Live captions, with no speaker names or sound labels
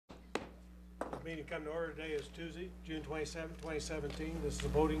Meeting come to order. Today is Tuesday, June 27, 2017. This is the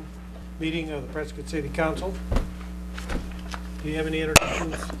voting meeting of the Prescott City Council. Do you have any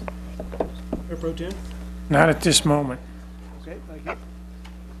introductions, Mayor Pro Tem? Not at this moment. Okay, thank you.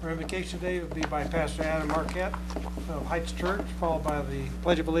 Our invocation today will be by Pastor Adam Marquette of Heights Church, followed by the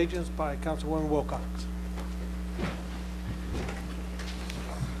Pledge of Allegiance by Councilwoman Wilcox.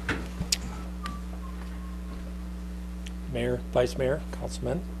 Mayor, Vice Mayor,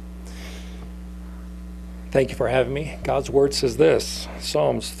 Councilman. Thank you for having me. God's word says this,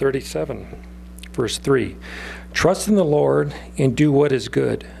 Psalms 37, verse 3. Trust in the Lord and do what is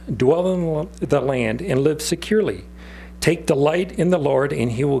good. Dwell in the land and live securely. Take delight in the Lord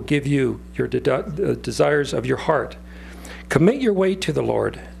and he will give you your desires of your heart. Commit your way to the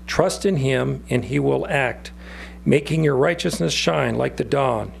Lord. Trust in him and he will act, making your righteousness shine like the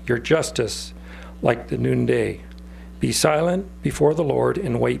dawn, your justice like the noonday. Be silent before the Lord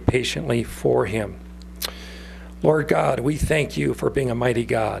and wait patiently for him. Lord God, we thank you for being a mighty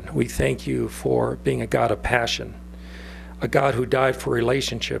God. We thank you for being a God of passion, a God who died for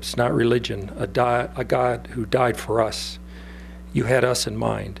relationships, not religion, a God who died for us. You had us in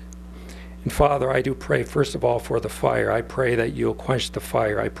mind. And Father, I do pray, first of all, for the fire. I pray that you'll quench the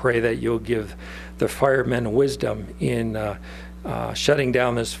fire. I pray that you'll give the firemen wisdom in shutting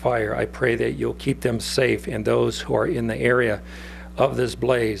down this fire. I pray that you'll keep them safe and those who are in the area of this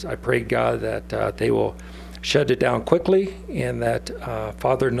blaze. I pray, God, that they will shut it down quickly and that,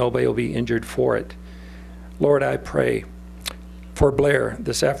 Father, nobody will be injured for it. Lord, I pray for Blair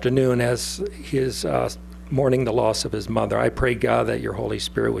this afternoon as he is mourning the loss of his mother. I pray, God, that your Holy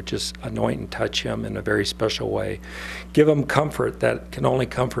Spirit would just anoint and touch him in a very special way. Give him comfort that can only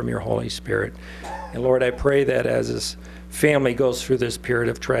come from your Holy Spirit. And Lord, I pray that as his family goes through this period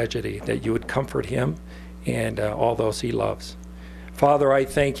of tragedy, that you would comfort him and all those he loves. Father, I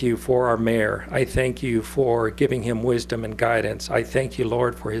thank you for our mayor. I thank you for giving him wisdom and guidance. I thank you,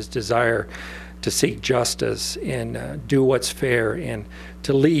 Lord, for his desire to seek justice and do what's fair and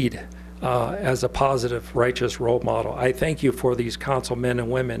to lead as a positive, righteous role model. I thank you for these councilmen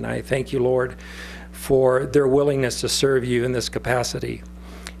and women. I thank you, Lord, for their willingness to serve you in this capacity.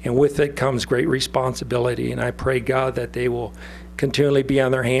 And with it comes great responsibility. And I pray, God, that they will continually be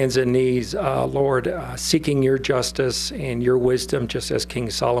on their hands and knees, Lord, seeking your justice and your wisdom, just as King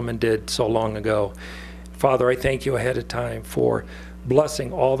Solomon did so long ago. Father, I thank you ahead of time for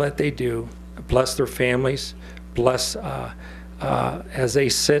blessing all that they do. Bless their families. Bless as they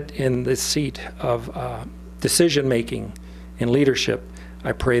sit in the seat of decision-making and leadership.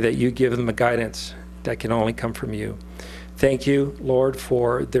 I pray that you give them the guidance that can only come from you. Thank you, Lord,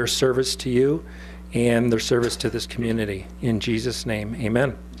 for their service to you and their service to this community. In Jesus' name,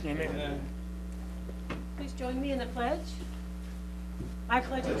 amen. Amen. Please join me in the pledge. I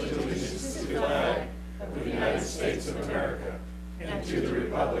pledge allegiance to the flag of the United States of America and to the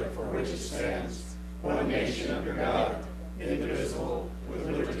republic for which it stands, one nation under God, indivisible, with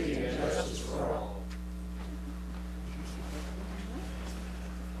liberty and justice for all.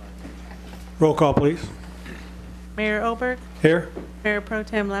 Roll call, please. Mayor Oberg, Here. Mayor Pro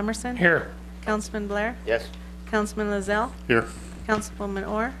Tem Lemerson, Here. Councilman Blair, Yes. Councilman Lozelle, Here. Councilwoman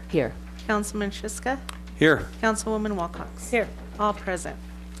Orr, Here. Councilman Shiska, Here. Councilwoman Wilcox. Here. All present.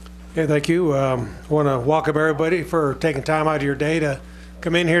 Okay, thank you. I want to welcome everybody for taking time out of your day to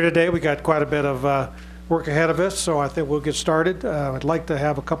come in here today. We got quite a bit of work ahead of us, so I think we'll get started. I'd like to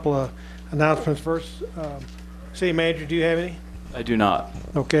have a couple of announcements first. City Manager, do you have any? I do not.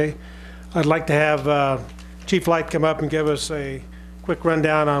 Okay. I'd like to have Chief Light come up and give us a quick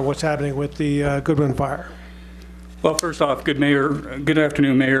rundown on what's happening with the Goodwin fire. Well, first off, good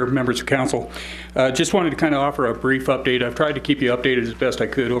afternoon, Mayor, members of council. Just wanted to kind of offer a brief update. I've tried to keep you updated as best I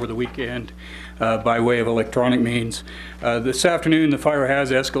could over the weekend by way of electronic means. This afternoon, the fire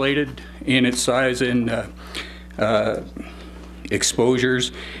has escalated in its size and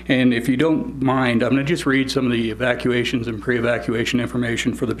exposures. And if you don't mind, I'm going to just read some of the evacuations and pre-evacuation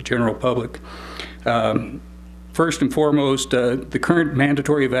information for the general public. First and foremost, the current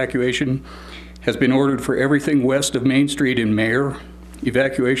mandatory evacuation has been ordered for everything west of Main Street in Mayer.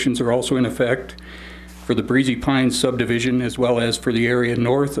 Evacuations are also in effect for the Breezy Pines subdivision as well as for the area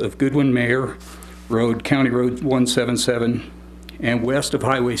north of Goodwin Mayer Road, County Road 177, and west of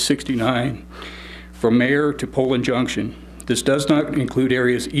Highway 69 from Mayer to Poland Junction. This does not include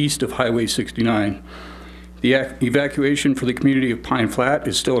areas east of Highway 69. The evacuation for the community of Pine Flat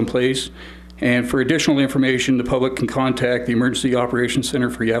is still in place. And for additional information, the public can contact the Emergency Operations Center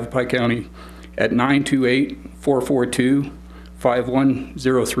for Yavapai County at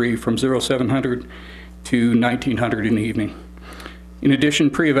 928-442-5103 from 0700 to 1900 in the evening. In addition,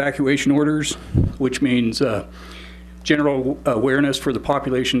 pre-evacuation orders, which means general awareness for the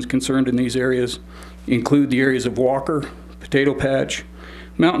populations concerned in these areas, include the areas of Walker, Potato Patch,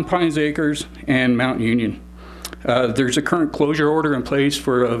 Mountain Pines Acres, and Mount Union. There's a current closure order in place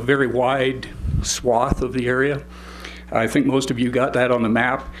for a very wide swath of the area. I think most of you got that on the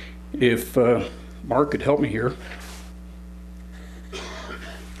map. If Mark could help me here.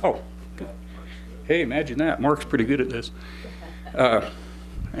 Oh, hey, imagine that. Mark's pretty good at this.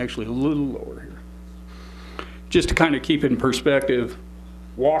 Actually, a little lower here. Just to kind of keep it in perspective,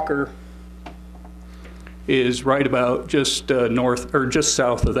 Walker is right about just north or just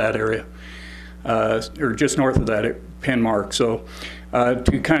south of that area, or just north of that pen mark. So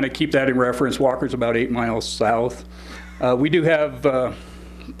to kind of keep that in reference, Walker's about 8 miles south. We do have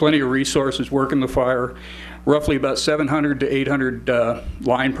plenty of resources working the fire. Roughly about 700 to 800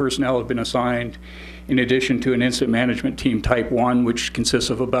 line personnel have been assigned, in addition to an incident management team type 1, which consists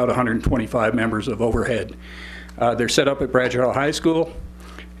of about 125 members of overhead. They're set up at Bradshaw High School.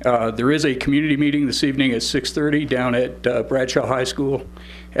 There is a community meeting this evening at 6:30 down at Bradshaw High School,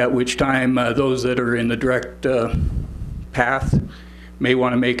 at which time those that are in the direct path may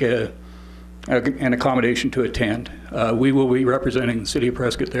want to make an accommodation to attend. We will be representing the City of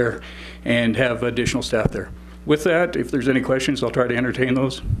Prescott there and have additional staff there. With that, if there's any questions, I'll try to entertain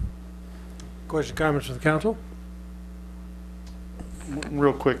those. Questions, comments from the council?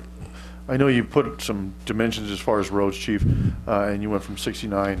 Real quick, I know you put some dimensions as far as roads, Chief, and you went from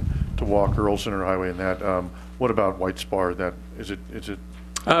 69 to Walker, Old Center Highway, and that. What about White Spar? That is it?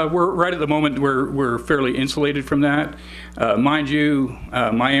 We're right at the moment. We're fairly insulated from that. Mind you,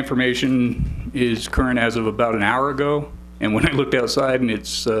 my information is current as of about an hour ago, and when I looked outside, and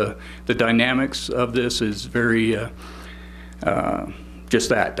it's the dynamics of this is very just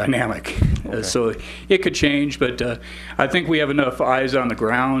that, dynamic. Okay. So it could change, but I think we have enough eyes on the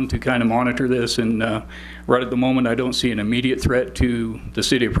ground to kind of monitor this, and right at the moment I don't see an immediate threat to the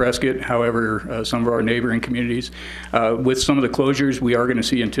City of Prescott. However, some of our neighboring communities, with some of the closures, we are going to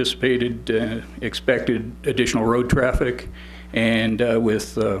see anticipated, expected additional road traffic, and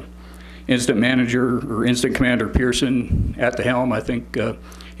with Incident Manager or Incident Commander Pearson at the helm, I think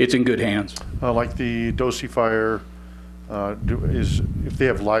it's in good hands. Like the Dosey fire, if they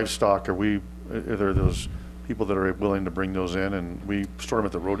have livestock, are there those people that are willing to bring those in, and we store them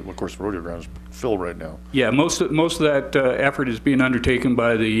at the rodeo? Of course, the rodeo ground is full right now. Yeah, most of that effort is being undertaken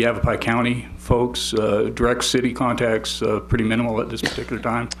by the Yavapai County folks. Direct city contacts pretty minimal at this particular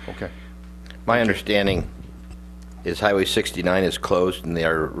time. Okay. My understanding is Highway 69 is closed and they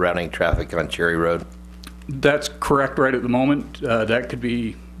are routing traffic on Cherry Road. That's correct right at the moment. That could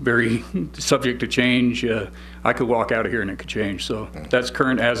be very subject to change. I could walk out of here and it could change. So that's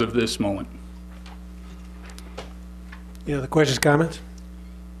current as of this moment. Any other questions, comments?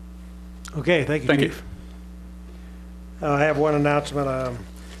 Okay, thank you, Thank Chief. I have one announcement.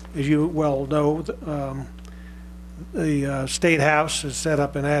 As you well know, the State House has set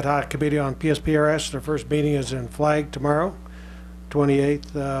up an ad hoc committee on PSPRS. Their first meeting is in Flag tomorrow,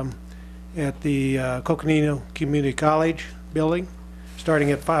 28th, at the Coconino Community College building,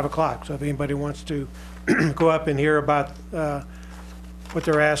 starting at 5 o'clock. So if anybody wants to go up and hear about what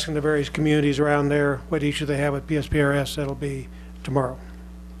they're asking the various communities around there, what issue they have with PSPRS, that'll be tomorrow.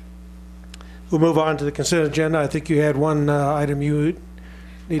 We'll move on to the consent agenda. I think you had one item you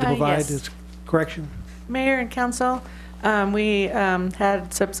need to provide Yes. as correction. Mayor and council, we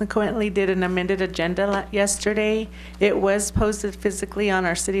had subsequently did an amended agenda yesterday. It was posted physically on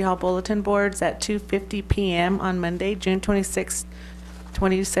our City Hall bulletin boards at 2:50 p.m. on Monday, June 26,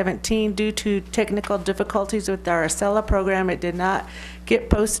 2017. Due to technical difficulties with our Acela program, it did not get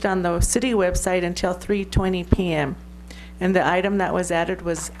posted on the city website until 3:20 p.m. And the item that was added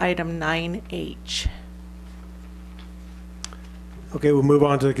was item 9H. Okay, we'll move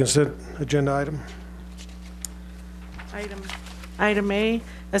on to the consent agenda item. Item A,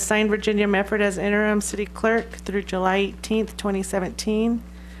 assign Virginia Mefford as interim city clerk through July 18th, 2017.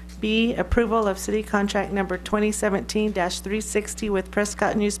 B, approval of city contract number 2017-360 with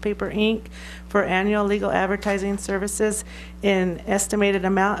Prescott Newspaper, Inc. for annual legal advertising services in estimated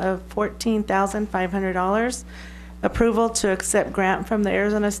amount of $14,500. Approval to accept grant from the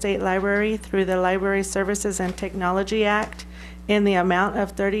Arizona State Library through the Library Services and Technology Act in the amount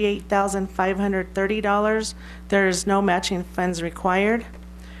of $38,530. There is no matching funds required.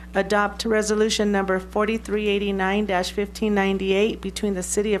 Adopt resolution number 4389-1598 between the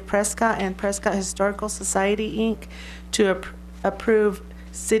City of Prescott and Prescott Historical Society, Inc. to approve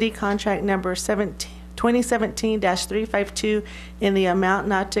city contract number 2017-352 in the amount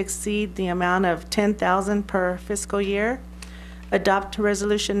not to exceed the amount of $10,000 per fiscal year. adopt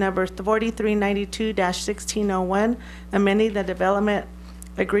resolution number 4392-1601, amending the development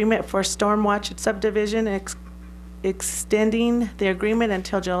agreement for Stormwatch subdivision, extending the agreement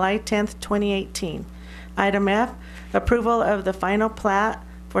until July 10th, 2018. Item F, approval of the final plat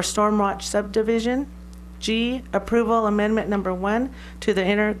for Stormwatch subdivision. G, approval amendment number 1 to the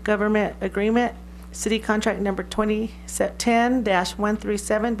intergovernment agreement, city contract number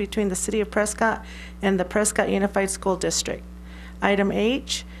 2010-137 between the City of Prescott and the Prescott Unified School District. Item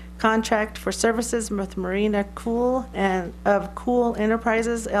H, contract for services with Marina Cool and of Cool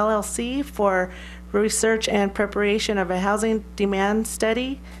Enterprises LLC for research and preparation of a housing demand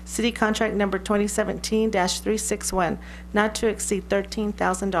study, city contract number 2017-361, not to exceed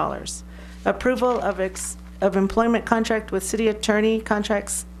 $13,000. Approval of employment contract with city attorney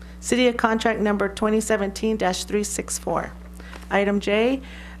contracts, city contract number 2017-364. Item J,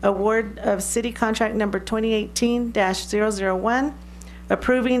 award of city contract number 2018-001,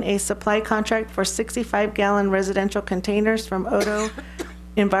 approving a supply contract for 65-gallon residential containers from Odo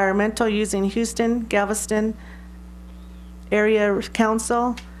Environmental using Houston, Galveston Area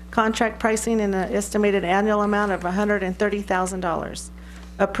Council, contract pricing in an estimated annual amount of $130,000.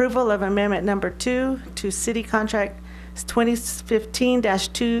 Approval of amendment number 2 to city contract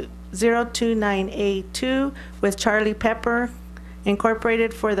 2015-2029A2 with Charlie Pepper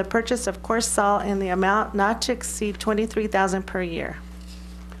Incorporated for the purchase of coarse salt in the amount not to exceed $23,000 per year.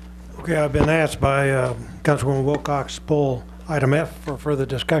 Okay, I've been asked by Councilwoman Wilcox to pull item F for further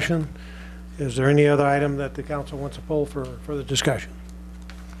discussion. Is there any other item that the council wants to pull for further discussion?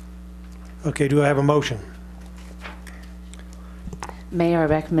 Okay, do I have a motion? Mayor, I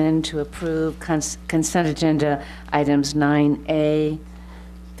recommend to approve consent agenda items 9A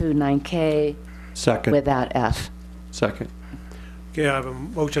through 9K Second. without F. Second. Okay, I have a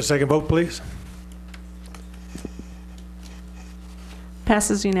motion, second vote, please.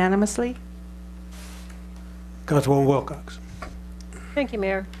 Passes unanimously. Councilwoman Wilcox. Thank you,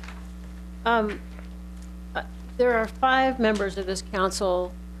 Mayor. There are 5 members of this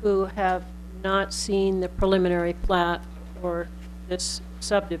council who have not seen the preliminary plat for this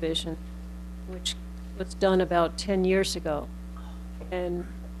subdivision, which was done about 10 years ago. And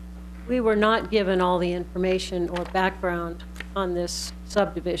we were not given all the information or background on this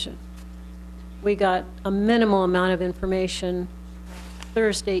subdivision. We got a minimal amount of information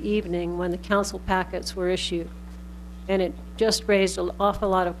Thursday evening when the council packets were issued. And it just raised an awful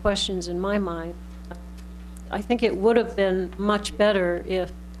lot of questions in my mind. I think it would have been much better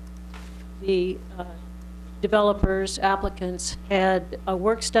if the developers, applicants, had a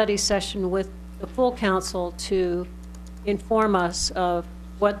work study session with the full council to inform us of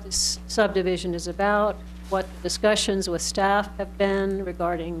what this subdivision is about, what discussions with staff have been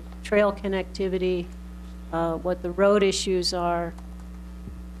regarding trail connectivity, what the road issues are.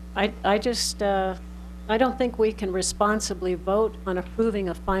 I don't think we can responsibly vote on approving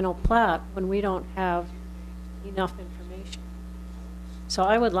a final plat when we don't have enough information. So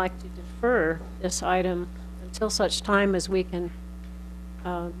I would like to defer this item until such time as we can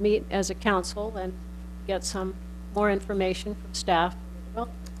meet as a council and get some more information from staff.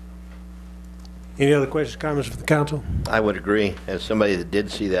 Any other questions, comments from the council? I would agree. As somebody that did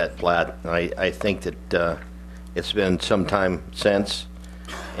see that plat, I think that it's been some time since,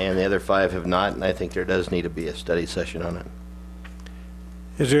 and the other 5 have not, and I think there does need to be a study session on it.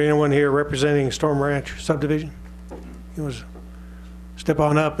 Is there anyone here representing Storm Ranch subdivision? You want to step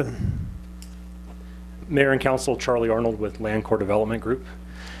on up and... Mayor and Council, Charlie Arnold with Land Corps Development Group.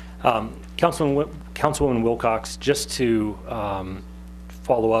 Councilwoman Wilcox, just to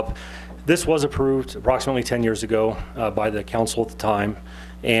follow up, this was approved approximately 10 years ago by the council at the time,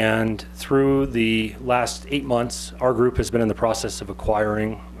 and through the last 8 months, our group has been in the process of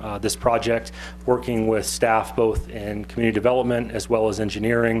acquiring this project, working with staff both in community development as well as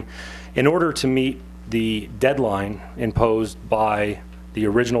engineering, in order to meet the deadline imposed by the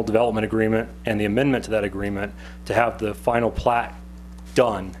original development agreement and the amendment to that agreement to have the final plat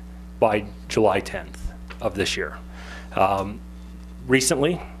done by July 10th of this year.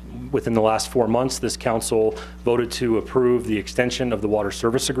 Recently, within the last 4 months, this council voted to approve the extension of the water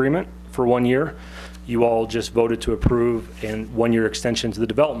service agreement for 1 year. You all just voted to approve a 1-year extension to the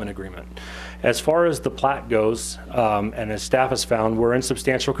development agreement. As far as the plat goes, and as staff has found, we're in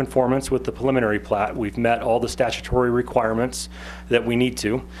substantial conformance with the preliminary plat. We've met all the statutory requirements that we need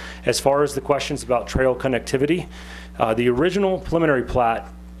to. As far as the questions about trail connectivity, the original preliminary plat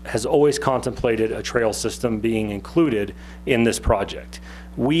has always contemplated a trail system being included in this project.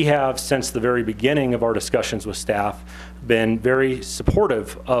 We have, since the very beginning of our discussions with staff, been very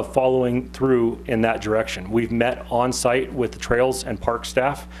supportive of following through in that direction. We've met on site with the trails and park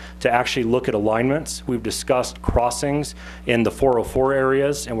staff to actually look at alignments. We've discussed crossings in the 404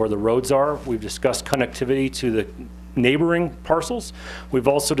 areas and where the roads are. We've discussed connectivity to the neighboring parcels. We've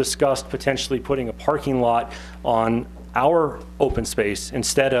also discussed potentially putting a parking lot on our open space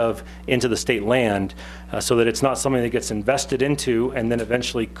instead of into the state land, so that it's not something that gets invested into and then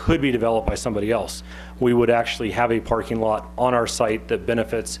eventually could be developed by somebody else. We would actually have a parking lot on our site that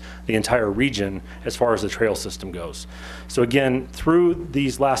benefits the entire region as far as the trail system goes. So again, through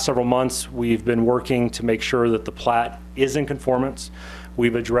these last several months, we've been working to make sure that the plat is in conformance.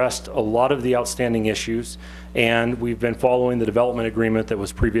 We've addressed a lot of the outstanding issues, and we've been following the development agreement that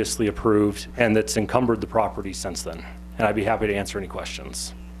was previously approved and that's encumbered the property since then. And I'd be happy to answer any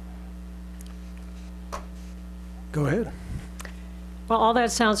questions. Go ahead. Well, all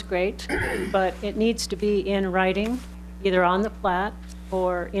that sounds great, but it needs to be in writing, either on the plat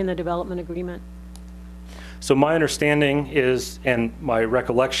or in the development agreement. So my understanding is, and my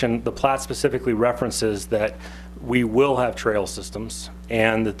recollection, the plat specifically references that we will have trail systems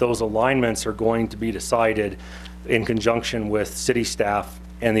and that those alignments are going to be decided in conjunction with city staff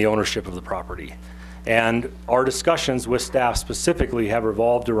and the ownership of the property. And our discussions with staff specifically have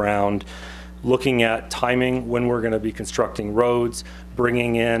revolved around looking at timing, when we're going to be constructing roads,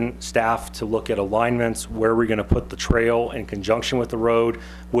 bringing in staff to look at alignments, where we're going to put the trail in conjunction with the road,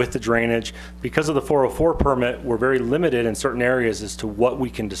 with the drainage. Because of the 404 permit, we're very limited in certain areas as to what we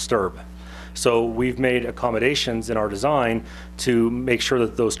can disturb. So we've made accommodations in our design to make sure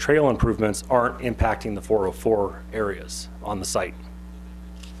that those trail improvements aren't impacting the 404 areas on the site.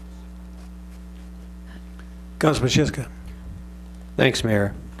 Councilman Shiska. Thanks,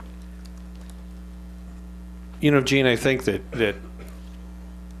 Mayor. You know, Gene, I think that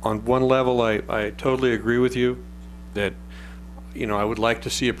on one level, I totally agree with you that, you know, I would like to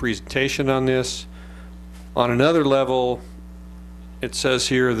see a presentation on this. On another level, it says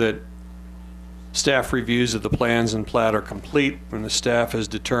here that staff reviews of the plans and plat are complete when the staff has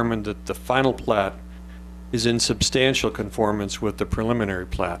determined that the final plat is in substantial conformance with the preliminary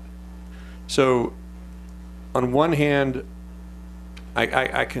plat. So on one hand,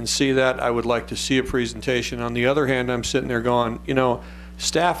 I can see that. I would like to see a presentation. On the other hand, I'm sitting there going, you know,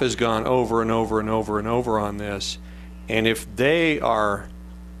 staff has gone over and over and over and over on this, and if they are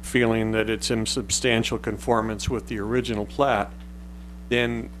feeling that it's in substantial conformance with the original plat,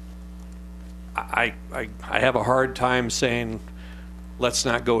 then I have a hard time saying, let's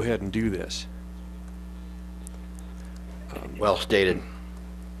not go ahead and do this. Well stated.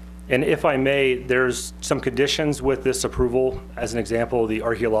 And if I may, there's some conditions with this approval. As an example, the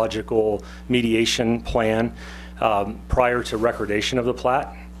archaeological mediation plan prior to recordation of the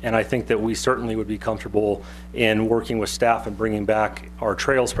plat. And I think that we certainly would be comfortable in working with staff and bringing back our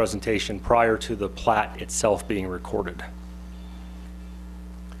trails presentation prior to the plat itself being recorded.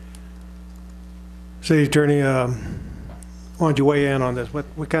 City Attorney, why don't you weigh in on this?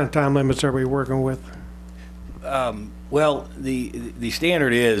 What kind of time limits are we working with? Well, the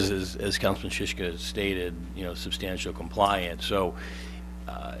standard is, as Councilman Shiska stated, you know, substantial compliance. So,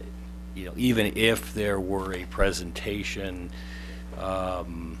 you know, even if there were a presentation,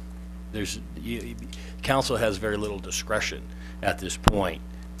 council has very little discretion at this point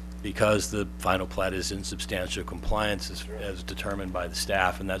because the final plat is in substantial compliance as determined by the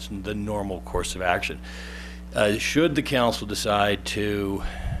staff, and that's the normal course of action. Should the council decide to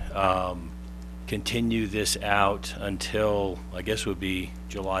continue this out until, I guess it would be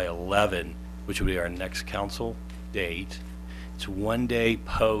July 11, which would be our next council date. It's 1 day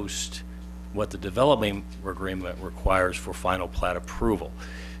post what the development agreement requires for final plat approval.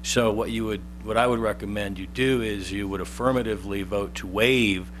 So what I would recommend you do is you would affirmatively vote to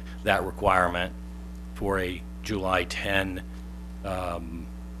waive that requirement for a July 10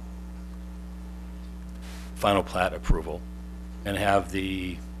 final plat approval, and have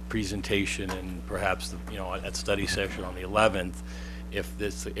the presentation and perhaps that study session on the 11th,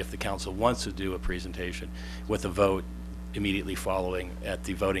 if the council wants to do a presentation, with a vote immediately following at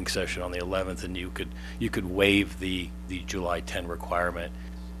the voting session on the 11th, and you could waive the July 10 requirement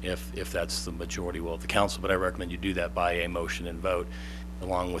if that's the majority will of the council. But I recommend you do that by a motion and vote,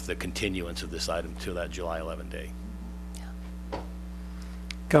 along with the continuance of this item to that July 11 day.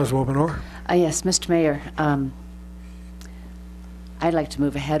 Councilwoman Orr. Yes, Mr. Mayor. I'd like to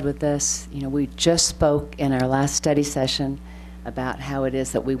move ahead with this. You know, we just spoke in our last study session about how it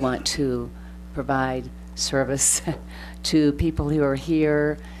is that we want to provide service to people who are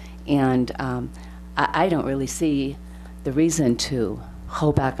here And I don't really see the reason to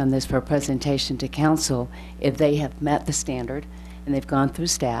hold back on this for a presentation to council if they have met the standard and they've gone through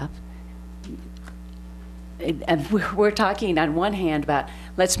staff. And we're talking on one hand about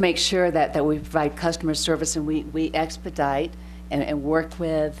let's make sure that we provide customer service and we expedite and work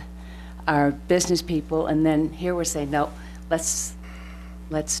with our business people, and then here we're saying, no, let's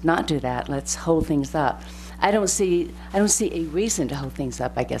not do that. Let's hold things up. I don't see a reason to hold things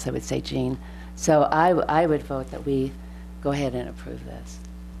up, I guess I would say, Jean. So I would vote that we go ahead and approve this.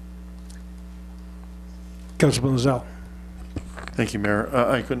 Councilman Zell. Thank you, Mayor.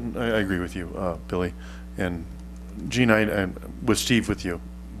 I agree with you, Billy. And Gene, and with Steve with you,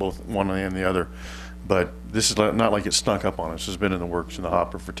 both one and the other. But this is not like it snuck up on us. It's been in the works, in the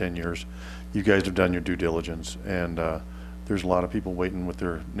hopper for 10 years. You guys have done your due diligence, and there's a lot of people waiting with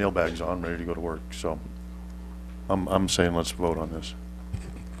their nail bags on, ready to go to work. So I'm saying let's vote on this.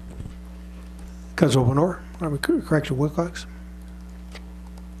 Councilman Orr, correction, Wilcox.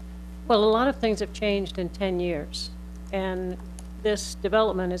 Well, a lot of things have changed in 10 years, and this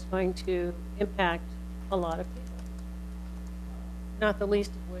development is going to impact a lot of people, not the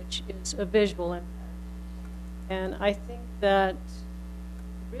least of which is a visual impact. And I think that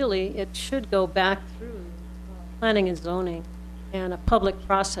really it should go back through planning and zoning and a public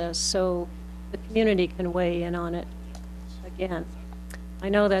process so the community can weigh in on it again. I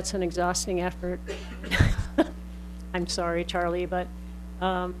know that's an exhausting effort. I'm sorry, Charlie, but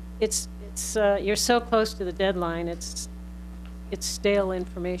you're so close to the deadline. It's stale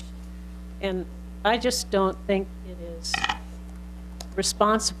information, and I just don't think it is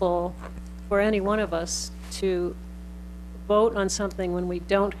responsible for any one of us to vote on something when we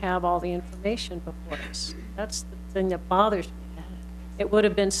don't have all the information before us. That's the thing that bothers me. It would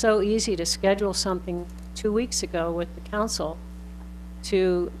have been so easy to schedule something 2 weeks ago with the council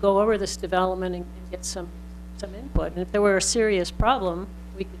to go over this development and get some input. And if there were a serious problem,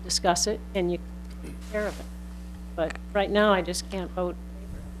 we could discuss it and you could take care of it. But right now, I just can't vote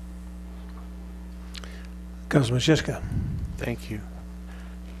in favor. Councilman Shiska. Thank you.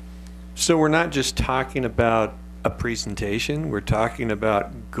 So we're not just talking about a presentation, we're talking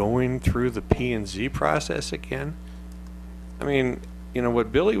about going through the P&Z process again. I mean, you know,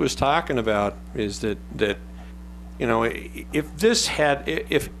 what Billy was talking about is that you know, if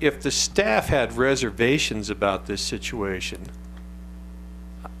the staff had reservations about this situation,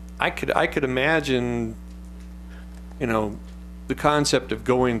 I could imagine, you know, the concept of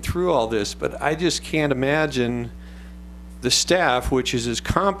going through all this, but I just can't imagine the staff, which is as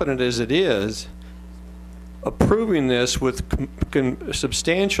competent as it is, approving this with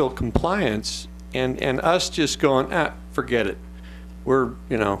substantial compliance and us just going, forget it. We're,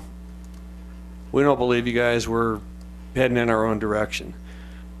 you know, we don't believe you guys, we're heading in our own direction.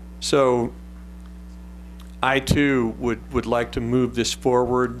 So I too would like to move this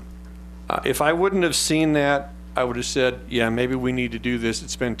forward. If I wouldn't have seen that, I would have said, yeah, maybe we need to do this.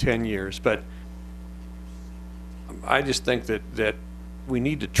 It's been 10 years, but I just think that we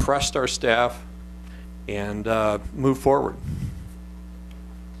need to trust our staff and move forward.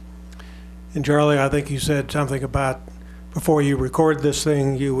 And Charlie, I think you said something about before you record this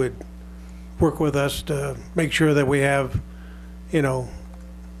thing, you would work with us to make sure that we have, you know,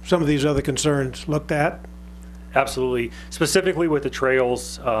 some of these other concerns looked at. Absolutely. Specifically with the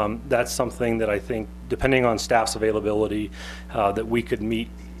trails, that's something that I think, depending on staff's availability, that we could meet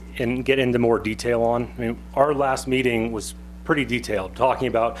and get into more detail on. I mean, our last meeting was pretty detailed, talking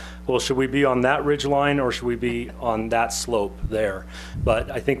about, well, should we be on that ridge line or should we be on that slope there?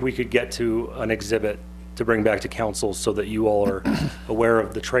 But I think we could get to an exhibit to bring back to council so that you all are aware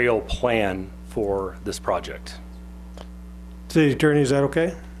of the trail plan for this project. City Attorney, is that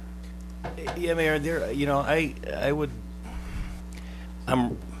okay? Yeah, Mayor, there, you know,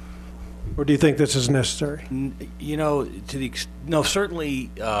 Or do you think this is necessary? You know, no, certainly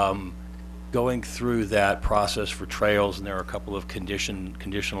going through that process for trails, and there are a couple of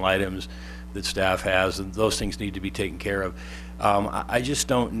conditional items that staff has, and those things need to be taken care of. I just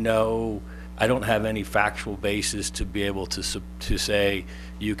don't know. I don't have any factual basis to be able to say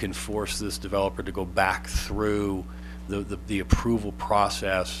you can force this developer to go back through the approval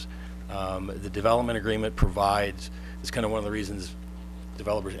process. The development agreement provides, it's kind of one of the reasons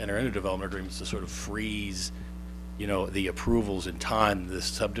developers enter into development agreements to sort of freeze, you know, the approvals in time. This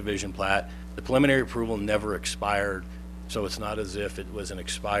subdivision plat, the preliminary approval never expired, so it's not as if it was an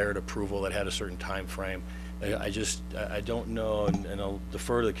expired approval that had a certain time frame. I don't know, and I'll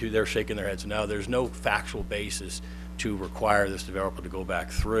defer to the queue. They're shaking their heads now. There's no factual basis to require this developer to go back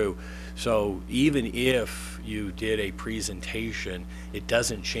through. So even if you did a presentation, it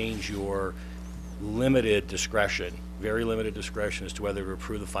doesn't change your limited discretion, very limited discretion as to whether to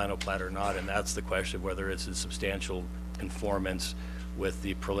approve the final plat or not, and that's the question of whether it's in substantial conformance with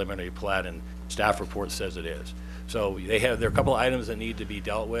the preliminary plat, and staff report says it is. So there are a couple of items that need to be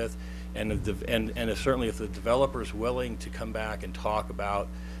dealt with, and certainly if the developer's willing to come back and talk about,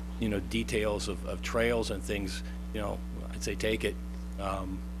 details of trails and things, I'd say take it,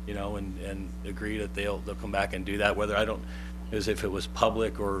 and agree that they'll come back and do that, whether as if it was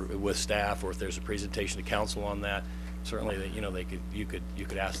public or with staff, or if there's a presentation to council on that. Certainly, you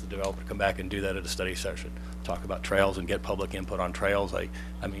could ask the developer to come back and do that at a study session, talk about trails and get public input on trails. I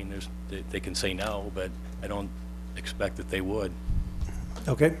mean, they can say no, but I don't expect that they would.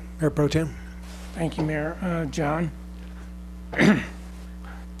 Okay, Mayor Pro Tem. Thank you, Mayor. John?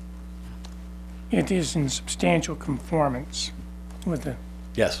 It is in substantial conformance with the,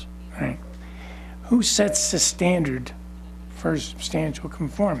 Yes. right? Who sets the standard for substantial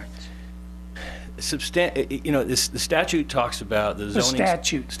conformance? The statute talks about the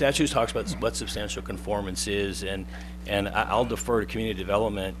zoning. statute Talks about what substantial conformance is, and I'll defer to community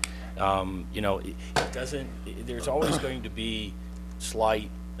development. It doesn't. There's always going to be slight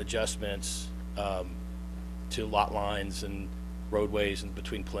adjustments to lot lines and roadways and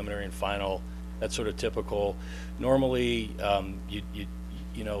between preliminary and final. That's sort of typical. Normally,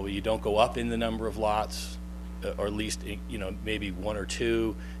 you don't go up in the number of lots, or at least maybe one or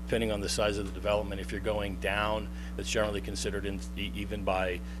two, depending on the size of the development. If you're going down, that's generally considered even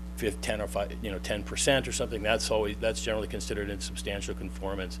by 10% or something. That's generally considered in substantial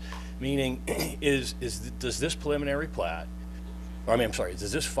conformance. Meaning, does this preliminary plat,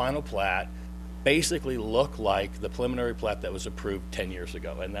 does this final plat basically look like the preliminary plat that was approved 10 years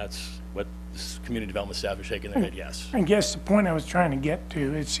ago? And that's what this community development staff are shaking their head yes. I guess the point I was trying to get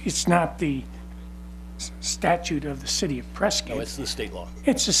to, it's not the statute of the city of Prescott. No, it's the state law.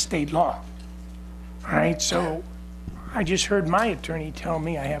 It's a state law. All right, so I just heard my attorney tell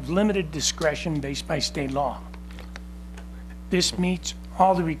me I have limited discretion based by state law. This meets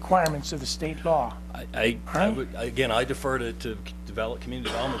all the requirements of the state law. I defer to community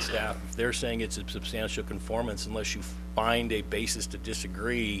development staff. If they're saying it's a substantial conformance, unless you find a basis to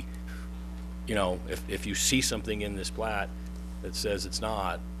disagree, if you see something in this plat that says it's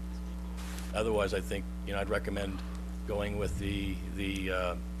not, otherwise I think, I'd recommend going with the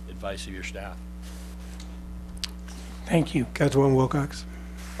advice of your staff. Thank you. Councilwoman Wilcox.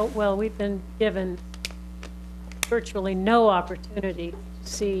 Oh, well, we've been given virtually no opportunity to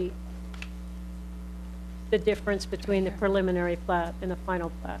see the difference between the preliminary plat and the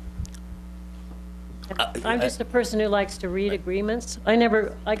final plat. I'm just a person who likes to read agreements. I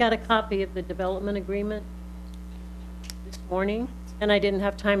got a copy of the development agreement this morning, and I didn't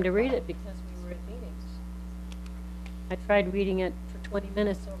have time to read it because we were at meetings. I tried reading it for 20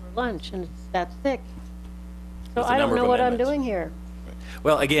 minutes over lunch, and it's that thick. So I don't know what I'm doing here.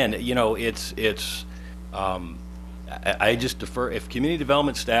 Well, again, I just defer. If community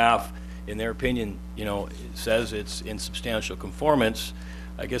development staff, in their opinion, says it's in substantial conformance,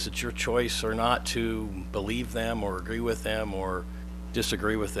 I guess it's your choice or not to believe them or agree with them or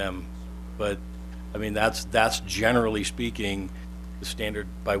disagree with them. But I mean, that's generally speaking the standard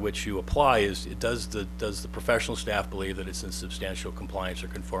by which you apply. Is it does the professional staff believe that it's in substantial compliance or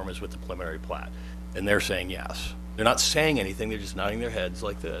conformance with the preliminary plat? And they're saying yes. They're not saying anything. They're just nodding their heads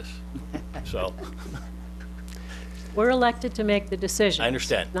like this. So we're elected to make the decision. I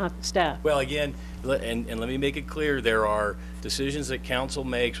understand. Not the staff. Well, again, and let me make it clear, there are decisions that council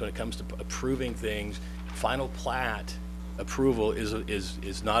makes when it comes to approving things. Final plat approval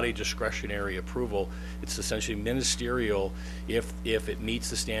is not a discretionary approval. It's essentially ministerial if it meets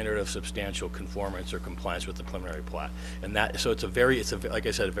the standard of substantial conformance or compliance with the preliminary plat. And so it's like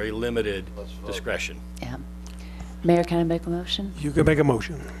I said, a very limited discretion. Yeah. Mayor, can I make a motion? You can make a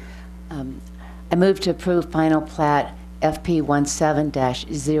motion. I move to approve final plat FP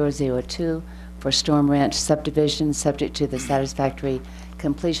 17-002 for Storm Ranch subdivision, subject to the satisfactory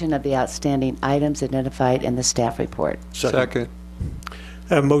completion of the outstanding items identified in the staff report. Second.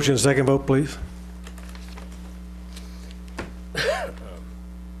 Have a motion, second vote, please.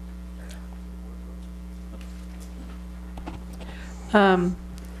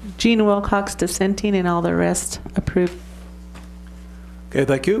 Gene Wilcox dissenting and all the rest approved. Okay,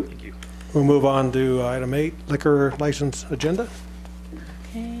 thank you. Thank you. We'll move on to item 8, liquor license agenda.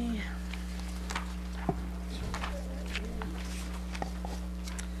 Okay.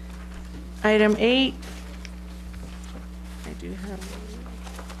 Item 8. I do have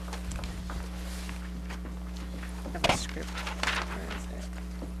a script. Where is it?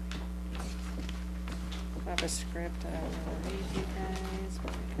 I have a script. I will read you guys.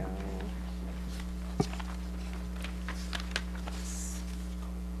 Where we go.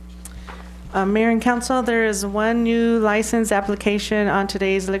 Mayor and Council, there is one new license application on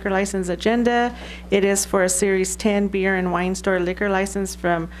today's liquor license agenda. It is for a Series 10 beer and wine store liquor license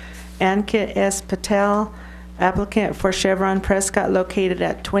from Ankit S. Patel, applicant for Chevron Prescott, located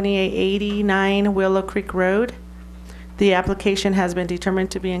at 2889 Willow Creek Road. The application has been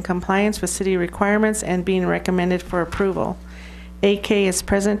determined to be in compliance with city requirements and being recommended for approval. AK is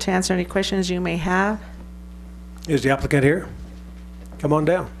present to answer any questions you may have. Is the applicant here? Come on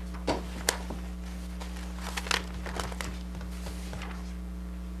down.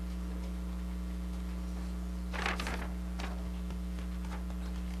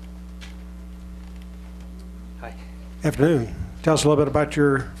 Afternoon. Tell us a little bit about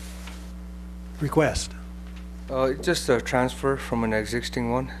your request. It's just a transfer from an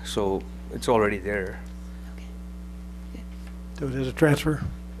existing one, so it's already there. So it is a transfer?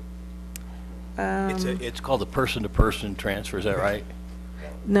 It's called a person-to-person transfer, is that right?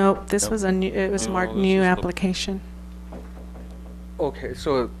 No, this was a new, it was marked new application. Okay,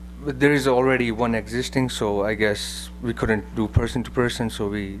 so but there is already one existing, so I guess we couldn't do person to person, so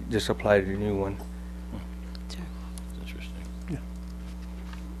we just applied a new one.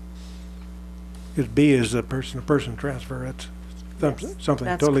 Because B is a person-to-person transfer. That's something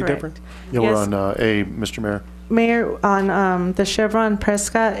That's totally correct. different. Yeah, we're Yes. on A, Mr. Mayor. Mayor, on the Chevron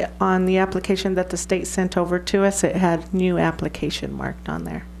Prescott, on the application that the state sent over to us, it had new application marked on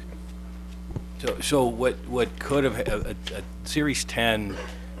there. So what could have, a Series 10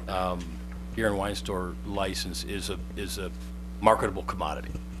 beer and wine store license is a marketable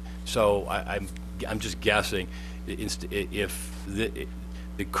commodity. So I'm just guessing, if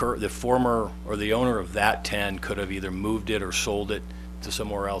the former or the owner of that 10 could have either moved it or sold it to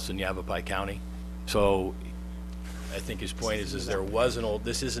somewhere else in Yavapai County. So I think his point is there was an old,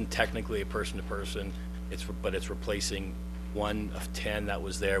 this isn't technically a person-to-person, but it's replacing one of 10 that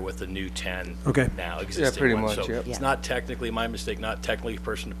was there with the new 10 Okay. now existing pretty one. much, So yep. it's not technically, my mistake, not technically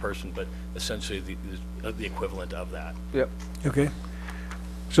person-to-person, but essentially the equivalent of that. Yep. Okay.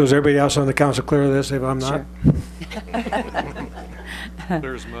 So is everybody else on the council clear of this if I'm not?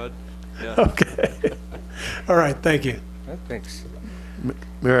 There's mud. Yeah. Okay. All right, thank you. Thanks.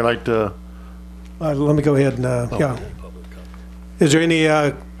 Mayor, I'd like to, Let me go ahead and, yeah. Is there any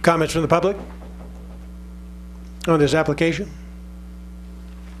comments from the public on this application?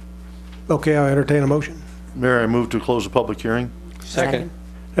 Okay, I'll entertain a motion. Mayor, I move to close the public hearing. Second.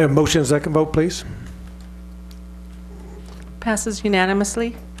 Motion, second vote, please. Passes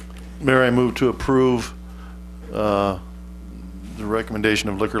unanimously. Mayor, I move to approve the recommendation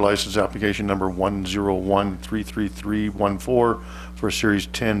of liquor license application number 101-33314 for a Series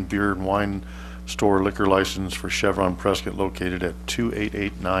 10 beer and wine store liquor license for Chevron Prescott located at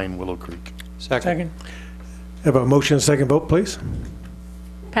 2889 Willow Creek. Second. Have a motion, second vote, please.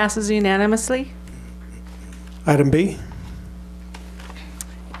 Passes unanimously. Item B.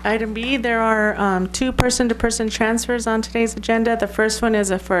 Item B, there are two person-to-person transfers on today's agenda. The first one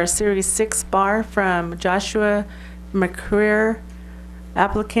is for a Series 6 bar from Joshua McCreer,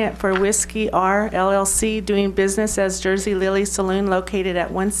 applicant for Whiskey R LLC, doing business as Jersey Lily Saloon, located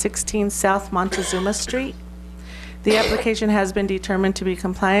at 116 South Montezuma Street. The application has been determined to be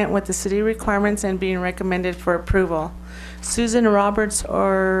compliant with the city requirements and being recommended for approval. Susan Roberts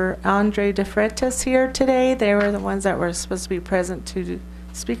or Andre DeFreitas here today. They were the ones that were supposed to be present to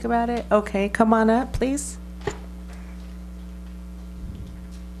speak about it. Okay, come on up, please.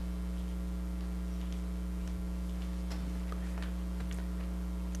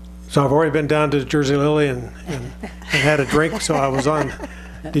 So I've already been down to Jersey Lily and had a drink, so I was on.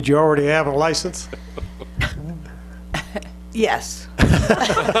 Did you already have a license? Yes.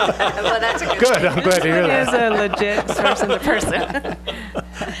 Well, that's a Good, I'm glad to hear It is that. a legit person-to-person.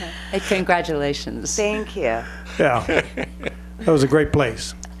 Hey, congratulations. Thank you. Yeah, that was a great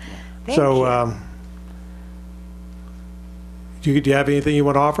place. Thank So, do you have anything you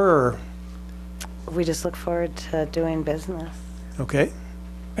want to offer, or, We just look forward to doing business. okay?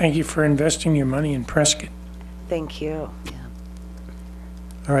 Thank you for investing your money in Prescott. Thank you.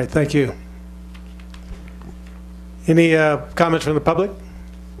 All right, thank you. Any comments from the public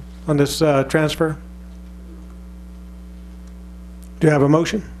on this transfer? Do you have a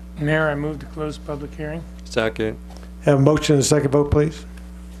motion? Mayor, I move to close public hearing. Second. Have a motion and a second vote, please.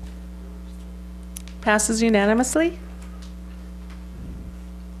 Passes unanimously.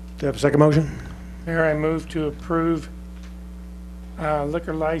 Do you have a second motion? Mayor, I move to approve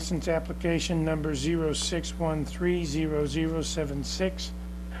liquor license application number 06130076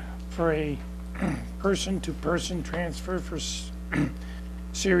 for a person-to-person transfer for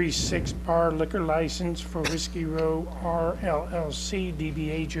Series 6 bar liquor license for Whiskey Row RLLC,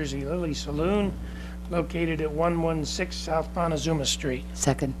 DBA Jersey Lily Saloon, located at 116 South Montezuma Street.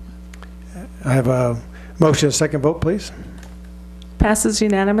 Second. I have a motion, a second vote, please. Passes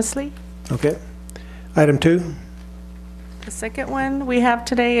unanimously. Okay. Item 2. The second one we have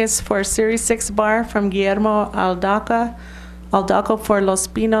today is for Series 6 bar from Guillermo Aldaco for Los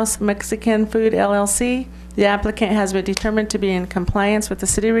Pinos Mexican Food LLC. The applicant has been determined to be in compliance with the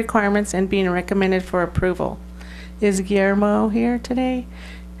city requirements and being recommended for approval. Is Guillermo here today?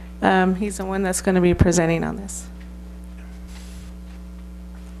 He's the one that's going to be presenting on this.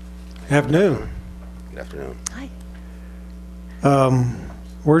 Afternoon. Good afternoon. Hi.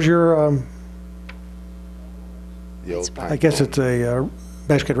 Where's your, The old I guess it's a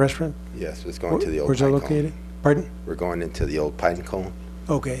Prescott restaurant? Yes, it's going to the old Where's that Pine located? Cone. Pardon? We're going into the old Pine Cone.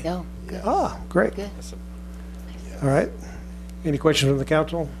 Okay. No. Yes. Ah, great. Good. All right. Any questions from the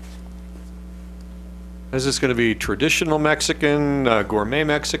council? Is this going to be traditional Mexican, gourmet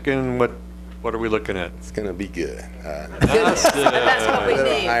Mexican? What are we looking at? It's going to be good. That's what we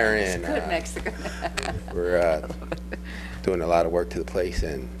little need. higher It's end, good Mexican. We're doing a lot of work to the place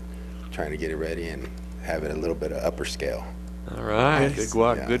and trying to get it ready and have it a little bit of upper scale. All right. Nice. Good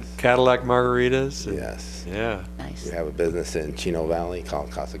guac, Yes. good Cadillac margaritas. and- Yes. Yeah. Nice. We have a business in Chino Valley called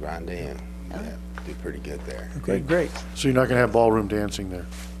Casa Grande, and do pretty good there. Okay, great. So you're not going to have ballroom dancing there?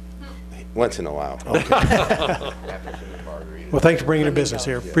 Once in a while. Well, thanks for bringing your business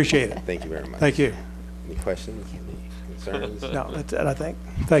here. Appreciate it. Thank you very much. Thank you. Any questions? Any concerns? No, that's it, I think.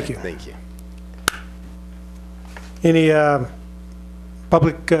 Thank you. Thank you. Any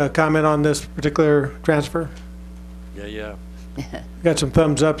public comment on this particular transfer? Yeah. Got some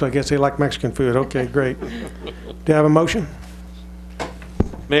thumbs up, so I guess they like Mexican food. Okay, great. Do you have a motion?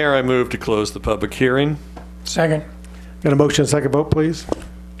 Mayor, I move to close the public hearing. Second. Got a motion, second vote, please?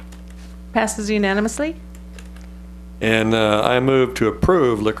 Passes unanimously. And I move to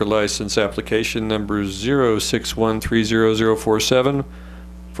approve liquor license application number 061300047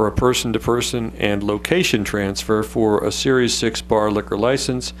 for a person-to-person and location transfer for a Series 6 bar liquor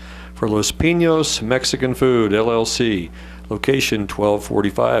license for Los Pinos Mexican Food LLC, location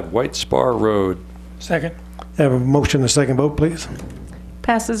 1245 White Spar Road. Second. Have a motion, a second vote, please?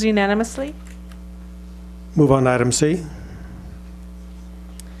 Passes unanimously. Move on to item C.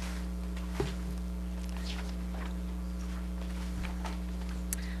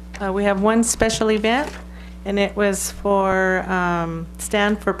 We have one special event, and it was for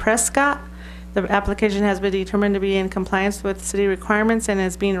Stand for Prescott. The application has been determined to be in compliance with city requirements and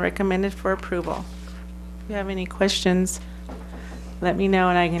is being recommended for approval. If you have any questions, let me know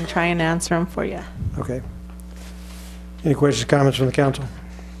and I can try and answer them for you. Okay. Any questions, comments from the council?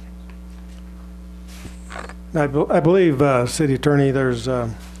 I believe, City Attorney, there's,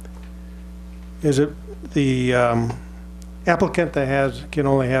 is it the applicant that can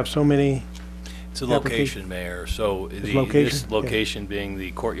only have so many? It's a location, Mayor. So location? this location being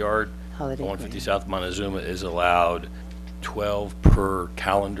the courtyard, Holiday 150 Inn. South Montezuma, is allowed 12 per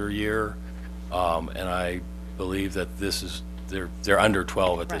calendar year. And I believe that they're under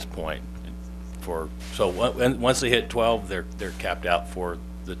 12 at this point. Once they hit 12, they're capped out for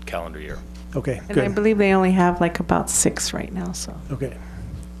the calendar year. Okay, And I good. believe they only have like about 6 right now, so. Okay.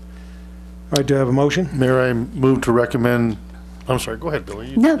 All right, do I have a motion? Mayor, I move to recommend, I'm sorry, go ahead,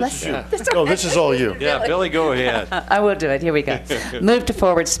 Billy. No, that's you. No, this is all you. Yeah, Billy, go ahead. I will do it. Here we go. Move to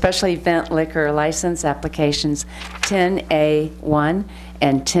forward special event liquor license applications 10A1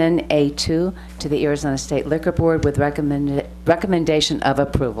 and 10A2 to the Arizona State Liquor Board with recommendation of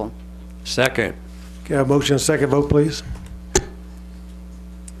approval. Second. Okay, a motion, a second vote, please?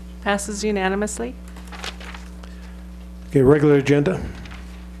 Passes unanimously. Okay, regular agenda.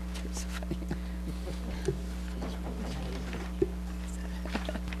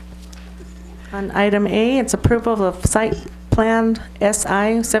 On item A, it's approval of site plan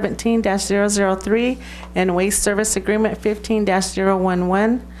SI 17-003 and waste service agreement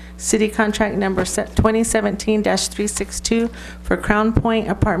 15-011, city contract number 2017-362 for Crown Point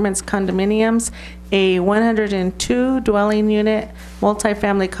Apartments condominiums, a 102 dwelling unit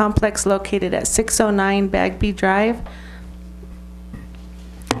multifamily complex located at 609 Bagby Drive.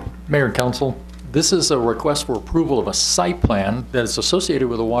 Mayor and Council, this is a request for approval of a site plan that is associated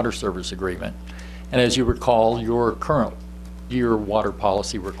with a water service agreement. And as you recall, your current year water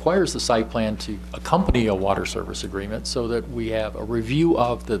policy requires the site plan to accompany a water service agreement so that we have a review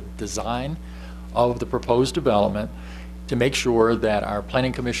of the design of the proposed development to make sure that our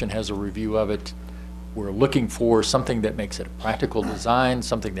Planning Commission has a review of it. We're looking for something that makes it a practical design,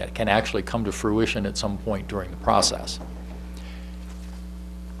 something that can actually come to fruition at some point during the process.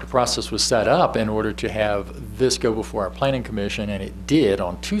 The process was set up in order to have this go before our Planning Commission, and it did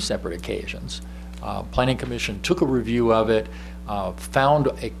on 2 separate occasions. Planning Commission took a review of it, found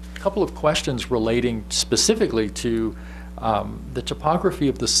a couple of questions relating specifically to the topography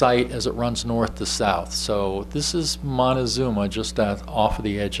of the site as it runs north to south. So this is Montezuma, just off of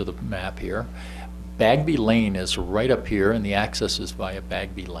the edge of the map here. Bagby Lane is right up here, and the access is via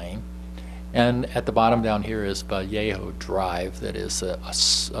Bagby Lane. And at the bottom down here is Vallejo Drive, that is a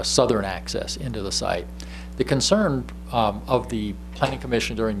southern access into the site. The concern of the Planning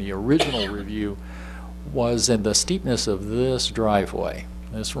Commission during the original review was in the steepness of this driveway.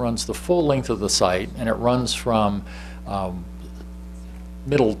 This runs the full length of the site, and it runs from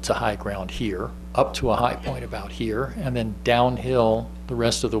middle to high ground here, up to a high point about here, and then downhill the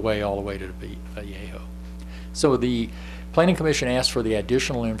rest of the way all the way to Vallejo. So the Planning Commission asked for the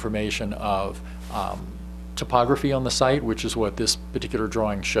additional information of topography on the site, which is what this particular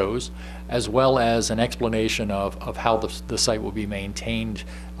drawing shows, as well as an explanation of how the site will be maintained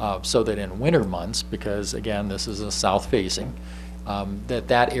so that in winter months, because again, this is a south facing,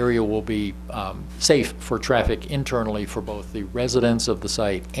 that area will be safe for traffic internally for both the residents of the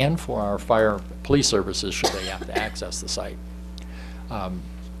site and for our fire police services should they have to access the site.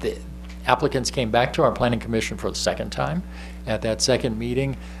 The applicants came back to our Planning Commission for the second time. At that second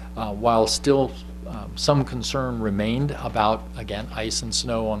meeting, while still some concern remained about, again, ice and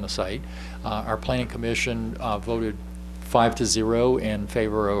snow on the site, our Planning Commission voted 5-0 in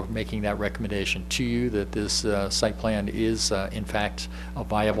favor of making that recommendation to you that this site plan is in fact a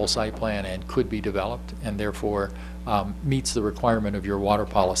viable site plan and could be developed, and therefore meets the requirement of your water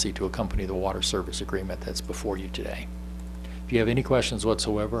policy to accompany the water service agreement that's before you today. If you have any questions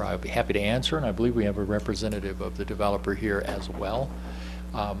whatsoever, I'd be happy to answer, and I believe we have a representative of the developer here as well.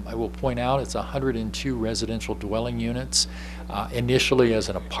 I will point out it's 102 residential dwelling units, initially as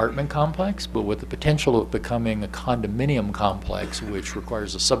an apartment complex, but with the potential of becoming a condominium complex, which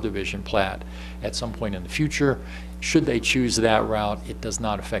requires a subdivision plat at some point in the future. Should they choose that route, it does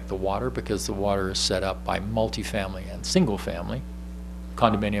not affect the water because the water is set up by multifamily and single family.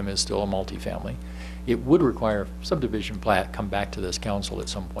 Condominium is still a multifamily. It would require a subdivision plat come back to this council at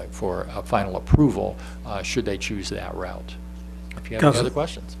some point for a final approval should they choose that route. If you have any other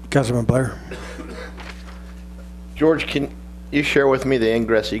questions. Councilman Blair. George, can you share with me the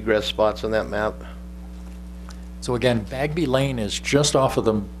ingress egress spots on that map? So again, Bagby Lane is just off of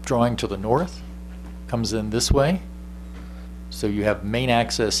the drawing to the north, comes in this way. So you have main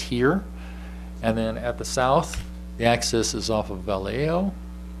access here, and then at the south, the access is off of Vallejo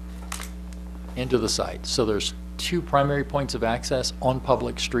into the site. So there's 2 primary points of access on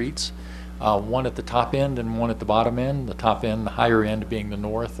public streets. One at the top end and one at the bottom end. The top end, the higher end being the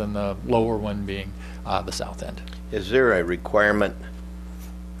north, and the lower one being the south end. Is there a requirement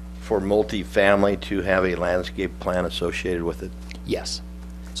for multifamily to have a landscape plan associated with it? Yes.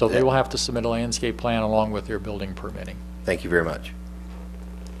 So they will have to submit a landscape plan along with their building permitting. Thank you very much.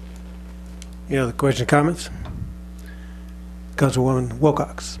 Any other questions, comments? Councilwoman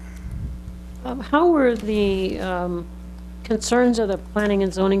Wilcox. How were the concerns of the Planning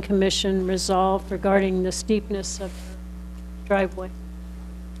and Zoning Commission resolved regarding the steepness of the driveway?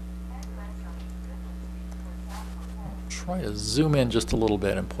 Try to zoom in just a little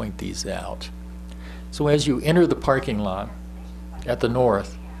bit and point these out. So as you enter the parking lot at the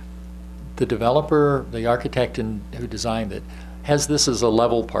north, the developer, the architect who designed it, has this as a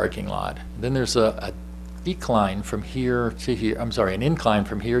level parking lot. Then there's a decline from here to here, I'm sorry, an incline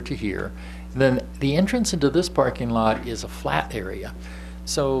from here to here. And then the entrance into this parking lot is a flat area.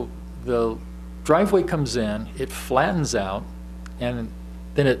 So the driveway comes in, it flattens out, and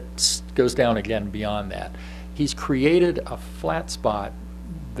then it goes down again beyond that. He's created a flat spot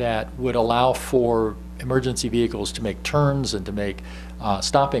that would allow for emergency vehicles to make turns and to make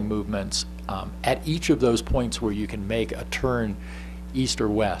stopping movements at each of those points where you can make a turn east or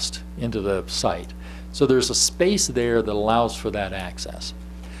west into the site. So there's a space there that allows for that access.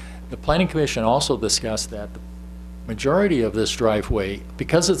 The Planning Commission also discussed that the majority of this driveway,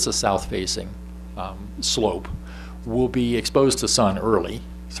 because it's a south-facing slope, will be exposed to sun early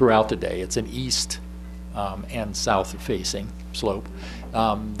throughout the day. It's an east and south-facing slope.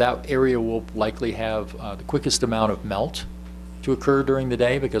 That area will likely have the quickest amount of melt to occur during the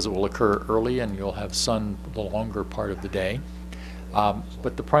day because it will occur early and you'll have sun the longer part of the day.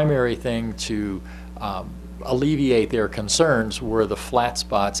 But the primary thing to alleviate their concerns were the flat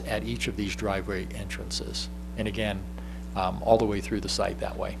spots at each of these driveway entrances. And again, all the way through the site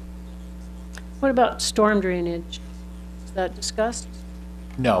that way. What about storm drainage? Is that discussed?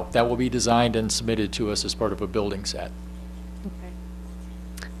 No, that will be designed and submitted to us as part of a building set. Okay.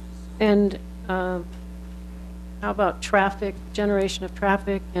 And how about traffic, generation of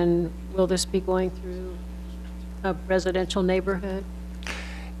traffic, and will this be going through a residential neighborhood?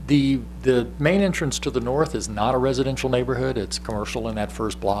 The main entrance to the north is not a residential neighborhood. It's commercial in that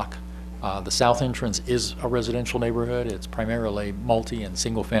first block. The south entrance is a residential neighborhood. It's primarily multi and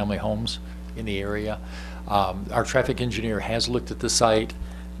single family homes in the area. Our traffic engineer has looked at the site.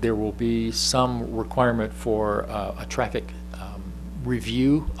 There will be some requirement for a traffic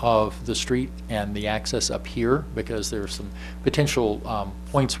review of the street and the access up here, because there are some potential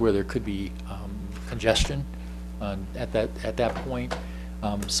points where there could be congestion at that point.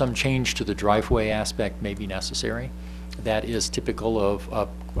 Some change to the driveway aspect may be necessary. That is typical of an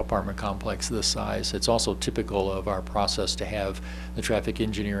apartment complex this size. It's also typical of our process to have the traffic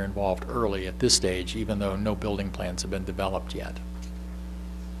engineer involved early at this stage, even though no building plans have been developed yet.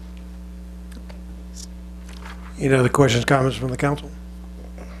 Any other questions, comments from the council?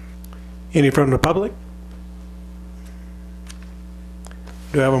 Any from the public?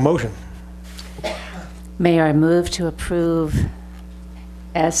 Do I have a motion? Mayor, I move to approve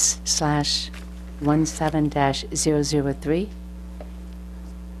S/17-003.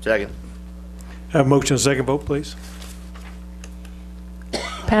 Second. Have a motion, second vote, please.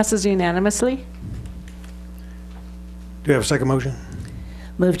 Passes unanimously. Do you have a second motion?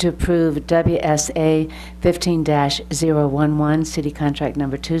 Move to approve WSA 15-011, city contract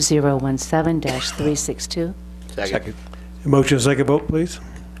number 2017-362. Second. A motion, second vote, please.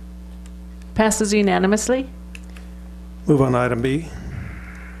 Passes unanimously. Move on to item B.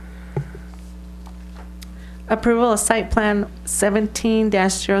 Approval of site plan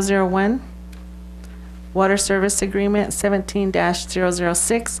 17-001. Water service agreement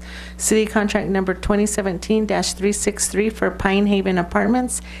 17-006. City contract number 2017-363 for Pine Haven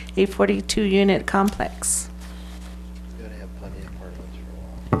Apartments, a 42-unit complex.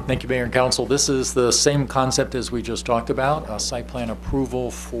 Thank you, Mayor and Council. This is the same concept as we just talked about, a site plan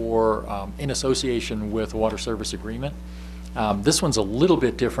approval for, in association with water service agreement. This one's a little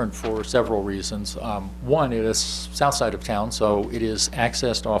bit different for several reasons. One, it is south side of town, so it is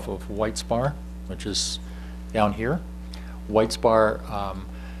accessed off of White Spar, which is down here. White Spar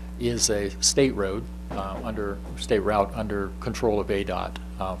is a state road, state route under control of ADOT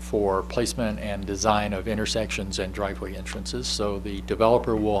for placement and design of intersections and driveway entrances. So the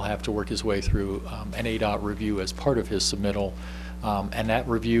developer will have to work his way through an ADOT review as part of his submittal, and that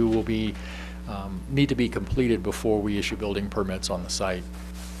review will be need to be completed before we issue building permits on the site.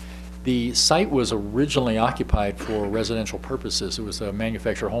 The site was originally occupied for residential purposes. It was a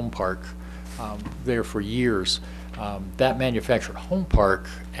manufactured home park there for years. That manufactured home park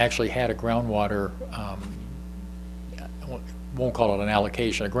actually had a groundwater, won't call it an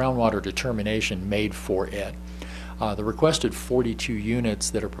allocation, a groundwater determination made for it. The requested 42 units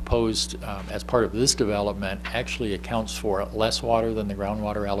that are proposed as part of this development actually accounts for less water than the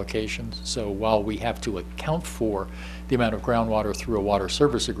groundwater allocations. So while we have to account for the amount of groundwater through a water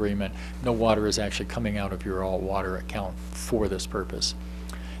service agreement, no water is actually coming out of your all water account for this purpose.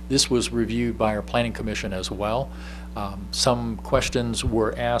 This was reviewed by our Planning Commission as well. Some questions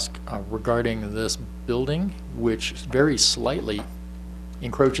were asked regarding this building, which very slightly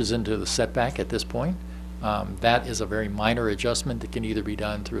encroaches into the setback at this point. That is a very minor adjustment that can either be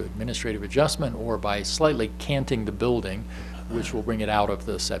done through administrative adjustment or by slightly canting the building, which will bring it out of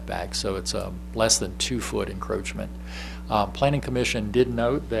the setback. So it's a less than 2-foot encroachment. Planning Commission did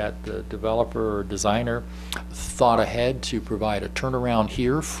note that the developer or designer thought ahead to provide a turnaround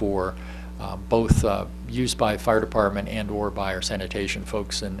here for both use by fire department and or by our sanitation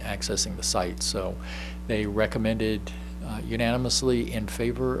folks in accessing the site. So they recommended unanimously in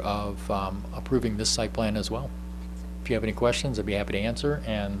favor of approving this site plan as well. If you have any questions, I'd be happy to answer,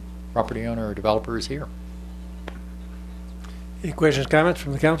 and property owner or developer is here. Any questions, comments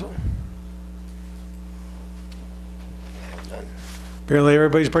from the council? Apparently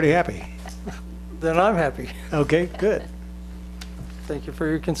everybody's pretty happy. Then I'm happy. Okay, good. Thank you for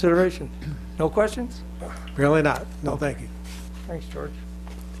your consideration. No questions? Apparently not. No, thank you. Thanks, George.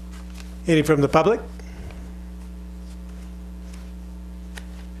 Any from the public?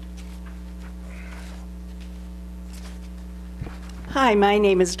 Hi, my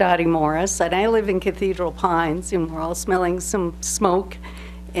name is Dottie Morris, and I live in Cathedral Pines, and we're all smelling some smoke,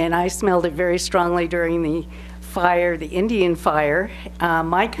 and I smelled it very strongly during the fire, the Indian fire.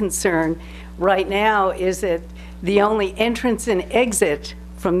 My concern right now is that the only entrance and exit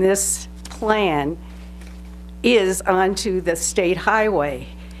from this plan is onto the state highway.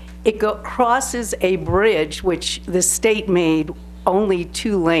 It crosses a bridge which the state made only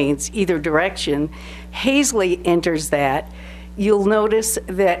 2 lanes either direction. Hazley enters that. You'll notice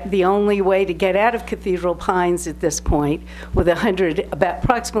that the only way to get out of Cathedral Pines at this point, with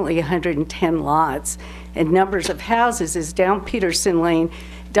approximately 110 lots and numbers of houses, is down Peterson Lane,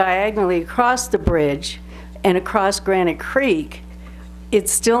 diagonally across the bridge and across Granite Creek.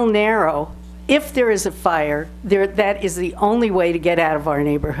 It's still narrow. If there is a fire, that is the only way to get out of our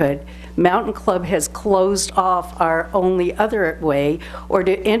neighborhood. Mountain Club has closed off our only other way, or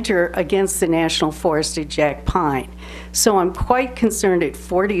to enter against the National Forest at Jack Pine. So I'm quite concerned at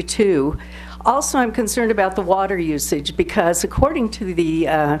 42. Also, I'm concerned about the water usage because according to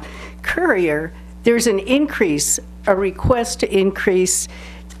the Courier, there's an increase, a request to increase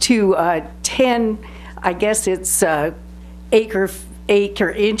to 10, I guess it's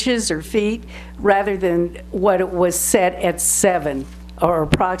acre inches or feet, rather than what it was set at 7 or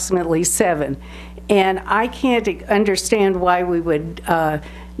approximately 7. And I can't understand why we would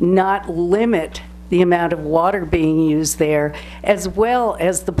not limit the amount of water being used there, as well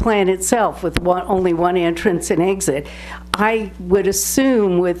as the plant itself with only one entrance and exit. I would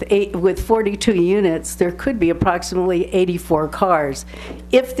assume with 42 units, there could be approximately 84 cars.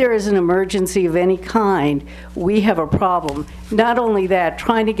 If there is an emergency of any kind, we have a problem. Not only that,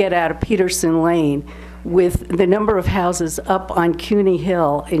 trying to get out of Peterson Lane with the number of houses up on CUNY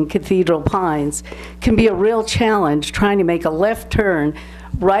Hill in Cathedral Pines can be a real challenge, trying to make a left turn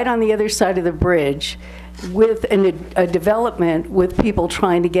right on the other side of the bridge with a development with people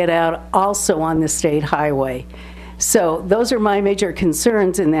trying to get out also on the state highway. So those are my major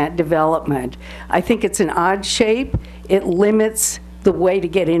concerns in that development. I think it's an odd shape. It limits the way to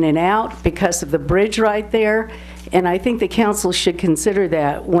get in and out because of the bridge right there. And I think the council should consider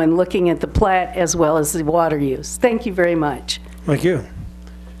that when looking at the plat as well as the water use. Thank you very much. Thank you.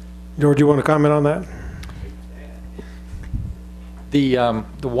 George, you want to comment on that? The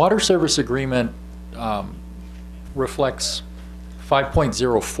water service agreement reflects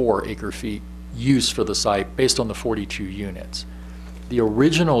 5.04 acre feet use for the site based on the 42 units. The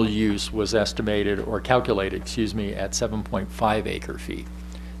original use was estimated or calculated, excuse me, at 7.5 acre feet.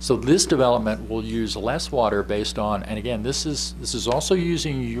 So this development will use less water based on, and again, this is also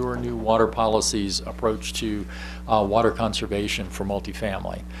using your new water policy's approach to water conservation for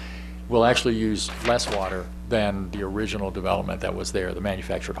multifamily. We'll actually use less water than the original development that was there, the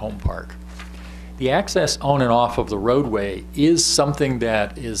manufactured home park. The access on and off of the roadway is something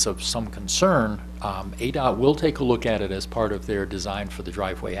that is of some concern. ADOT will take a look at it as part of their design for the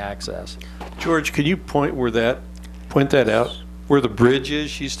driveway access. George, can you point that out, where the bridge is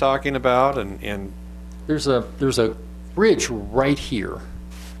she's talking about, and there's a bridge right here,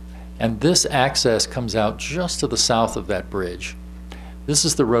 and this access comes out just to the south of that bridge. This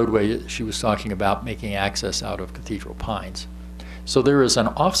is the roadway she was talking about, making access out of Cathedral Pines. So there is an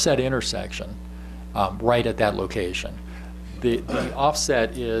offset intersection right at that location. The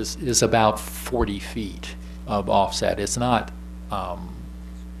offset is about 40 feet of offset. It's not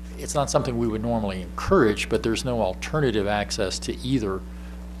something we would normally encourage, but there's no alternative access to either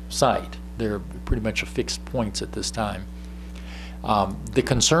site. They're pretty much fixed points at this time. The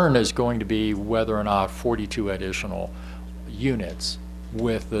concern is going to be whether or not 42 additional units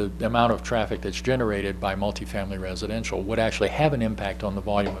with the amount of traffic that's generated by multifamily residential would actually have an impact on the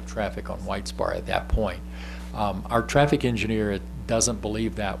volume of traffic on White Spar at that point. Our traffic engineer doesn't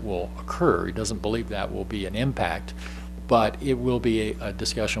believe that will occur. He doesn't believe that will be an impact, but it will be a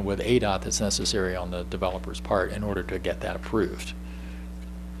discussion with ADOT that's necessary on the developer's part in order to get that approved.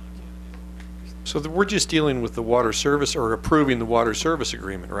 so we're just dealing with the water service, or approving the water service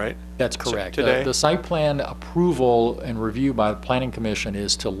agreement, right? That's correct. So today? The site plan approval and review by the Planning Commission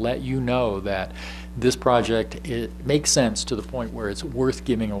is to let you know that this project, it makes sense to the point where it's worth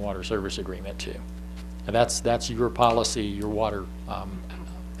giving a water service agreement to. And that's your policy, your water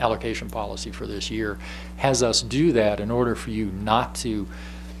allocation policy for this year has us do that in order for you not to,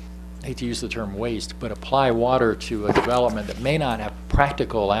 I hate to use the term waste, but apply water to a development that may not have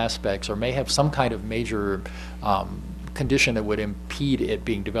practical aspects or may have some kind of major condition that would impede it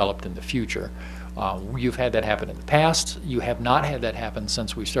being developed in the future. You've had that happen in the past. You have not had that happen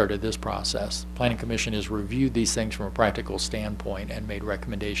since we started this process. Planning Commission has reviewed these things from a practical standpoint and made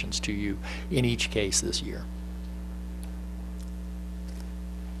recommendations to you in each case this year.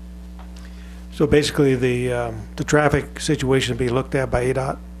 So basically, the traffic situation will be looked at by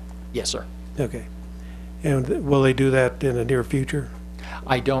ADOT? Yes, sir. Okay. And will they do that in the near future?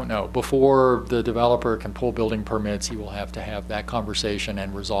 I don't know. Before the developer can pull building permits, he will have to have that conversation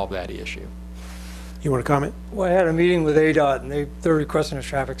and resolve that issue. You want to comment? Well, I had a meeting with ADOT, and they're requesting a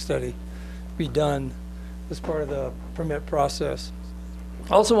traffic study be done as part of the permit process.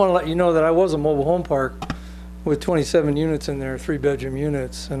 I also want to let you know that I was a mobile home park with 27 units in there, 3-bedroom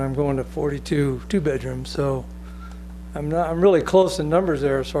units, and I'm going to 42 2-bedrooms. So I'm really close in numbers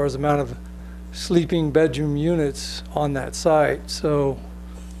there as far as the amount of sleeping bedroom units on that site. So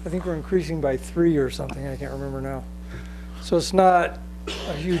I think we're increasing by 3 or something. I can't remember now. So it's not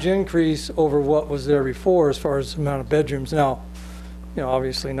a huge increase over what was there before as far as the amount of bedrooms. Now, you know,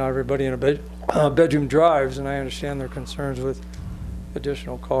 obviously not everybody in a bedroom drives, and I understand their concerns with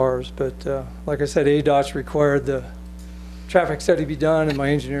additional cars. But like I said, ADOT's required the traffic study be done, and my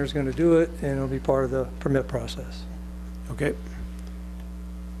engineer's going to do it, and it'll be part of the permit process. Okay.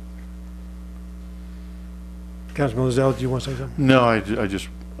 Councilman Lozelle, do you want to say something? No, I just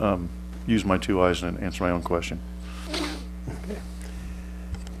use my 2 eyes and answer my own question. Okay.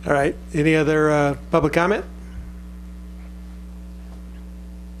 All right. Any other public comment?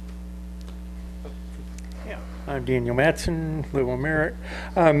 I'm Daniel Matson, live on Merritt.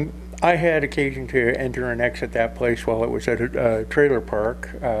 I had occasion to enter and exit that place while it was at a trailer park.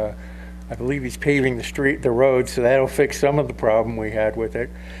 I believe he's paving the road, so that'll fix some of the problem we had with it.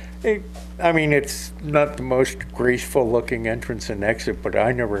 I mean, it's not the most graceful looking entrance and exit, but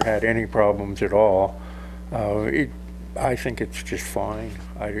I never had any problems at all. I think it's just fine.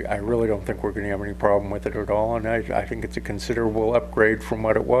 I really don't think we're going to have any problem with it at all, and I think it's a considerable upgrade from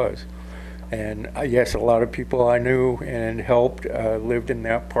what it was. And yes, a lot of people I knew and helped lived in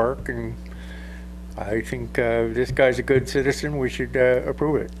that park, and I think this guy's a good citizen. We should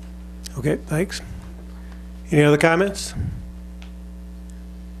approve it. Okay, thanks. Any other comments?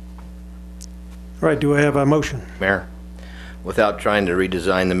 All right, do I have a motion? Mayor, without trying to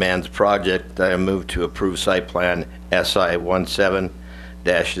redesign the man's project, I move to approve site plan SI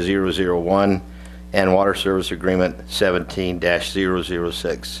 17-001 and water service agreement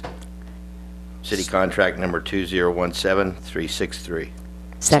 17-006. City contract number 2017-363.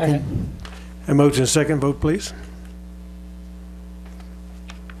 Second. A motion, second, vote please.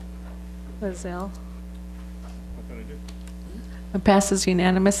 Lozelle. It passes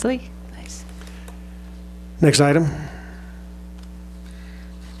unanimously. Nice. Next item.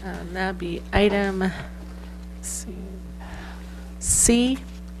 That'd be item C,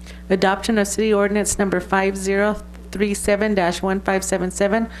 adoption of city ordinance number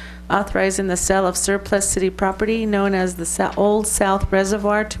 5037-1577, authorizing the sale of surplus city property known as the Old South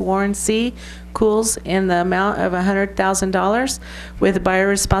Reservoir to Warren C. Cools in the amount of $100,000, with the buyer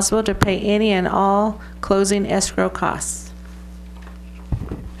responsible to pay any and all closing escrow costs.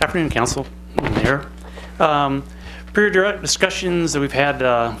 Afternoon, Council, Mayor. Per discussions that we've had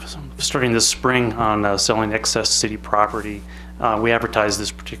starting this spring on selling excess city property, we advertised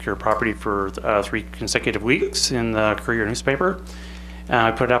this particular property for 3 consecutive weeks in the Courier newspaper.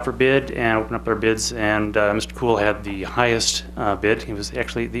 I put it out for bid and opened up their bids, and Mr. Cool had the highest bid. He was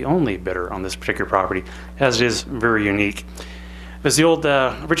actually the only bidder on this particular property, as it is very unique. It was the old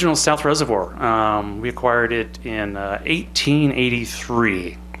original South Reservoir. We acquired it in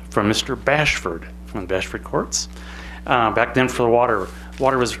 1883 from Mr. Bashford from the Bashford Courts. Back then, for the water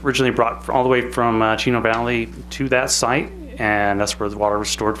was originally brought all the way from Chino Valley to that site, and that's where the water was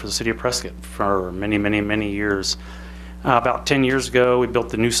stored for the city of Prescott for many, many, many years. About 10 years ago, we built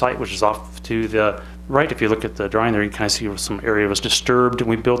the new site, which is off to the right. If you look at the drawing there, you can kind of see where some area was disturbed, and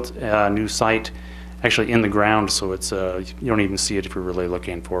we built a new site actually in the ground, so it's you don't even see it if you're really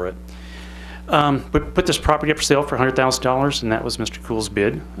looking for it. We put this property up for sale for $100,000, and that was Mr. Cool's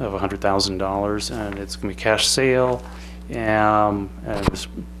bid of $100,000, and it's going to be cash sale, and it's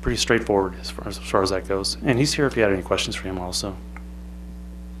pretty straightforward as far as that goes. And he's here if you had any questions for him also.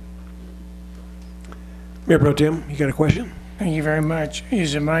 Mayor Pro Tem, you got a question? Thank you very much.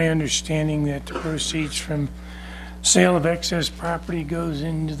 Is it my understanding that the proceeds from sale of excess property goes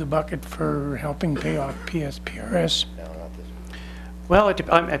into the bucket for helping pay off PSPRS? Well,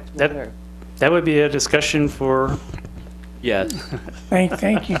 that would be a discussion for. Yes.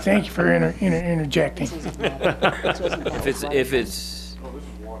 Thank you for interjecting. If it's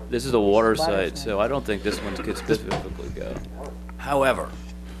this is a water site, so I don't think this one could specifically go. However,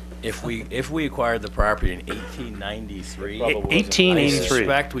 if we acquired the property in 1893, I 1883.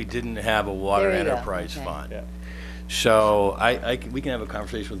 suspect we didn't have a water enterprise fund. Yeah. So we can have a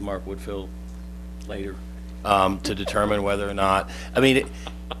conversation with Mark Woodfield later to determine whether or not. I mean,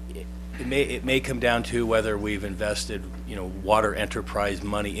 it may come down to whether we've invested, water enterprise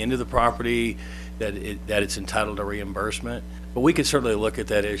money into the property, that it's entitled to reimbursement. But we could certainly look at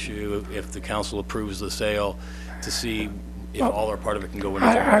that issue if the council approves the sale to see if all or part of it can go into the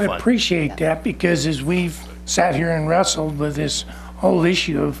I'd fund. appreciate that, because as we've sat here and wrestled with this whole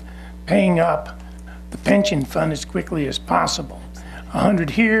issue of paying up the pension fund as quickly as possible,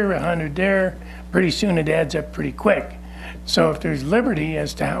 100 here, 100 there, pretty soon it adds up pretty quick. So if there's liberty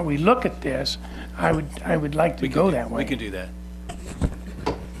as to how we look at this, I would like to go that way. We can do that.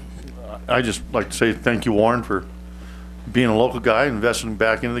 I just like to say thank you, Warren, for being a local guy and investing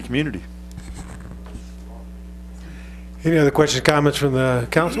back into the community. Any other questions, comments from the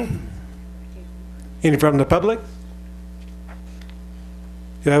council? Any from the public?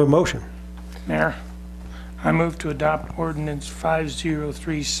 Do you have a motion? Mayor, I move to adopt ordinance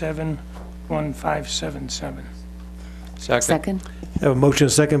 5037-1577. Second. Have a motion,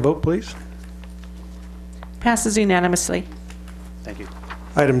 and a second vote, please. Passes unanimously. Thank you.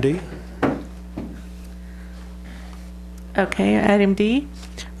 Item D. Okay, item D,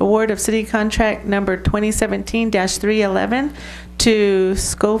 award of city contract number 2017-311 to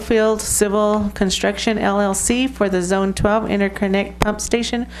Schofield Civil Construction LLC for the Zone 12 Interconnect Pump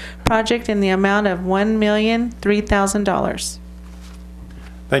Station project in the amount of $1,003,000.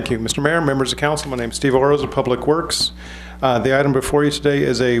 Thank you, Mr. Mayor, members of council. My name is Steve Oroz of Public Works. The item before you today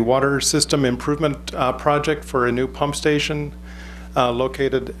is a water system improvement project for a new pump station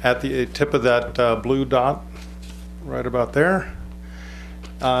located at the tip of that blue dot right about there.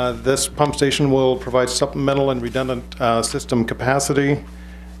 This pump station will provide supplemental and redundant system capacity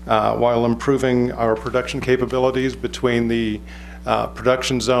while improving our production capabilities between the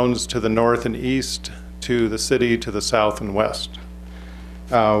production zones to the north and east, to the city to the south and west.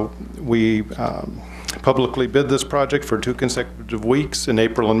 We publicly bid this project for 2 consecutive weeks in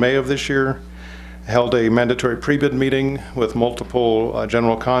April and May of this year, held a mandatory pre-bid meeting with multiple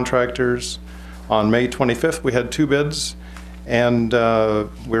general contractors. On May 25th, we had 2 bids, and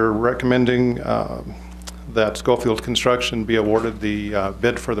we're recommending that Schofield Construction be awarded the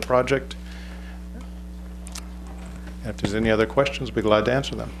bid for the project. If there's any other questions, I'd be glad to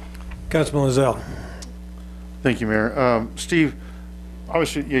answer them. Councilman Lozelle. Thank you, Mayor. Steve,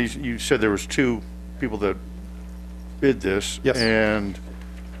 obviously, you said there was 2 people that bid this. Yes. And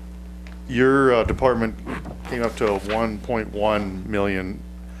your department came up to a 1.1 million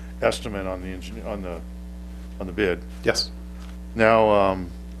estimate on the on the bid. Yes. Now,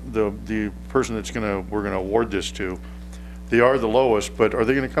 the person we're gonna award this to, they are the lowest, but are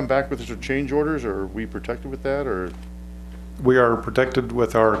they gonna come back with us with change orders, or are we protected with that, or? We are protected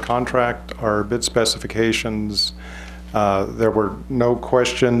with our contract, our bid specifications. There were no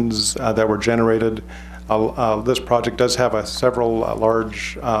questions that were generated. This project does have several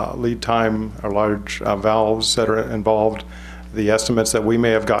large lead time or large valves that are involved. The estimates that we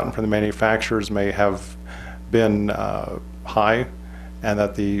may have gotten from the manufacturers may have been high, and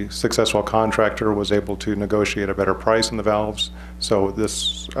that the successful contractor was able to negotiate a better price on the valves. So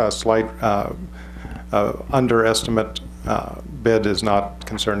this slight underestimate bid is not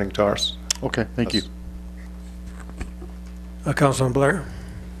concerning to us. Okay, thank you. Councilman Blair.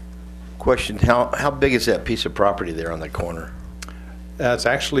 Question, how big is that piece of property there on the corner? It's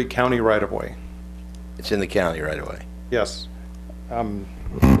actually county right-of-way. It's in the county right away. Yes.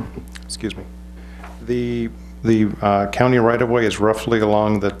 Excuse me. The county right-of-way is roughly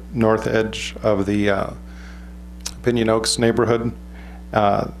along the north edge of the Pinion Oaks neighborhood.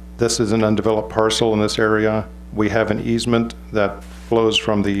 This is an undeveloped parcel in this area. We have an easement that flows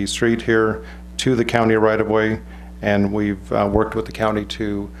from the street here to the county right-of-way, and we've worked with the county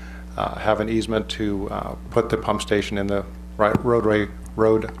to have an easement to put the pump station in the road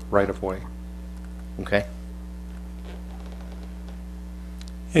right-of-way. Okay.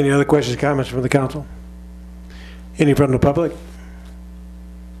 Any other questions, comments from the council? Any from the public?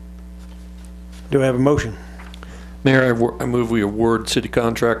 Do I have a motion? Mayor, I move we award city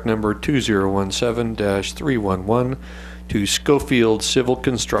contract number 2017-311 to Schofield Civil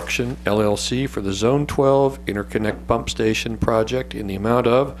Construction LLC for the Zone 12 Interconnect Pump Station project in the amount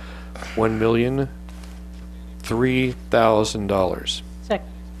of $1,003,000. Second.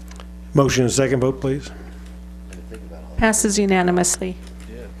 Motion and second vote, please. Passes unanimously.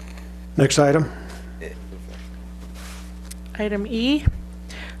 Next item. Item E,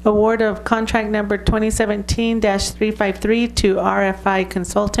 award of contract number 2017-353 to RFI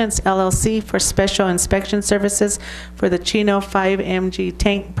Consultants LLC for special inspection services for the Chino 5 MG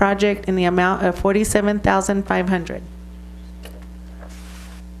tank project in the amount of $47,500.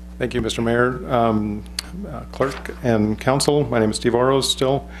 Thank you, Mr. Mayor, clerk, and council. My name is Steve Oroz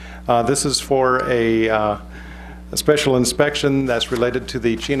still. This is for a special inspection that's related to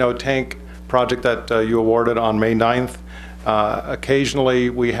the Chino tank project that you awarded on May 9th. Occasionally,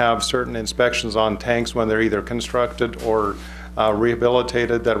 we have certain inspections on tanks when they're either constructed or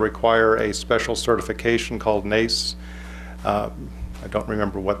rehabilitated that require a special certification called NACE. I don't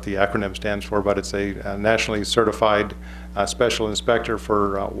remember what the acronym stands for, but it's a nationally certified special inspector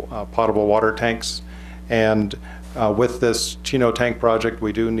for potable water tanks. And with this Chino tank project,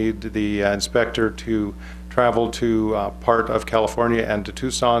 we do need the inspector to travel to part of California and to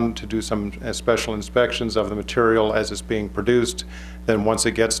Tucson to do some special inspections of the material as it's being produced. Then once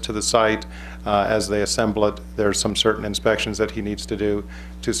it gets to the site, as they assemble it, there's some certain inspections that he needs to do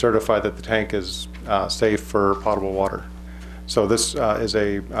to certify that the tank is safe for potable water. So this is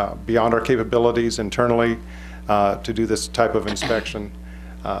beyond our capabilities internally to do this type of inspection.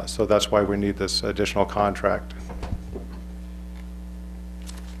 So that's why we need this additional contract.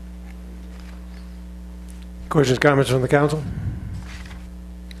 Questions, comments from the council?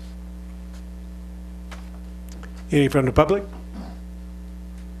 Any from the public?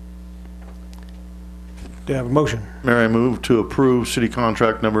 Do you have a motion? Mayor, I move to approve city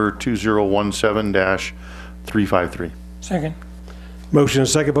contract number 2017-353. Second. Motion and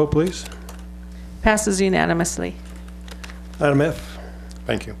second vote, please. Passes unanimously. Item F.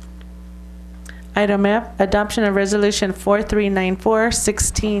 Thank you. Item F, adoption of resolution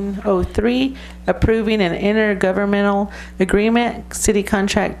 4394-1603, approving an intergovernmental agreement, city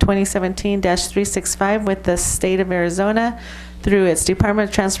contract 2017-365 with the state of Arizona through its Department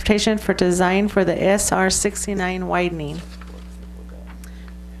of Transportation for design for the SR 69 widening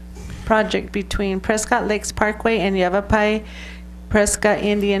project between Prescott Lakes Parkway and Yavapai Prescott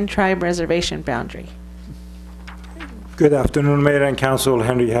Indian Tribe Reservation boundary. Good afternoon, Mayor and Council.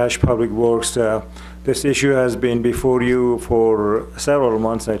 Henry Hash, Public Works. This issue has been before you for several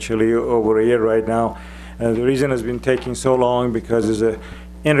months, actually, over a year right now. The reason it's been taking so long because there's an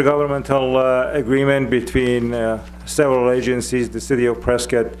intergovernmental agreement between several agencies, the City of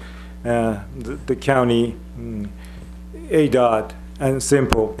Prescott, the county, ADOT, and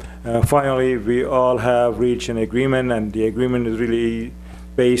Simple. Finally, we all have reached an agreement, and the agreement is really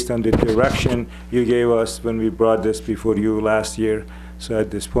based on the direction you gave us when we brought this before you last year. So at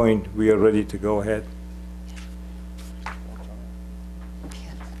this point, we are ready to go ahead.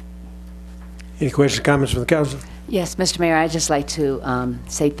 Any questions, comments from the council? Yes, Mr. Mayor, I'd just like to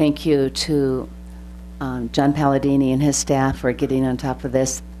say thank you to John Palladini and his staff for getting on top of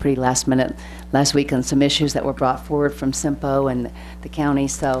this pretty last minute last week on some issues that were brought forward from SIMPO and the county.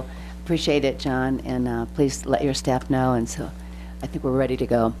 So appreciate it, John, and please let your staff know. And so I think we're ready to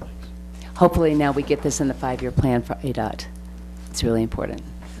go. Hopefully now we get this in the 5-year plan for ADOT. It's really important.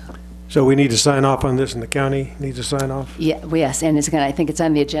 So we need to sign off on this, and the county needs to sign off? Yeah, yes, and I think it's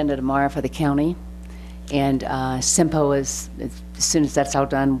on the agenda tomorrow for the county. And SIMPO is, as soon as that's all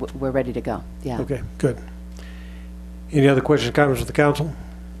done, we're ready to go. Yeah. Okay, good. Any other questions, comments from the council?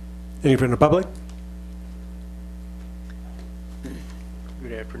 Any from the public?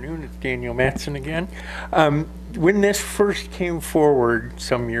 Good afternoon, it's Daniel Mattson again. When this first came forward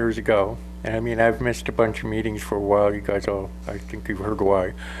some years ago, and I mean, I've missed a bunch of meetings for a while, you guys all, I think you've heard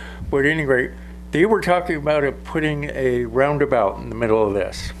why. But at any rate, they were talking about putting a roundabout in the middle of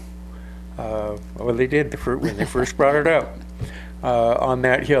this. Well, they did when they first brought it up on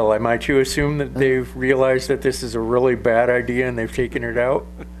that hill. Am I to assume that they've realized that this is a really bad idea and they've taken it out?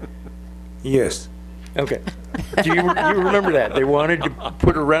 Yes. Okay. Do you remember that? They wanted to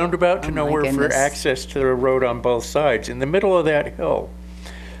put a roundabout to nowhere for access to the road on both sides in the middle of that hill,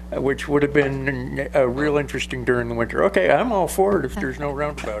 which would have been real interesting during the winter. Okay, I'm all for it if there's no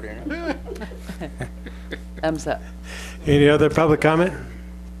roundabout in it. Thumbs up. Any other public comment?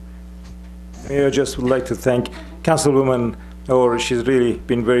 Mayor, I just would like to thank Councilwoman, she's really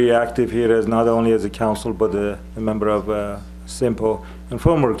been very active here as not only as a council, but a member of SIMPO, and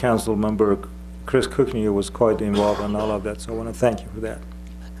former council member Chris Cookney was quite involved in all of that, so I want to thank you for that.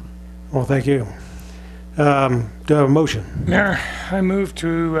 Well, thank you. Do I have a motion? Mayor, I move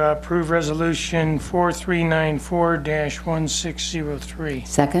to approve resolution 4394-1603.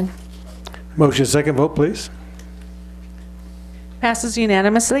 Second. Motion, second vote, please. Passes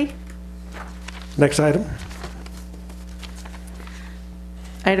unanimously. Next item.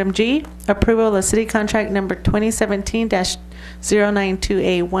 Item G, approval of city contract number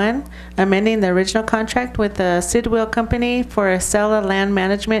 2017-092A1, amending the original contract with the Sidwell Company for Acela Land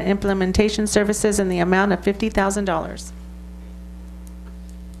Management Implementation Services in the amount of $50,000.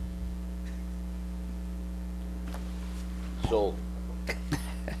 Sold.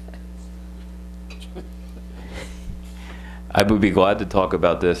 I would be glad to talk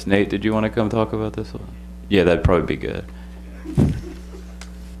about this. Nate, did you want to come talk about this? Yeah, that'd probably be good.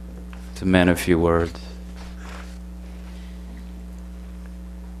 To man a few words.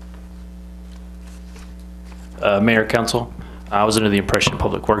 Mayor, Council, I was under the impression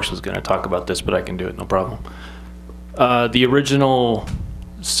Public Works was going to talk about this, but I can do it, no problem. The original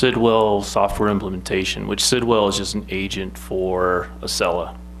Sidwell software implementation, which Sidwell is just an agent for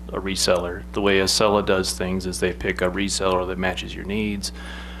Acela, a reseller. The way Acela does things is they pick a reseller that matches your needs.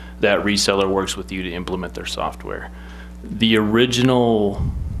 That reseller works with you to implement their software. The original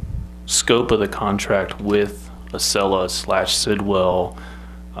scope of the contract with Acela/Sidwell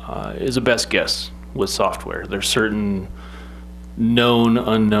is a best guess with software. There's certain known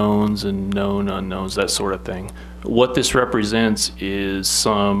unknowns and known unknowns, that sort of thing. What this represents is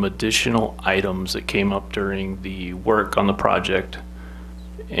some additional items that came up during the work on the project.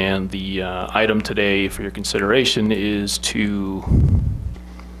 And the item today for your consideration is to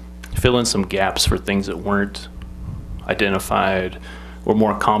fill in some gaps for things that weren't identified or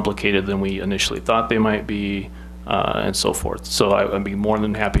more complicated than we initially thought they might be, and so forth. So I'd be more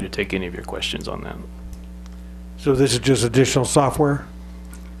than happy to take any of your questions on that. So this is just additional software?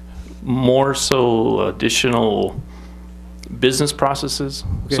 More so additional business processes.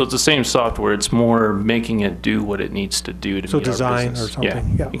 Okay. So it's the same software, it's more making it do what it needs to do to So meet our design or business.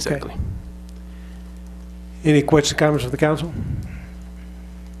 something? Yeah, okay. exactly. Any questions, comments from the council?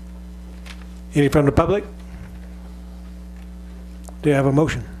 Any from the public? Do you have a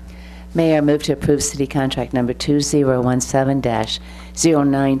motion? Mayor, I move to approve city contract number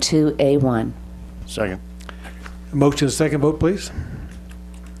 2017-092A1. Second. Motion, second vote, please.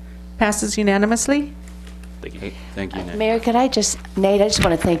 Passes unanimously. Thank you. Thank you, Nate. Mayor, could I just, Nate, I just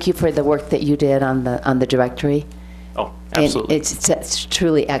want to thank you for the work that you did on the directory. Oh, And absolutely. it's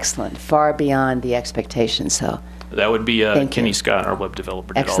truly excellent, far beyond the expectations, so. That would be Thank Kenny you. Scott, our web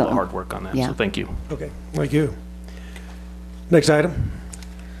developer, did all the Excellent. hard work on that. Yeah. So thank you. Okay, thank you. Next item.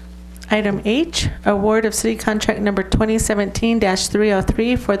 Item H, award of city contract number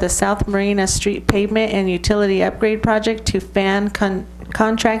 2017-303 for the South Marina Street pavement and utility upgrade project to Fan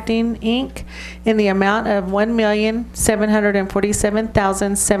Contracting, Inc. in the amount of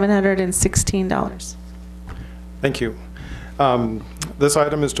 $1,747,716. Thank you. This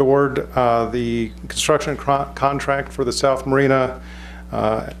item is to award the construction contract for the South Marina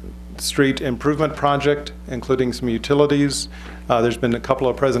Street Improvement Project, including some utilities. There's been a couple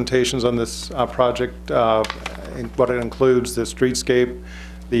of presentations on this project, what it includes: the streetscape,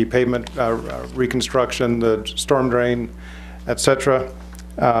 the pavement reconstruction, the storm drain, etc.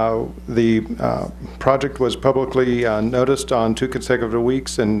 The project was publicly noticed on 2 consecutive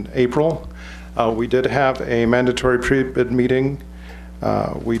weeks in April. We did have a mandatory pre-bid meeting.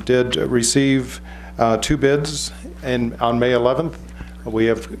 We did receive 2 bids on May 11th. We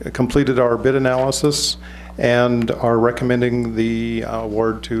have completed our bid analysis and are recommending the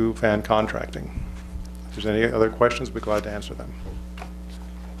award to Fan Contracting. If there's any other questions, we'd be glad to answer them.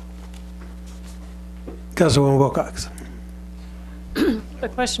 Councilwoman Wilcox. A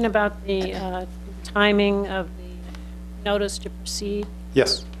question about the timing of the notice to proceed.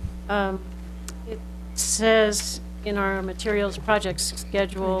 Yes. It says in our materials projects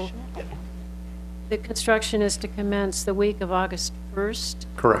schedule, the construction is to commence the week of August 1st.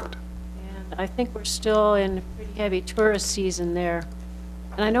 Correct. And I think we're still in pretty heavy tourist season there.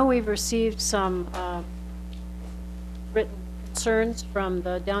 And I know we've received some written concerns from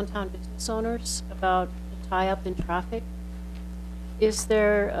the downtown business owners about the tie-up in traffic. Is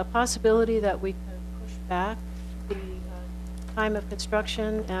there a possibility that we could push back the time of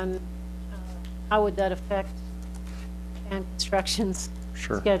construction, and how would that affect Fan Construction's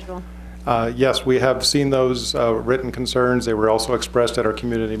schedule? Yes, we have seen those written concerns. They were also expressed at our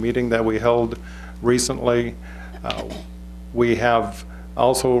community meeting that we held recently. We have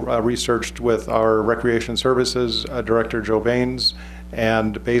also researched with our Recreation Services Director, Joe Baines,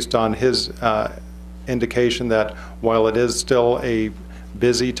 and based on his indication that while it is still a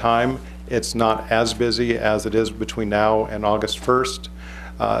busy time, it's not as busy as it is between now and August 1st.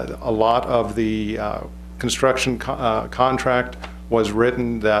 A lot of the construction contract was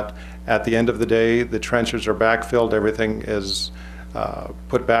written that at the end of the day, the trenches are backfilled, everything is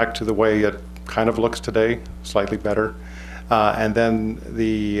put back to the way it kind of looks today, slightly better. And then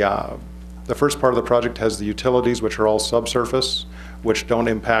the first part of the project has the utilities, which are all subsurface, which don't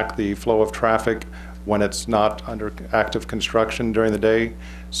impact the flow of traffic when it's not under active construction during the day,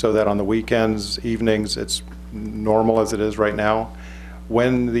 so that on the weekends, evenings, it's normal as it is right now.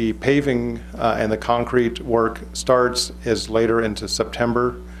 When the paving and the concrete work starts is later into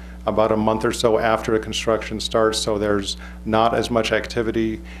September, about a month or so after the construction starts, so there's not as much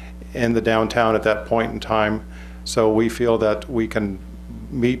activity in the downtown at that point in time. So we feel that we can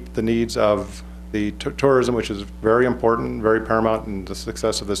meet the needs of the tourism, which is very important, very paramount in the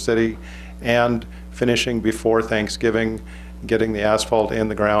success of the city, and finishing before Thanksgiving, getting the asphalt in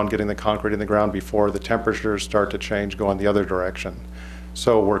the ground, getting the concrete in the ground before the temperatures start to change, going the other direction.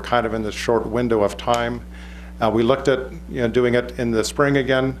 So we're kind of in this short window of time. We looked at doing it in the spring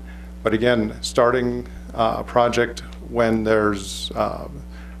again, but again, starting a project when there's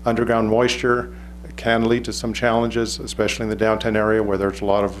underground moisture can lead to some challenges, especially in the downtown area where there's a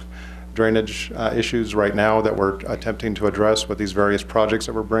lot of drainage issues right now that we're attempting to address with these various projects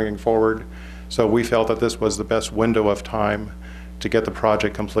that we're bringing forward. So we felt that this was the best window of time to get the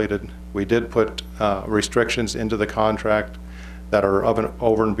project completed. We did put restrictions into the contract that are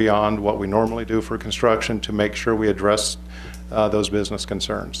over and beyond what we normally do for construction to make sure we address those business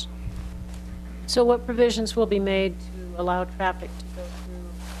concerns. So what provisions will be made to allow traffic to go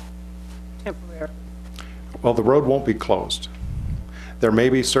through temporarily? Well, the road won't be closed. There may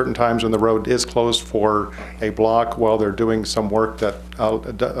be certain times when the road is closed for a block while they're doing some work that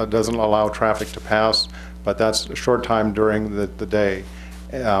doesn't allow traffic to pass, but that's a short time during the day.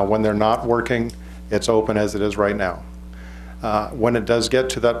 When they're not working, it's open as it is right now. When it does get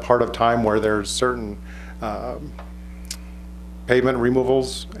to that part of time where there's certain pavement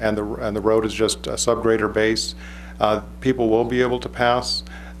removals and the road is just a subgrader base, people will be able to pass.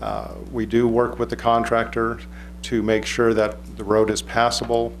 We do work with the contractor to make sure that the road is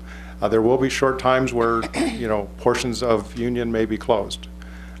passable. There will be short times where portions of Union may be closed.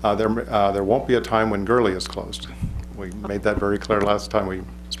 There won't be a time when Gurley is closed. We made that very clear last time we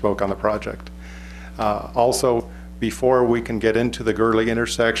spoke on the project. Also, before we can get into the Gurley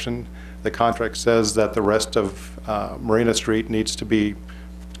intersection, the contract says that the rest of Marina Street needs to be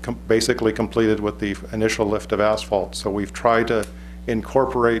basically completed with the initial lift of asphalt. So we've tried to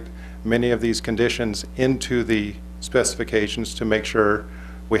incorporate many of these conditions into the specifications to make sure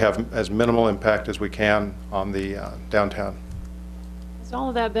we have as minimal impact as we can on the downtown. Has all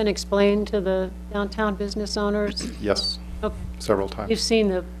of that been explained to the downtown business owners? Yes, Okay. several times. You've seen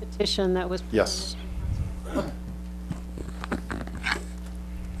the petition that was... Yes.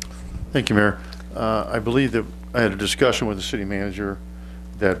 Thank you, Mayor. I believe that I had a discussion with the city manager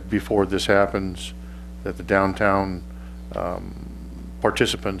that before this happens, that the downtown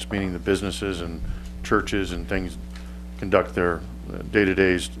participants, meaning the businesses and churches and things, conduct their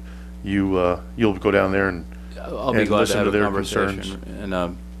day-to-days. You'll go down there and I'll be glad to have a conversation. concerns. And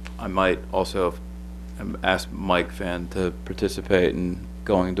I might also ask Mike Fan to participate in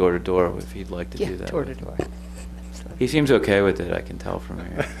going door to door if he'd like to do that. Door to door. He seems okay with it, I can tell from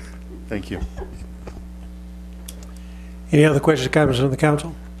here. Thank you. Any other questions or comments from the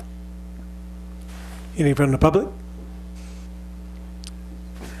council? Any from the public?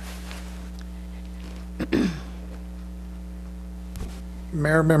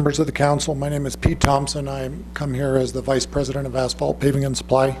 Mayor, members of the council, my name is Pete Thompson. I come here as the Vice President of Asphalt Paving and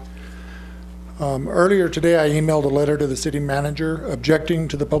Supply. Earlier today, I emailed a letter to the city manager objecting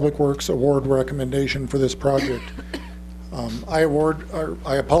to the Public Works award recommendation for this project. I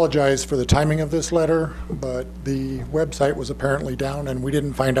apologize for the timing of this letter, but the website was apparently down and we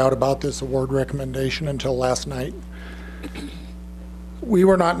didn't find out about this award recommendation until last night. We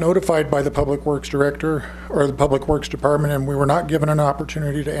were not notified by the Public Works Director or the Public Works Department, and we were not given an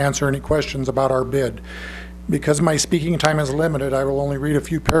opportunity to answer any questions about our bid. Because my speaking time is limited, I will only read a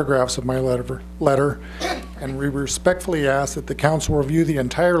few paragraphs of my letter, and we respectfully ask that the council review the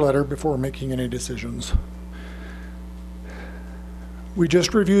entire letter before making any decisions. We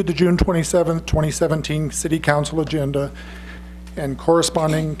just reviewed the June 27th, 2017 City Council agenda and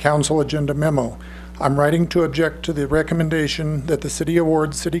corresponding council agenda memo. I'm writing to object to the recommendation that the city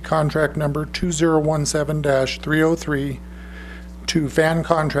awards city contract number 2017-303 to Fan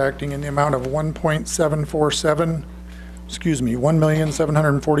Contracting in the amount of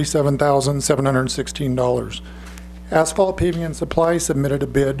 $1,747,716. Asphalt Paving and Supply submitted a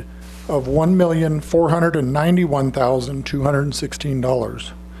bid of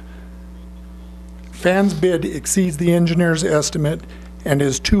 $1,491,216. Fan's bid exceeds the engineer's estimate and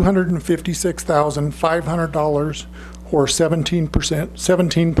is $256,500 or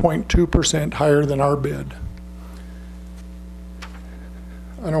 17.2% higher than our bid.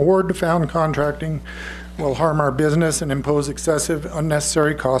 An award to Fan Contracting will harm our business and impose excessive,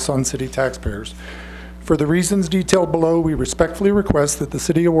 unnecessary costs on city taxpayers. For the reasons detailed below, we respectfully request that the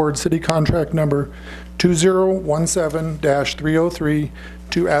city award city contract number 2017-303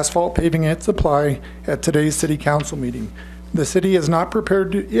 to Asphalt Paving and Supply at today's city council meeting. The city is not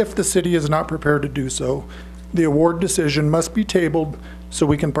prepared to, if the city is not prepared to do so, the award decision must be tabled so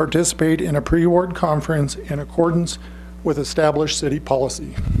we can participate in a pre-award conference in accordance with established city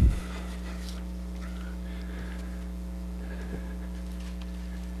policy.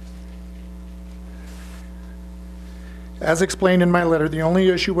 As explained in my letter, the only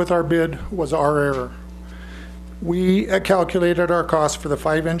issue with our bid was our error. We calculated our cost for the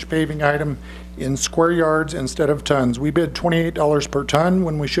 5-inch paving item in square yards instead of tons. We bid $28 per ton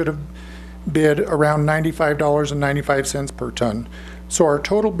when we should have bid around $95.95 per ton. So our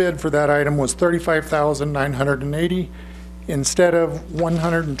total bid for that item was $35,980 instead of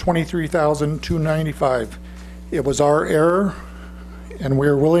 $123,295. It was our error, and we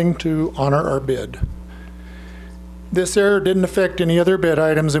are willing to honor our bid. This error didn't affect any other bid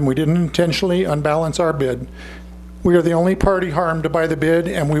items, and we didn't intentionally unbalance our bid. We are the only party harmed by the bid,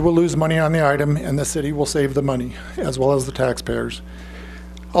 and we will lose money on the item, and the city will save the money, as well as the taxpayers.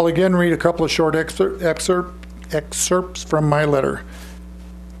 I'll again read a couple of short excerpts from my letter.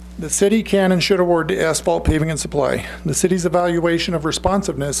 The city can and should award to Asphalt Paving and Supply. The city's evaluation of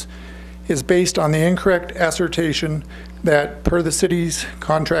responsiveness is based on the incorrect assertion that, per the city's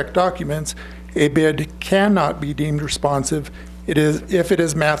contract documents, a bid cannot be deemed responsive if it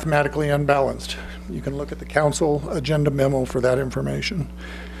is mathematically unbalanced. You can look at the council agenda memo for that information.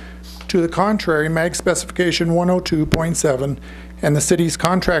 To the contrary, MAG specification 102.7 and the city's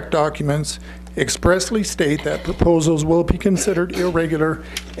contract documents expressly state that proposals will be considered irregular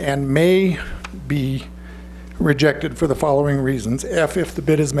and may be rejected for the following reasons: F, if the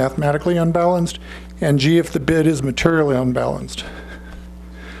bid is mathematically unbalanced, and G, if the bid is materially unbalanced.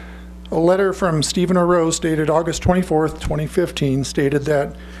 A letter from Stephen O'Rose dated August 24th, 2015 stated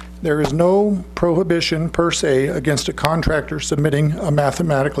that there is no prohibition per se against a contractor submitting a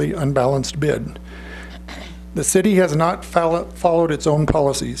mathematically unbalanced bid. The city has not followed its own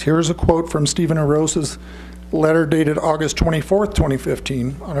policies. Here's a quote from Stephen O'Rose's letter dated August 24th,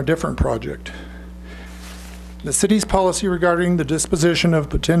 2015 on a different project. The city's policy regarding the disposition of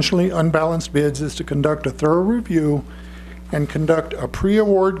potentially unbalanced bids is to conduct a thorough review and conduct a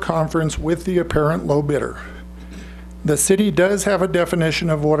pre-award conference with the apparent low bidder. The city does have a definition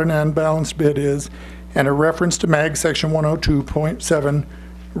of what an unbalanced bid is and a reference to MAG section 102.7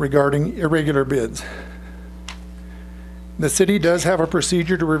 regarding irregular bids. The city does have a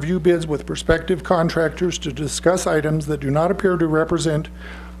procedure to review bids with prospective contractors to discuss items that do not appear to represent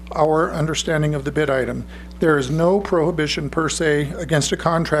our understanding of the bid item. There is no prohibition per se against a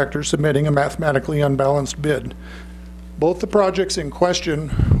contractor submitting a mathematically unbalanced bid. Both the projects in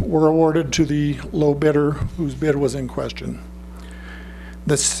question were awarded to the low bidder whose bid was in question.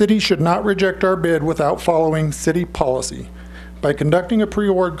 The city should not reject our bid without following city policy by conducting a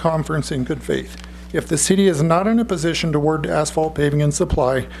pre-award conference in good faith. If the city is not in a position to award to Asphalt Paving and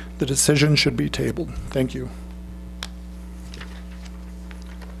Supply, the decision should be tabled. Thank you.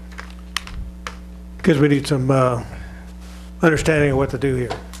 Because we need some understanding of what to do here.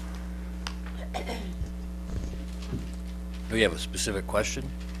 Do we have a specific question,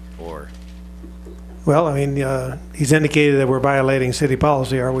 or? Well, I mean, he's indicated that we're violating city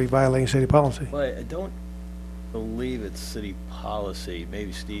policy. Are we violating city policy? Well, I don't believe it's city policy.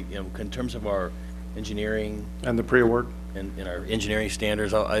 Maybe Steve, you know, in terms of our engineering And the pre-award? and our engineering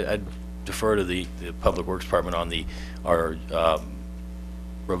standards, I'd defer to the Public Works Department on our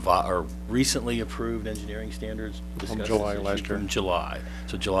recently approved engineering standards. From July last year. From July,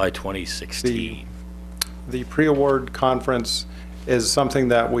 so July 2016. The pre-award conference is something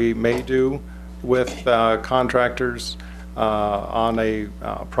that we may do with contractors on a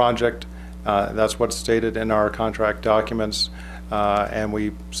project. That's what's stated in our contract documents. And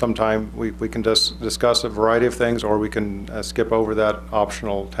we can just discuss a variety of things, or we can skip over that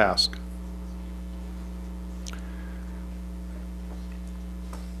optional task.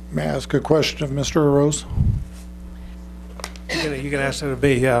 May I ask a question of Mr. Rose? You can ask it to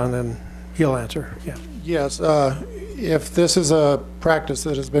me, yeah, and then he'll answer. Yeah. Yes. If this is a practice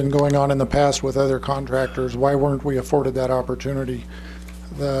that has been going on in the past with other contractors, why weren't we afforded that opportunity?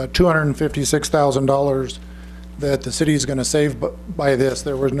 The $256,000 that the city is going to save by this,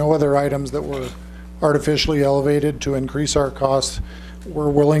 there were no other items that were artificially elevated to increase our costs.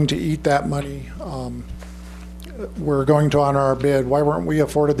 We're willing to eat that money. We're going to honor our bid. Why weren't we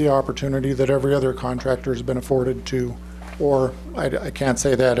afforded the opportunity that every other contractor has been afforded to? Or I can't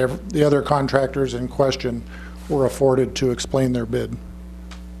say that. The other contractors in question were afforded to explain their bid.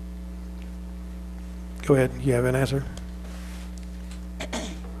 Go ahead. You have an answer?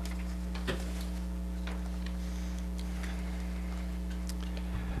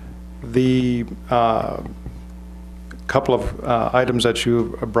 The couple of items that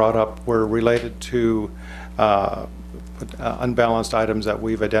you brought up were related to unbalanced items that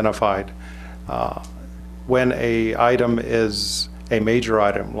we've identified. When a item is a major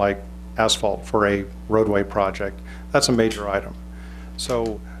item, like asphalt for a roadway project, that's a major item.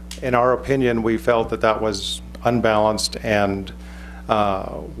 So in our opinion, we felt that that was unbalanced and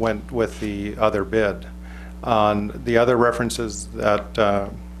went with the other bid. On the other references that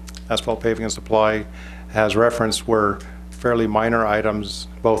Asphalt Paving and Supply has referenced were fairly minor items,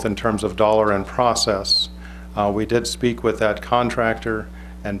 both in terms of dollar and process. We did speak with that contractor,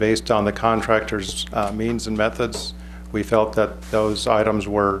 and based on the contractor's means and methods, we felt that those items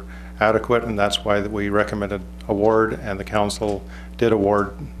were adequate, and that's why we recommended award, and the council did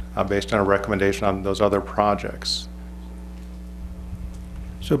award based on a recommendation on those other projects.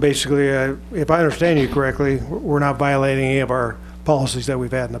 So basically, if I understand you correctly, we're not violating any of our policies that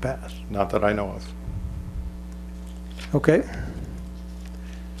we've had in the past. Not that I know of. Okay.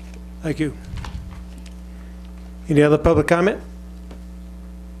 Thank you. Any other public comment?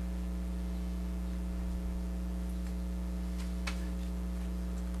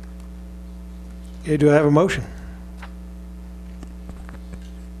 Okay, do I have a motion?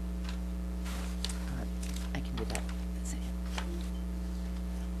 I can do that.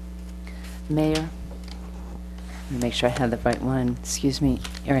 Mayor, let me make sure I have the right one. Excuse me,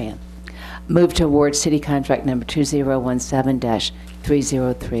 Ariane. Move to award city contract number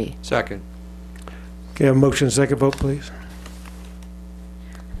 2017-303. Second. Okay, have a motion, second vote, please.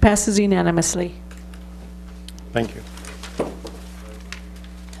 Passes unanimously. Thank you.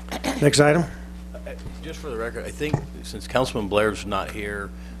 Next item. Just for the record, I think since Councilman Blair's not here,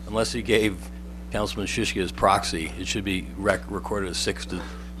 unless he gave Councilman Shishki his proxy, it should be recorded as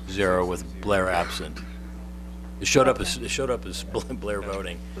 6-0 with Blair absent. It showed up as Blair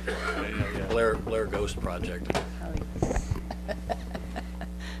voting. Blair Ghost Project.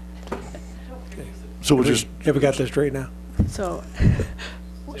 So we'll just. Have we got this straight now? So,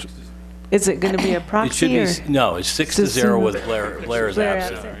 is it going to be a It proxy should or? be, no, it's 6-0 with Blair is Blair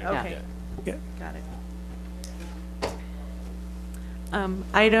absent. Okay. Yeah. Got it.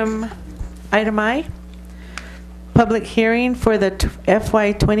 Item I, public hearing for the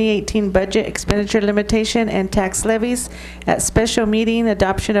FY 2018 budget expenditure limitation and tax levies. At special meeting,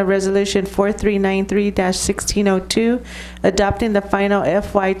 adoption of resolution 4393-1602, adopting the final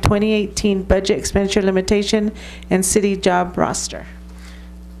FY 2018 budget expenditure limitation and city job roster.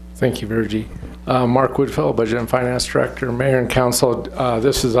 Thank you, Virgie. Mark Woodfellow, Budget and Finance Director. Mayor and Council,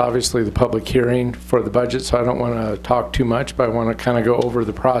 this is obviously the public hearing for the budget, so I don't want to talk too much, but I want to kind of go over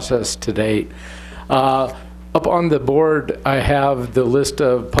the process to date. Up on the board, I have the list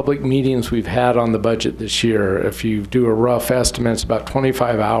of public meetings we've had on the budget this year. If you do a rough estimate, it's about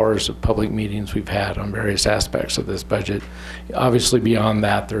 25 hours of public meetings we've had on various aspects of this budget. Obviously, beyond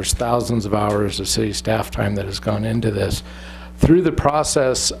that, there's thousands of hours of city staff time that has gone into this. Through the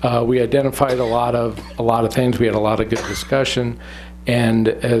process, we identified a lot of things. We had a lot of good discussion, and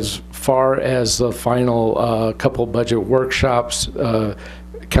as far as the final couple budget workshops,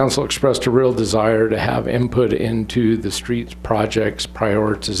 Council expressed a real desire to have input into the streets projects,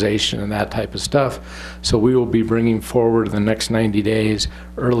 prioritization, and that type of stuff. So we will be bringing forward in the next 90 days,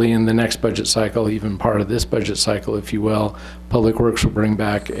 early in the next budget cycle, even part of this budget cycle, if you will, Public Works will bring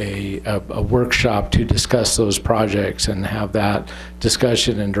back a workshop to discuss those projects and have that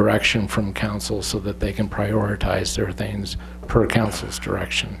discussion and direction from Council so that they can prioritize their things per Council's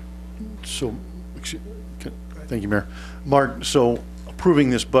direction. So, thank you, Mayor. Mark, so approving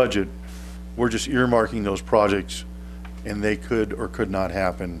this budget, we're just earmarking those projects, and they could or could not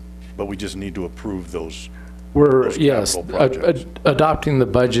happen, but we just need to approve those. We're, yes, adopting the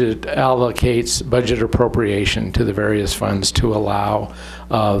budget allocates budget appropriation to the various funds to allow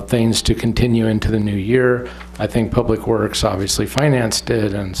things to continue into the new year. I think Public Works, obviously Finance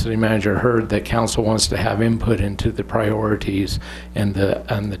did, and City Manager heard that Council wants to have input into the priorities and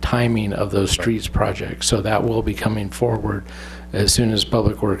the timing of those streets projects. So that will be coming forward as soon as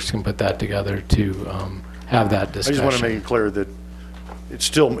Public Works can put that together to have that discussion. I just want to make it clear that it's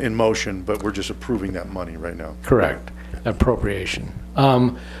still in motion, but we're just approving that money right now. Correct. Appropriation.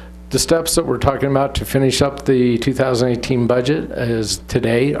 The steps that we're talking about to finish up the 2018 budget is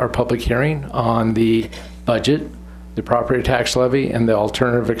today our public hearing on the budget, the property tax levy, and the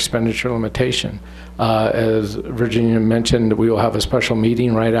alternative expenditure limitation. As Virginia mentioned, we will have a special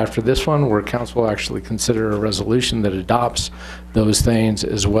meeting right after this one where Council will actually consider a resolution that adopts those things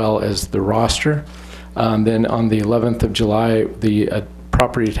as well as the roster. Then on the 11th of July, the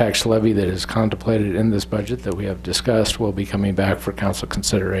property tax levy that is contemplated in this budget that we have discussed will be coming back for Council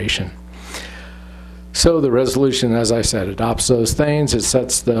consideration. So the resolution, as I said, adopts those things. It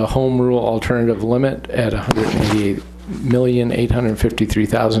sets the home rule alternative limit at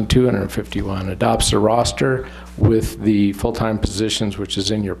 $188,853,251. Adopts the roster with the full-time positions, which is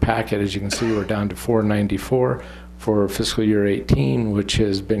in your packet. As you can see, we're down to 494. for fiscal year 18, which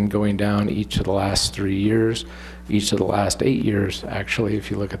has been going down each of the last 3 years, each of the last 8 years, actually, if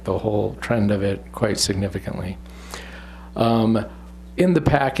you look at the whole trend of it, quite significantly. In the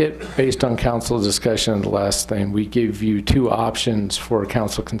packet, based on council discussion of the last thing, we give you 2 options for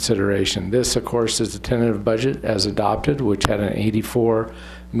council consideration. This, of course, is the tentative budget as adopted, which had an $84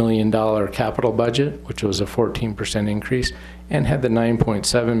 million capital budget, which was a 14% increase, and had the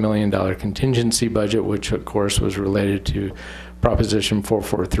 $9.7 million contingency budget, which, of course, was related to Proposition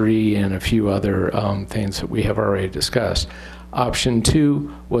 443 and a few other things that we have already discussed. Option 2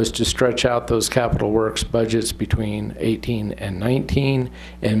 was to stretch out those capital works budgets between 18 and 19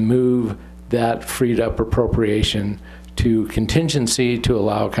 and move that freed up appropriation to contingency to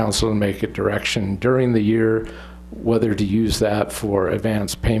allow council to make a direction during the year whether to use that for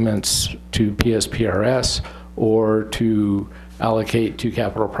advance payments to PSPRS or to allocate to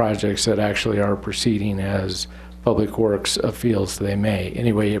capital projects that actually are proceeding as Public Works feels they may.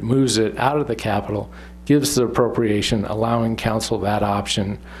 Anyway, it moves it out of the capital, gives the appropriation, allowing council that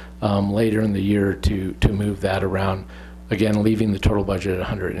option later in the year to move that around. Again, leaving the total budget at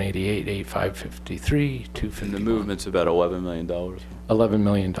 $188,853, $250. And the movement's about $11 million. $11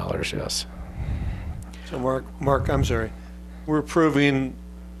 million, yes. So Mark, I'm sorry. We're approving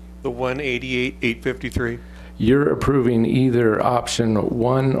the 188,853. You're approving either option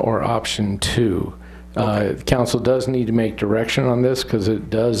 1 or option 2. Okay. Council does need to make direction on this because it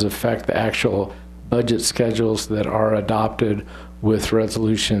does affect the actual budget schedules that are adopted with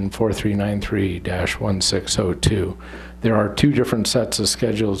Resolution 4393-1602. There are 2 different sets of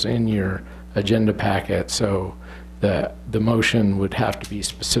schedules in your agenda packet, so the motion would have to be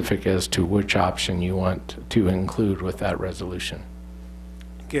specific as to which option you want to include with that resolution.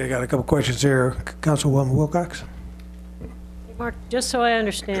 Okay, I got a couple questions here. Councilwoman Wilcox. Mark, just so I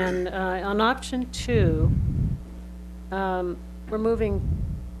understand, on option 2, we're moving,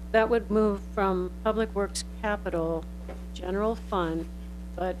 that would move from Public Works Capital General Fund,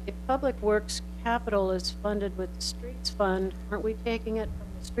 but if Public Works Capital is funded with the Streets Fund, aren't we taking it from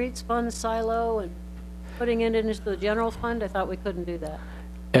the Streets Fund silo and putting it into the general fund? I thought we couldn't do that.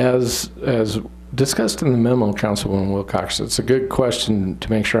 As discussed in the memo, Councilwoman Wilcox, it's a good question to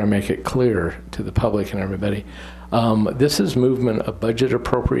make sure I make it clear to the public and everybody. This is movement of budget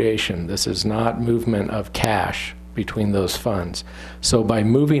appropriation. This is not movement of cash between those funds. So by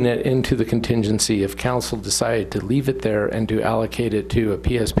moving it into the contingency, if council decided to leave it there and to allocate it to a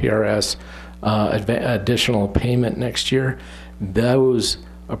PSPRS additional payment next year, those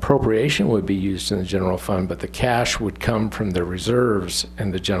appropriation would be used in the general fund, but the cash would come from the reserves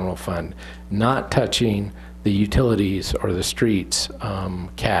in the general fund, not touching the utilities or the streets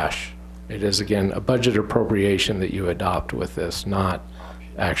cash. It is, again, a budget appropriation that you adopt with this, not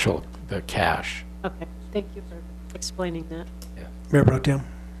the cash. Okay, thank you for explaining that. Yeah. Mayor Pro Tem.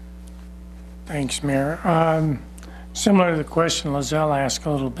 Thanks, Mayor. Similar to the question Lozelle asked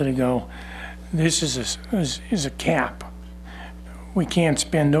a little bit ago, this is a cap. We can't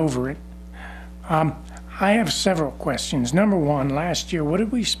spend over it. I have several questions. Number 1, last year, what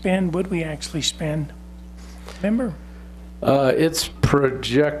did we spend? What did we actually spend? Remember? It's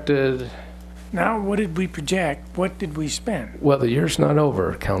projected. Now, what did we project? What did we spend? Well, the year's not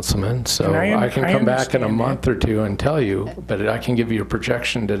over, Councilman, so I can come back in a month or 2 and tell you, but I can give you a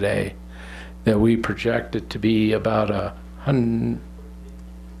projection today that we project it to be about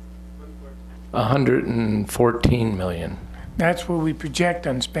 $114 million. That's what we project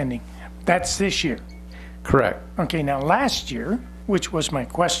on spending. That's this year. Correct. Okay, now last year, which was my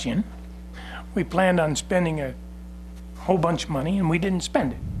question, we planned on spending a whole bunch of money and we didn't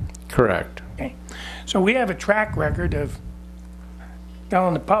spend it. Correct. Okay, so we have a track record of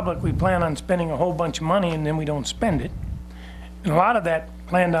telling the public we plan on spending a whole bunch of money and then we don't spend it. And a lot of that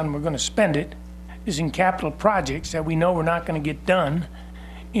planned on we're going to spend it is in capital projects that we know we're not going to get done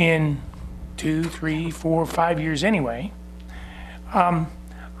in 2, 3, 4, 5 years anyway. I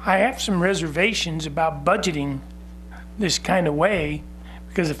have some reservations about budgeting this kind of way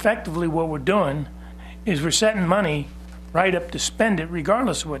because effectively what we're doing is we're setting money right up to spend it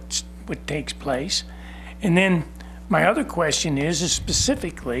regardless of what takes place. And then my other question is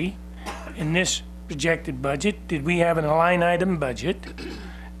specifically in this projected budget, did we have a line item budget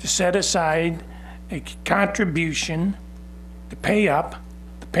to set aside a contribution to pay up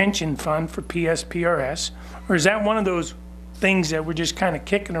the pension fund for PSPRS? Or is that one of those things that we're just kind of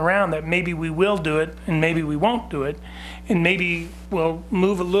kicking around that maybe we will do it and maybe we won't do it, and maybe we'll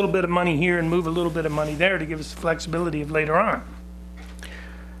move a little bit of money here and move a little bit of money there to give us the flexibility of later on?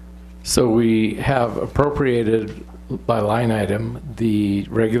 So we have appropriated by line item the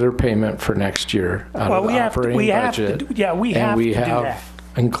regular payment for next year out of the operating budget. And we have have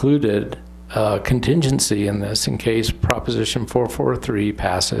included contingency in this in case Proposition 443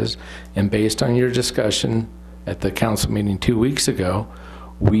 passes. And based on your discussion at the council meeting 2 weeks ago,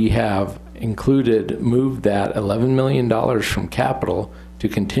 we have moved that $11 million from capital to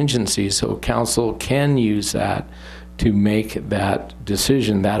contingency so council can use that to make that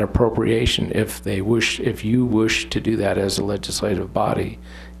decision, that appropriation, if you wish to do that as a legislative body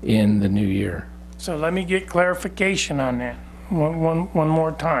in the new year. So let me get clarification on that one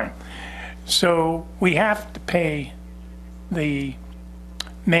more time. So we have to pay the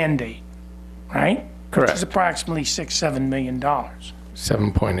mandate, right? Correct. Which is approximately $6-7 million.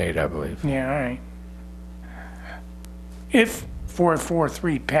 7.8, I believe. Yeah, all right. If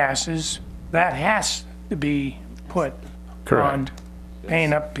 443 passes, that has to be put Correct. on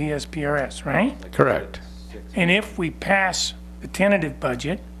paying up PSPRS, right? Correct. And if we pass the tentative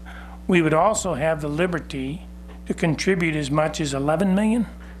budget, we would also have the liberty to contribute as much as 11 million?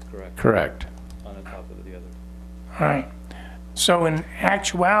 Correct. On the top of the other. All right. So in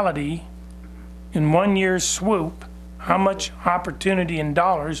actuality, in 1 year's swoop, how much opportunity in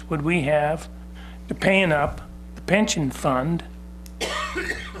dollars would we have to paying up the pension fund?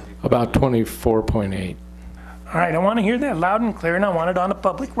 About 24.8. All right, I want to hear that loud and clear, and I want it on a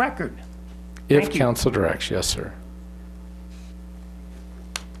public record. If Thank you. council directs, yes, sir.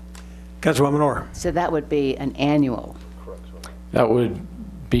 Councilwoman Orr. So that would be an annual? That would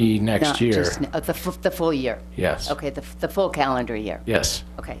be next not year. just- the full year? Yes. Okay, the full calendar year? Yes.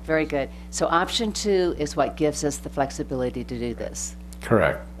 Okay, very good. So option 2 is what gives us the flexibility to do this?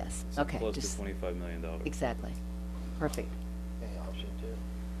 Correct. Yes, okay. Close just- to $25 million. Exactly. Perfect.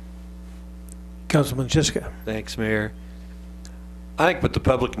 Councilman Jiska. Thanks, Mayor. I think what the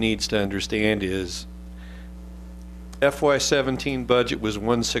public needs to understand is FY17 budget was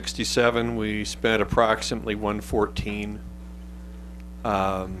 167. We spent approximately 114.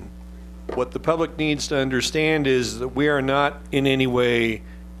 What the public needs to understand is that we are not in any way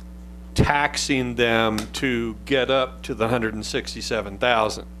taxing them to get up to the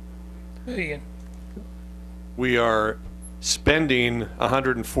 167,000. Million. We are spending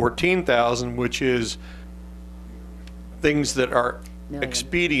 114,000, which is things that are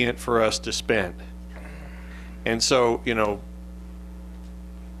expedient for us to spend. And so, you know,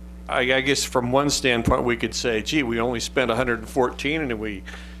 I guess from one standpoint, we could say, gee, we only spent 114 and we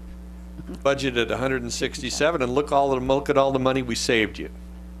budgeted 167, and look at all the money we saved you.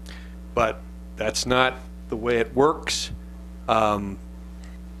 But that's not the way it works. But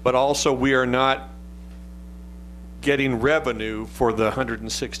also, we are not getting revenue for the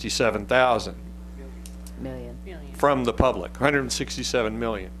 167,000 million from the public. 167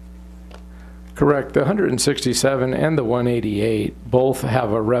 million. Correct. The 167 and the 188 both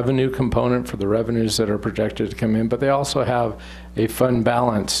have a revenue component for the revenues that are projected to come in, but they also have a fund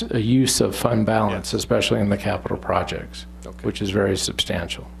balance, a use of fund balance, especially in the capital projects, which is very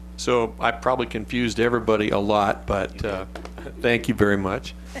substantial. So I probably confused everybody a lot, but thank you very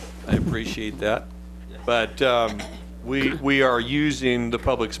much. I appreciate that. But we are using the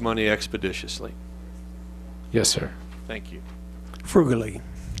public's money expeditiously. Yes, sir. Thank you. Frugally.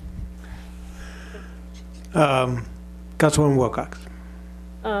 Councilwoman Wilcox.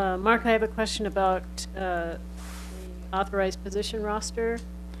 Mark, I have a question about the authorized position roster,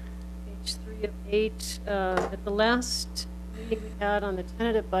 page 3 of 8. At the last meeting we had on the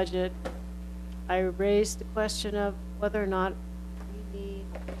tentative budget, I raised the question of whether or not we need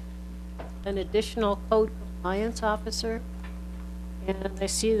an additional code compliance officer. And I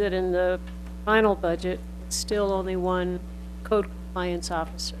see that in the final budget, it's still only one code compliance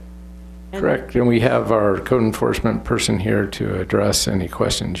officer. And Correct. And we have our code enforcement person here to address any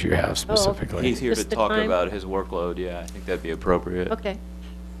questions you have specifically. He's here to Just the talk time? about his workload, yeah, I think that'd be appropriate. Okay,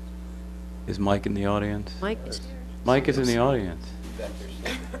 Is Mike in the audience? Mike is here. Mike is in the audience.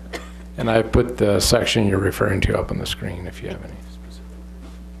 And I put the section you're referring to up on the screen if you have any.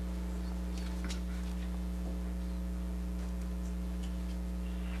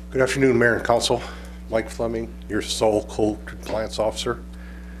 Good afternoon, Mayor and Council. Mike Fleming, your sole code compliance officer.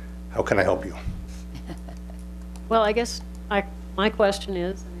 How can I help you? Well, I guess my question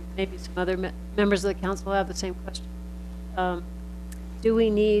is, and maybe some other members of the council have the same question. Do we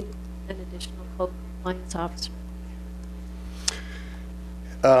need an additional code compliance officer?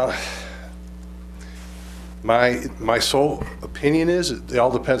 My sole opinion is it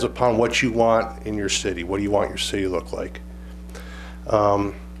all depends upon what you want in your city. What do you want your city to look like?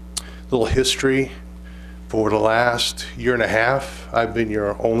 Little history. For the last year and a half, I've been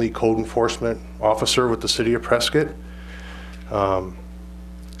your only code enforcement officer with the city of Prescott. I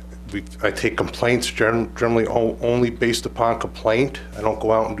take complaints generally only based upon complaint. I don't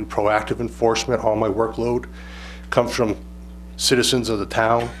go out and do proactive enforcement. All my workload comes from citizens of the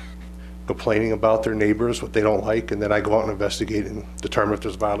town complaining about their neighbors, what they don't like, and then I go out and investigate and determine if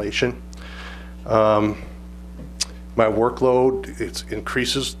there's a violation. My workload,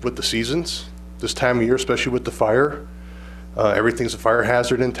 increases with the seasons. This time of year, especially with the fire, everything's a fire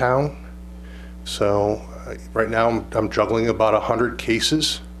hazard in town. So right now I'm juggling about 100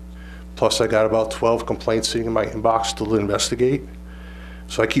 cases. Plus I got about 12 complaints sitting in my inbox to investigate.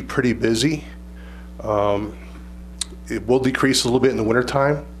 So I keep pretty busy. It will decrease a little bit in the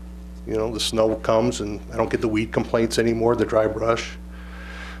wintertime. You know, the snow comes and I don't get the weed complaints anymore, the dry brush.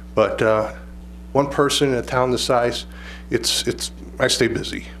 But one person in a town this size, I stay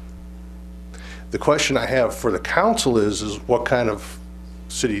busy. The question I have for the council is what kind of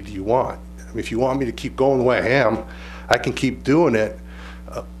city do you want? I mean, if you want me to keep going the way I am, I can keep doing it.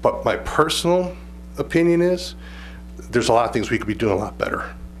 But my personal opinion is there's a lot of things we could be doing a lot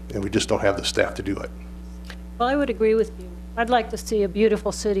better, and we just don't have the staff to do it. Well, I would agree with you. I'd like to see a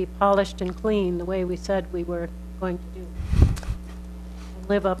beautiful city polished and clean the way we said we were going to do. And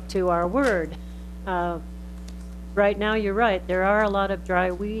live up to our word. Right now, you're right. There are a lot of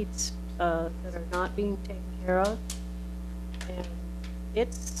dry weeds that are not being taken care of. And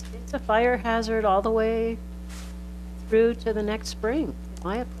it's a fire hazard all the way through to the next spring, in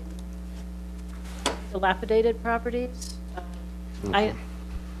my opinion. Dilapidated properties. I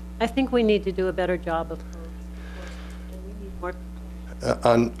think we need to do a better job of code enforcement, and we need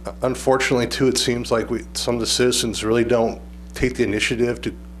more. Unfortunately, too, it seems like some of the citizens really don't take the initiative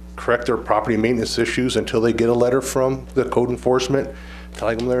to correct their property maintenance issues until they get a letter from the code enforcement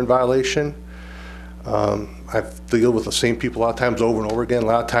telling them they're in violation. I deal with the same people a lot of times over and over again. A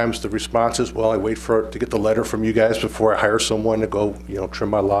lot of times the response is, well, I wait for it to get the letter from you guys before I hire someone to go,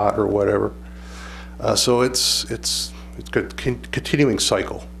 trim my lot or whatever. So it's a continuing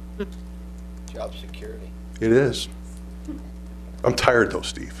cycle. Job security. It is. I'm tired though,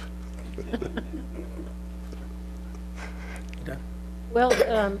 Steve. Well,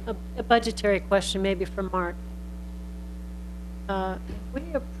 a budgetary question maybe for Mark. If we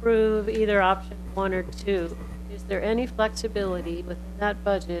approve either option 1 or 2, is there any flexibility within that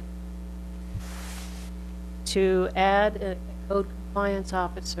budget to add a code compliance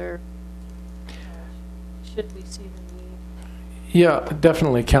officer should we see the need? Yeah,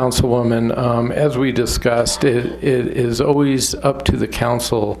 definitely, Councilwoman. As we discussed, it is always up to the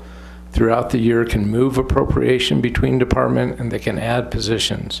council throughout the year can move appropriation between department, and they can add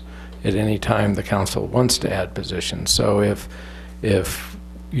positions at any time the council wants to add positions. So if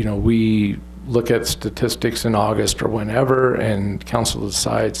we look at statistics in August or whenever, and council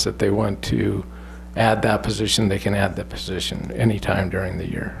decides that they want to add that position, they can add that position anytime during the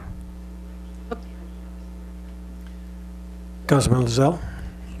year. Councilman Lozelle.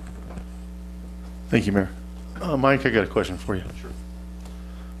 Thank you, Mayor. Mike, I got a question for you. Sure.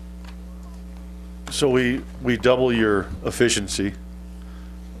 So we double your efficiency.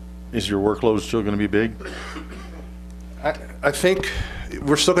 Is your workload still going to be big? I think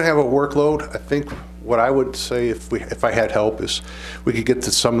we're still going to have a workload. I think what I would say if I had help is we could get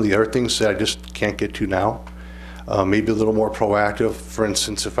to some of the other things that I just can't get to now. Maybe a little more proactive. For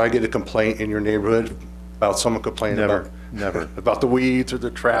instance, if I get a complaint in your neighborhood about someone complaining about the weeds or the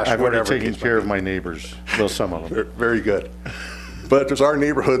trash, I've whatever. already taken care of my neighbors. Well, some of them. Very good. But there's our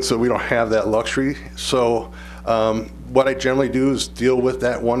neighborhood, so we don't have that luxury. So what I generally do is deal with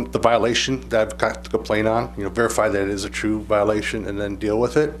the violation that I've got to complain on, verify that it is a true violation and then deal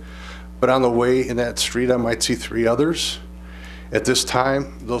with it. But on the way in that street, I might see 3 others. At this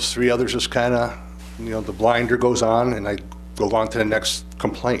time, those 3 others just kind of, the blinder goes on and I go on to the next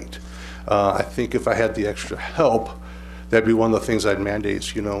complaint. I think if I had the extra help, that'd be one of the things I'd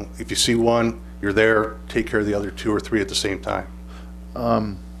mandate. If you see one, you're there, take care of the other 2 or 3 at the same time.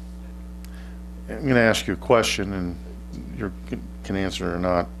 I'm going to ask you a question, and you can answer it or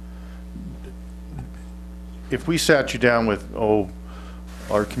not. If we sat you down with,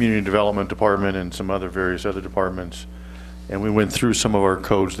 our community development department and some various other departments, and we went through some of our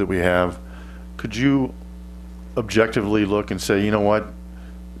codes that we have, could you objectively look and say, you know what,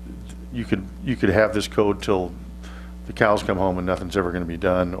 you could have this code till the cows come home and nothing's ever going to be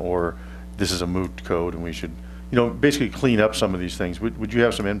done, or this is a moot code and we should, basically clean up some of these things. Would you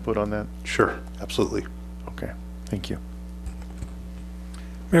have some input on that? Sure, absolutely. Okay, thank you.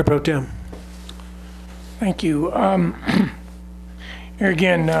 Mayor Pro Tem. Thank you. Here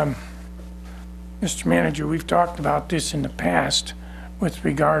again, Mr. Manager, we've talked about this in the past with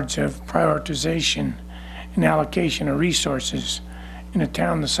regards of prioritization and allocation of resources. In a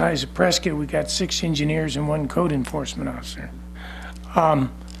town the size of Prescott, we got 6 engineers and 1 code enforcement officer.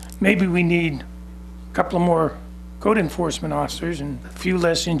 Maybe we need a couple of more code enforcement officers and a few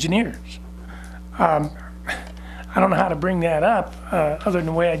less engineers. I don't know how to bring that up other than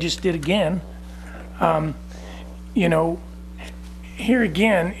the way I just did again. You know, here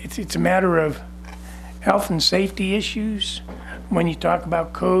again, it's a matter of health and safety issues. When you talk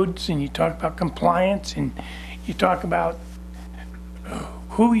about codes and you talk about compliance and you talk about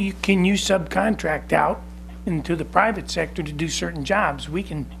can you subcontract out into the private sector to do certain jobs, we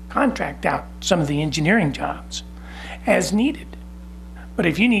can contract out some of the engineering jobs as needed. But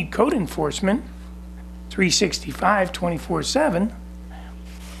if you need code enforcement 365, 24/7,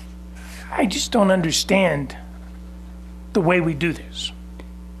 I just don't understand the way we do this.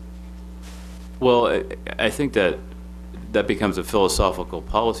 Well, I think that becomes a philosophical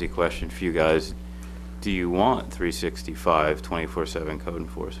policy question for you guys. Do you want 365, 24/7 code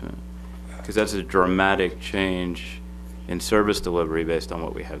enforcement? Because that's a dramatic change in service delivery based on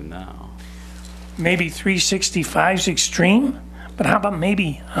what we have now. Maybe 365 is extreme, but how about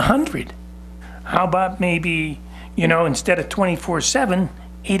maybe 100? How about maybe, you know, instead of 24/7,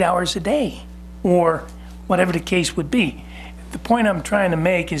 8 hours a day, or whatever the case would be. The point I'm trying to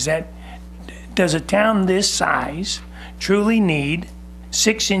make is that does a town this size truly need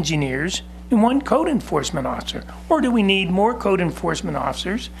 6 engineers and 1 code enforcement officer? Or do we need more code enforcement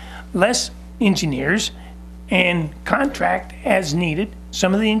officers, less engineers, and contract as needed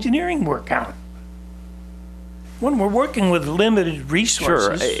some of the engineering work out? When we're working with limited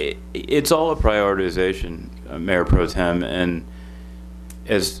resources. Sure, it's all a prioritization, Mayor Pro Tem, and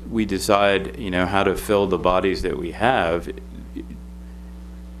as we decide, you know, how to fill the bodies that we have,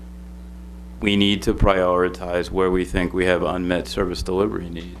 we need to prioritize where we think we have unmet service delivery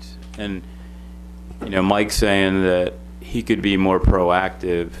needs. And, you know, Mike's saying that he could be more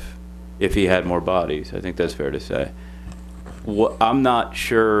proactive if he had more bodies. I think that's fair to say. I'm not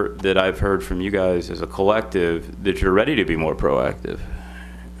sure that I've heard from you guys as a collective that you're ready to be more proactive.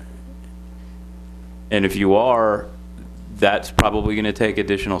 And if you are, that's probably going to take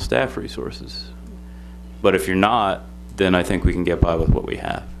additional staff resources. But if you're not, then I think we can get by with what we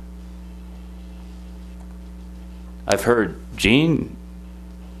have. I've heard Gene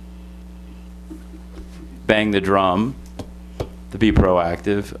bang the drum to be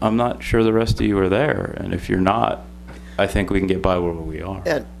proactive. I'm not sure the rest of you are there. And if you're not, I think we can get by where we are.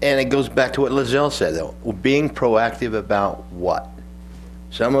 And it goes back to what Lizelle said, though. Being proactive about what?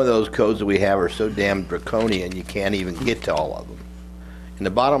 Some of those codes that we have are so damn draconian, you can't even get to all of them. And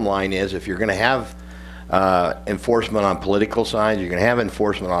the bottom line is, if you're going to have enforcement on political signs, you're going to have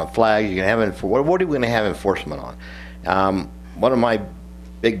enforcement on flags, you're going to have what are we going to have enforcement on? One of my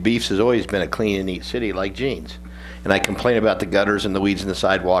big beefs has always been a clean and neat city like Gene's. And I complain about the gutters and the weeds in the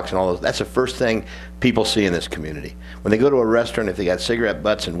sidewalks and all those. That's the first thing people see in this community. When they go to a restaurant, if they got cigarette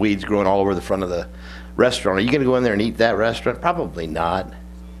butts and weeds growing all over the front of the restaurant, are you going to go in there and eat that restaurant? Probably not.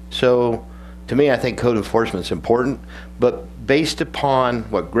 So, to me, I think code enforcement is important, but based upon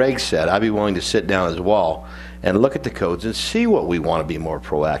what Greg said, I'd be willing to sit down as well and look at the codes and see what we want to be more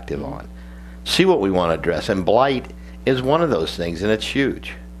proactive on, see what we want to address. And blight is one of those things, and it's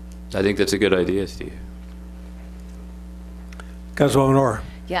huge. I think that's a good idea, Steve. Councilwoman Orr.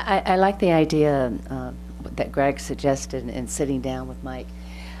 Yeah, I like the idea that Greg suggested in sitting down with Mike.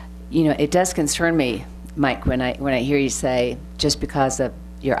 You know, it does concern me, Mike, when I hear you say just because of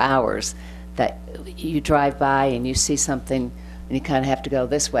your hours that you drive by and you see something and you kind of have to go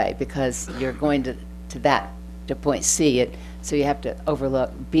this way because you're going to point C. It so you have to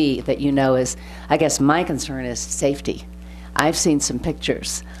overlook B that you know is. I guess my concern is safety. I've seen some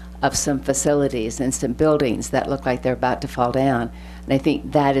pictures of some facilities and some buildings that look like they're about to fall down. And I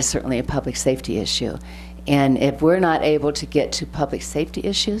think that is certainly a public safety issue. And if we're not able to get to public safety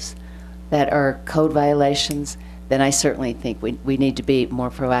issues that are code violations, then I certainly think we need to be more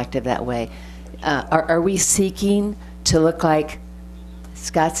proactive that way. Are we seeking to look like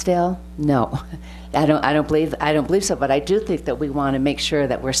Scottsdale? No, I don't believe so. But I do think that we want to make sure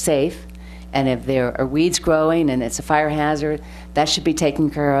that we're safe. And if there are weeds growing and it's a fire hazard, that should be taken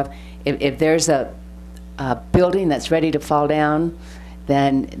care of. If there's a building that's ready to fall down,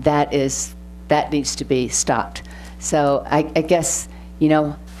 then that needs to be stopped. So I guess, you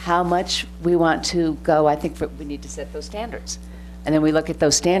know, how much we want to go, I think we need to set those standards. And then we look at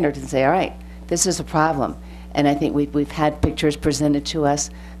those standards and say, all right, this is a problem. And I think we've had pictures presented to us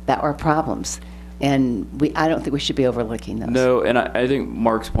that are problems. And I don't think we should be overlooking those. No, and I think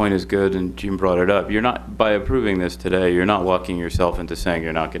Mark's point is good, and Jim brought it up. You're not, by approving this today, you're not locking yourself into saying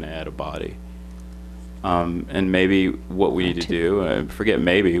you're not going to add a body. And maybe what we need to do, forget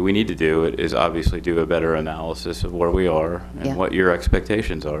maybe, we need to do it is obviously do a better analysis of where we are and what your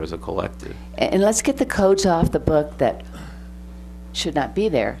expectations are as a collective. And let's get the codes off the book that should not be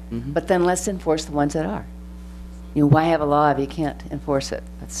there, but then let's enforce the ones that are. You know, why have a law if you can't enforce it?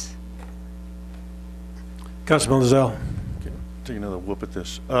 That's Councilman Lozelle. Take another whoop at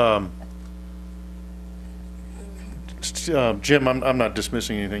this. Jim, I'm not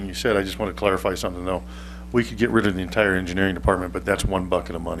dismissing anything you said. I just want to clarify something, though. We could get rid of the entire engineering department, but that's one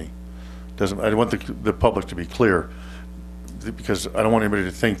bucket of money. I want the public to be clear, because I don't want anybody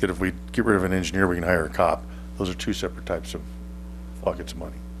to think that if we get rid of an engineer, we can hire a cop. Those are two separate types of buckets of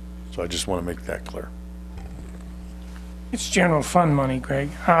money. So I just want to make that clear. It's general fund money, Greg.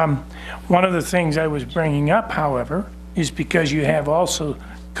 One of the things I was bringing up, however, is because you have also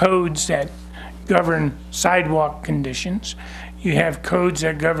codes that govern sidewalk conditions. You have codes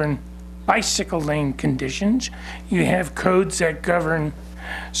that govern bicycle lane conditions. You have codes that govern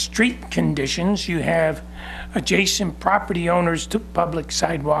street conditions. You have adjacent property owners to public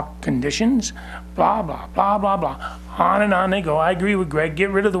sidewalk conditions, blah, blah, blah, blah, blah. On and on they go. I agree with Greg. Get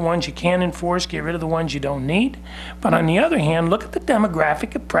rid of the ones you can enforce. Get rid of the ones you don't need. But on the other hand, look at the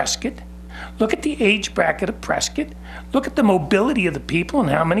demographic of Prescott. Look at the age bracket of Prescott. Look at the mobility of the people and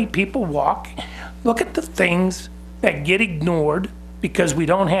how many people walk. Look at the things that get ignored because we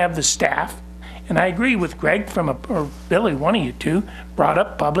don't have the staff. And I agree with Greg or Billy, one of you two, brought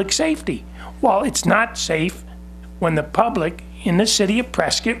up public safety. Well, it's not safe when the public in the city of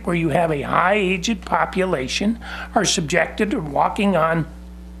Prescott, where you have a high-aged population, are subjected to walking on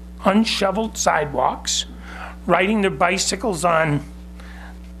unshoveled sidewalks, riding their bicycles on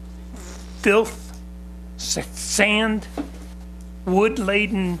filth, sand,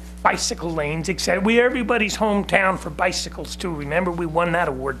 wood-laden bicycle lanes, etc. We're everybody's hometown for bicycles, too. Remember, we won that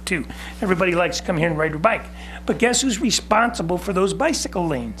award, too. Everybody likes to come here and ride their bike. But guess who's responsible for those bicycle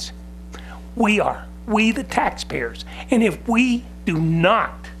lanes? We are. We, the taxpayers. And if we do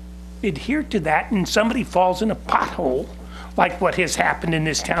not adhere to that and somebody falls in a pothole, like what has happened in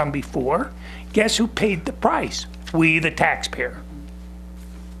this town before, guess who paid the price? We, the taxpayer.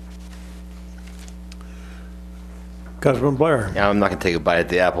 Councilman Blair. Yeah, I'm not going to take a bite at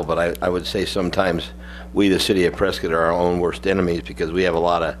the apple, but I would say sometimes we, the city of Prescott, are our own worst enemies because we have a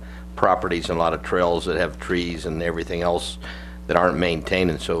lot of properties and a lot of trails that have trees and everything else that aren't maintained.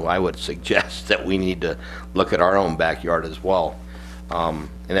 And so I would suggest that we need to look at our own backyard as well. And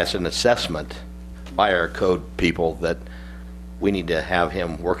that's an assessment by our code people that we need to have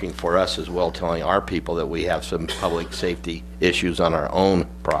him working for us as well, telling our people that we have some public safety issues on our own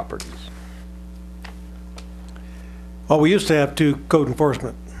properties. Well, we used to have two code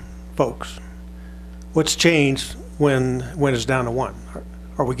enforcement folks. What's changed when it's down to one?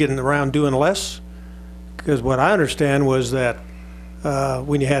 Are we getting around doing less? Because what I understand was that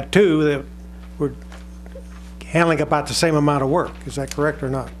when you had two, that were handling about the same amount of work. Is that correct or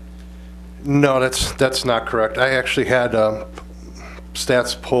not? No, that's not correct. I actually had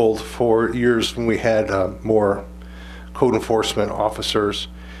stats pulled for years when we had more code enforcement officers.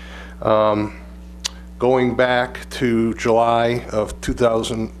 Going back to July of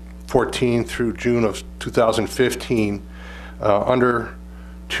 2014 through June of 2015, under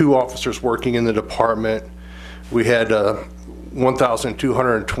 2 officers working in the department, we had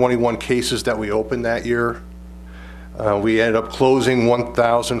 1,221 cases that we opened that year. We ended up closing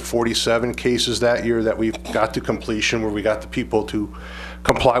 1,047 cases that year that we got to completion, where we got the people to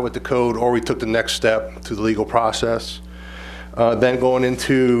comply with the code, or we took the next step to the legal process. Then going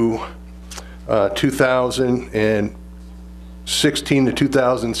into 2016 to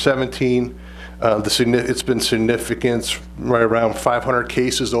 2017, it's been significant, right around 500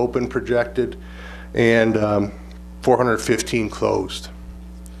 cases open projected, and 415 closed.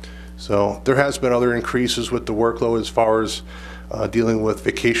 So there has been other increases with the workload as far as dealing with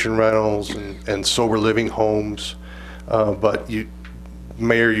vacation rentals and sober living homes. But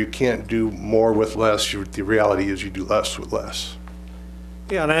Mayor, you can't do more with less. The reality is you do less with less.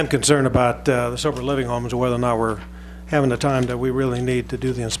 Yeah, and I'm concerned about the sober living homes, whether or not we're having the time that we really need to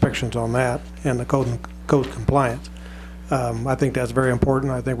do the inspections on that and the code compliance. I think that's very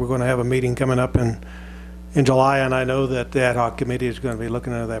important. I think we're going to have a meeting coming up in July, and I know that the ad hoc committee is going to be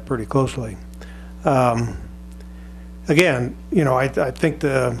looking into that pretty closely. Again, you know, I think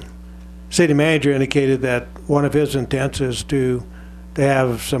the city manager indicated that one of his intents is to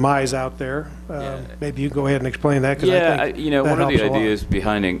have some eyes out there. Maybe you go ahead and explain that. Yeah, you know, one of the ideas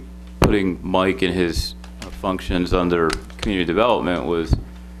behind putting Mike and his functions under community development was,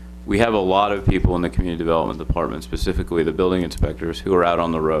 we have a lot of people in the community development department, specifically the building inspectors, who are out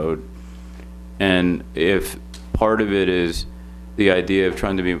on the road. And if part of it is the idea of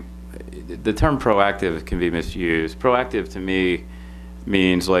trying to be, the term proactive can be misused. Proactive to me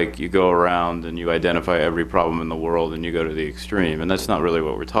means like you go around and you identify every problem in the world and you go to the extreme, and that's not really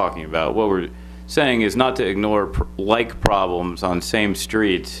what we're talking about. What we're saying is not to ignore like problems on same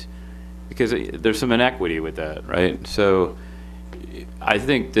streets, because there's some inequity with that, right? So I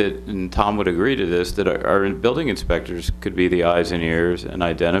think that, and Tom would agree to this, that our building inspectors could be the eyes and ears and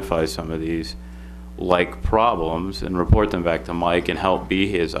identify some of these like problems and report them back to Mike and help be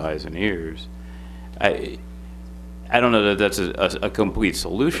his eyes and ears. I don't know that that's a complete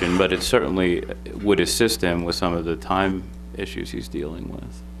solution, but it certainly would assist him with some of the time issues he's dealing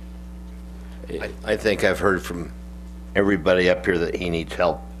with. I think I've heard from everybody up here that he needs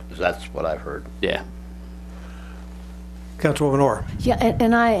help. That's what I've heard. Yeah. Councilwoman Orr. Yeah,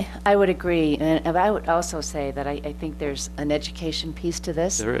 and I would agree, and I would also say that I think there's an education piece to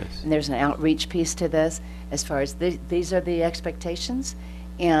this. There is. And there's an outreach piece to this, as far as these are the expectations,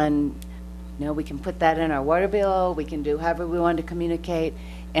 and you know, we can put that in our water bill, we can do however we want to communicate,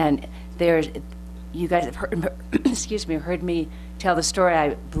 and there's, you guys have heard, excuse me, heard me tell the story.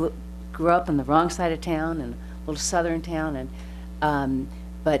 I grew up on the wrong side of town, in a little southern town, and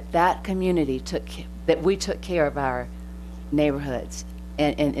but that community we took care of our neighborhoods,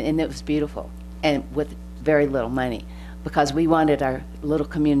 and it was beautiful, and with very little money, because we wanted our little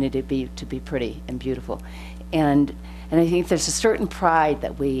community to be pretty and beautiful, and I think there's a certain pride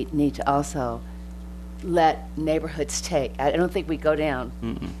that we need to also let neighborhoods take. I don't think we go down.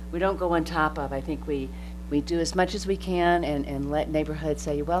 We don't go on top of. I think we do as much as we can, and let neighborhoods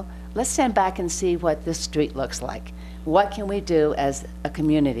say, well, let's stand back and see what this street looks like. What can we do as a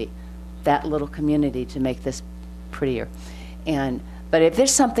community, that little community, to make this prettier? But if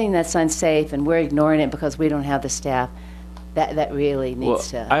there's something that's unsafe and we're ignoring it because we don't have the staff, that really needs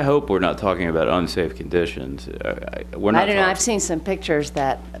to. I hope we're not talking about unsafe conditions. We're not. I don't know. I've seen some pictures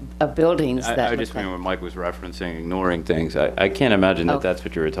of buildings that. I just mean when Mike was referencing ignoring things. I can't imagine that that's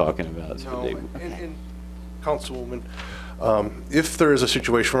what you were talking about. No, and Councilwoman, if there is a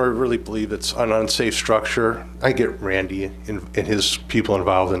situation where I really believe it's an unsafe structure, I get Randy and his people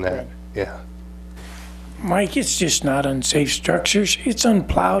involved in that. Yeah. Mike, it's just not unsafe structures. It's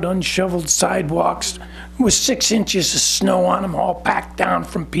unplowed, unshoveled sidewalks with 6 inches of snow on them, all packed down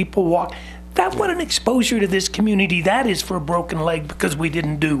from people walking. That's what an exposure to this community that is for a broken leg, because we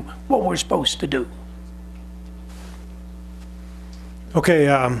didn't do what we're supposed to do. Okay,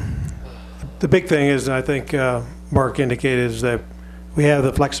 the big thing is, I think Mark indicated, is that we have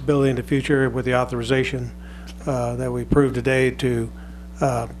the flexibility in the future with the authorization that we approved today to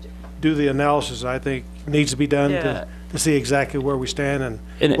do the analysis. I think needs to be done to see exactly where we stand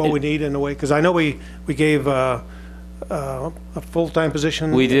and what we need in a way. Because I know we gave a full-time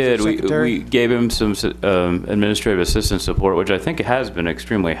position. We did. Secretary. We gave him some administrative assistant support, which I think has been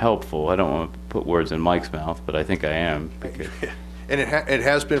extremely helpful. I don't want to put words in Mike's mouth, but I think I am. And it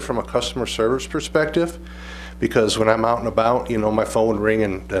has been from a customer service perspective, because when I'm out and about, you know, my phone would ring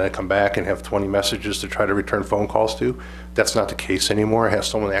and then I come back and have 20 messages to try to return phone calls to. That's not the case anymore. I have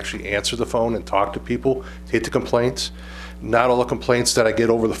someone actually answer the phone and talk to people, take the complaints. Not all the complaints that I get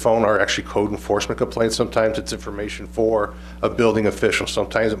over the phone are actually code enforcement complaints. Sometimes it's information for a building official.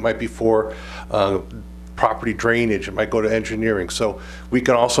 Sometimes it might be for property drainage. It might go to engineering. So we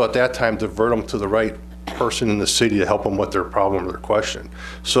can also at that time divert them to the right person in the city to help them with their problem or their question.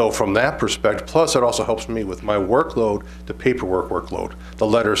 So from that perspective, plus it also helps me with my workload, the paperwork workload, the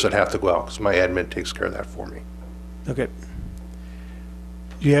letters that have to go out, because my admin takes care of that for me. Okay.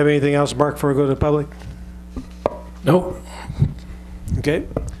 Do you have anything else, Mark, before we go to the public? Nope. Okay.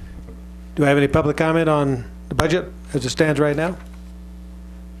 Do I have any public comment on the budget as it stands right now?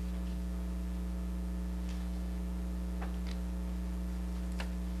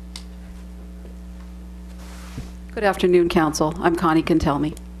 Good afternoon, Council. I'm Connie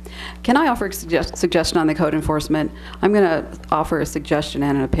Cantelmi. Can I offer a suggestion on the code enforcement? I'm going to offer a suggestion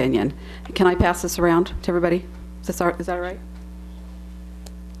and an opinion. Can I pass this around to everybody? Is that all right?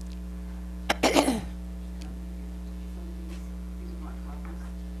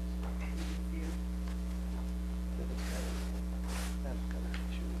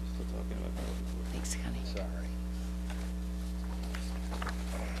 Thanks, Connie. Sorry.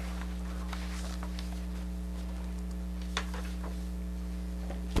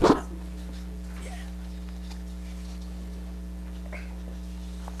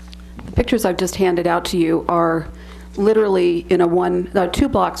 The pictures I've just handed out to you are literally in 2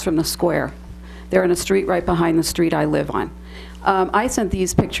 blocks from the square. They're in a street right behind the street I live on. I sent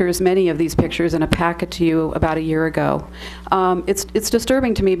these pictures, many of these pictures, in a packet to you about a year ago. It's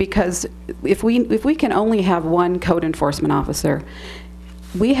disturbing to me because if we can only have one code enforcement officer,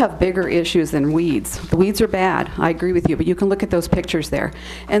 we have bigger issues than weeds. The weeds are bad, I agree with you, but you can look at those pictures there.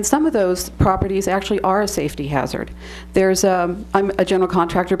 And some of those properties actually are a safety hazard. I'm a general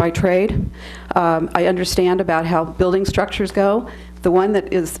contractor by trade. I understand about how building structures go. The one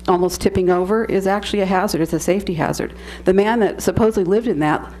that is almost tipping over is actually a hazard. It's a safety hazard. The man that supposedly lived in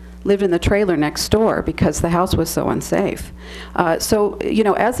the trailer next door because the house was so unsafe. So, you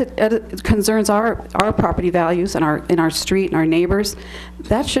know, as it concerns our property values and in our street and our neighbors,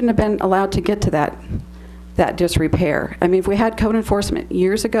 that shouldn't have been allowed to get to that disrepair. I mean, if we had code enforcement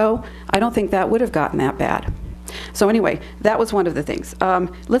years ago, I don't think that would have gotten that bad. So anyway, that was one of the things.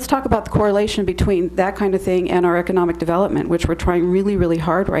 Let's talk about the correlation between that kind of thing and our economic development, which we're trying really, really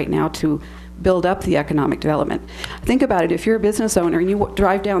hard right now to build up the economic development. Think about it. If you're a business owner and you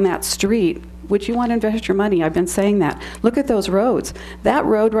drive down that street, would you want to invest your money? I've been saying that. Look at those roads. That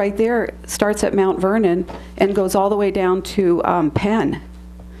road right there starts at Mount Vernon and goes all the way down to Penn.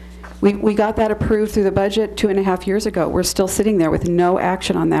 We got that approved through the budget 2.5 years ago. We're still sitting there with no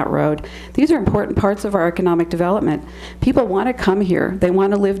action on that road. These are important parts of our economic development. People want to come here. They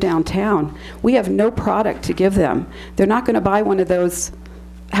want to live downtown. We have no product to give them. They're not going to buy one of those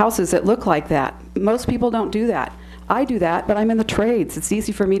houses that look like that. Most people don't do that. I do that, but I'm in the trades. It's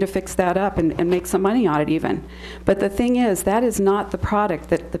easy for me to fix that up and make some money on it even. But the thing is, that is not the product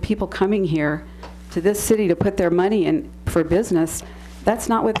that the people coming here to this city to put their money in for business, that's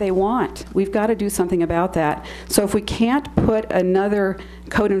not what they want. We've got to do something about that. So if we can't put another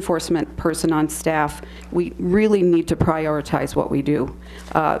code enforcement person on staff, we really need to prioritize what we do.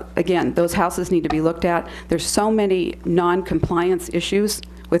 Again, those houses need to be looked at. There's so many non-compliance issues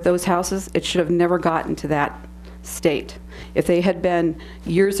with those houses. It should have never gotten to that state. If they had been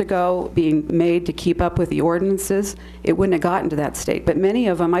years ago being made to keep up with the ordinances, it wouldn't have gotten to that state. But many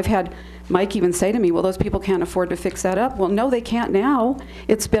of them, I've had Mike even say to me, well, those people can't afford to fix that up. Well, no, they can't now.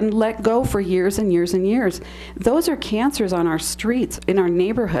 It's been let go for years and years and years. Those are cancers on our streets, in our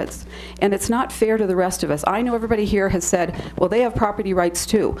neighborhoods, and it's not fair to the rest of us. I know everybody here has said, well, they have property rights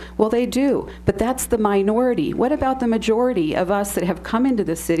too. Well, they do, but that's the minority. What about the majority of us that have come into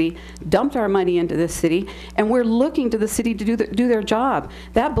this city, dumped our money into this city, and we're looking to the city to do their job?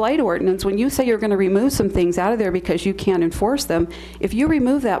 That blight ordinance, when you say you're going to remove some things out of there because you can't enforce them, if you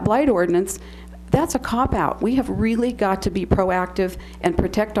remove that blight ordinance, that's a cop-out. We have really got to be proactive and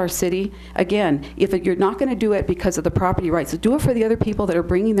protect our city. Again, if you're not going to do it because of the property rights, do it for the other people that are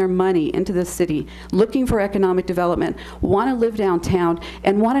bringing their money into this city, looking for economic development, want to live downtown,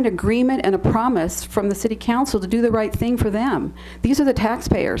 and want an agreement and a promise from the city council to do the right thing for them. These are the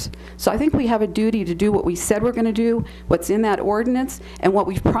taxpayers. So I think we have a duty to do what we said we're going to do, what's in that ordinance, and what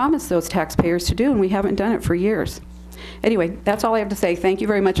we've promised those taxpayers to do, and we haven't done it for years. Anyway, that's all I have to say. Thank you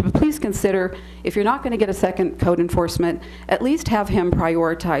very much. But please consider, if you're not going to get a second code enforcement, at least have him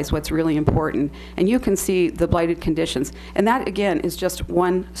prioritize what's really important. And you can see the blighted conditions. And that, again, is just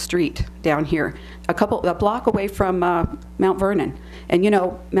one street down here, a block away from Mount Vernon. And you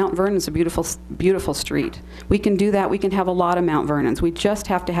know, Mount Vernon's a beautiful, beautiful street. We can do that. We can have a lot of Mount Vernons. We just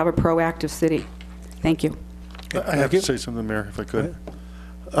have to have a proactive city. Thank you. I have to say something, Mayor, if I could.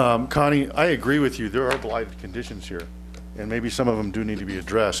 Connie, I agree with you. There are blighted conditions here, and maybe some of them do need to be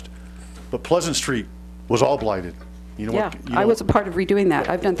addressed. But Pleasant Street was all blighted. You know what? I was a part of redoing that.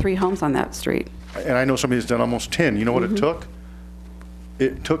 I've done 3 homes on that street. And I know somebody that's done almost 10. You know what it took?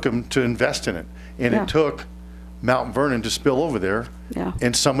 It took them to invest in it. And it took Mount Vernon to spill over there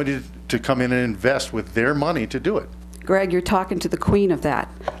and somebody to come in and invest with their money to do it. Greg, you're talking to the queen of that.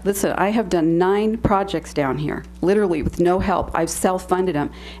 Listen, I have done 9 projects down here, literally with no help. I've self-funded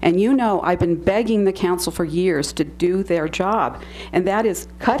them. And you know I've been begging the council for years to do their job. And that is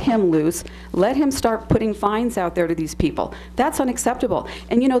cut him loose, let him start putting fines out there to these people. That's unacceptable.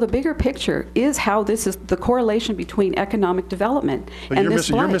 And you know, the bigger picture is how this is the correlation between economic development but and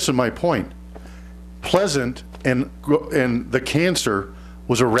you're missing my point. Pleasant and the cancer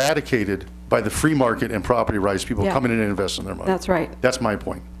was eradicated by the free market and property rights, people coming in and investing their money. That's right. That's my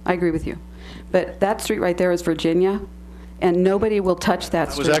point. I agree with you. But that street right there is Virginia, and nobody will touch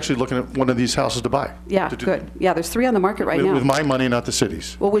that street. I was actually looking at one of these houses to buy. Yeah, good. Yeah, there's 3 on the market right now. With my money, not the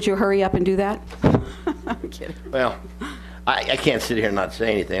city's. Well, would you hurry up and do that? I'm kidding. Well, I can't sit here and not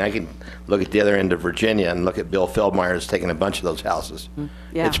say anything. I can look at the other end of Virginia and look at Bill Feldmeyer's taking a bunch of those houses.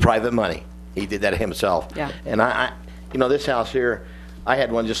 Yeah. It's private money. He did that himself. Yeah. And you know, this house here, I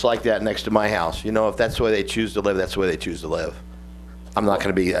had one just like that next to my house. You know, if that's the way they choose to live, that's the way they choose to live. I'm not going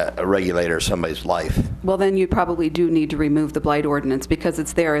to be a regulator of somebody's life. Well, then you probably do need to remove the blight ordinance because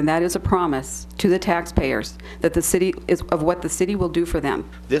it's there, and that is a promise to the taxpayers that the city is of what the city will do for them.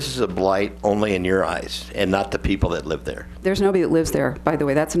 This is a blight only in your eyes and not the people that live there. There's nobody that lives there, by the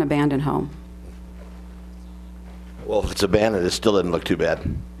way. That's an abandoned home. Well, if it's abandoned, it still doesn't look too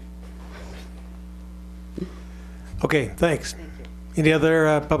bad. Okay, thanks. Any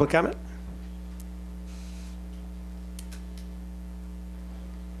other public comment?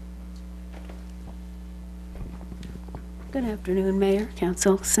 Good afternoon, Mayor,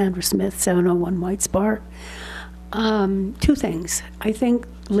 Council. Sandra Smith, 701 White Spar. Two things. I think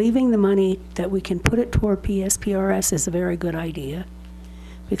leaving the money that we can put it toward PSPRS is a very good idea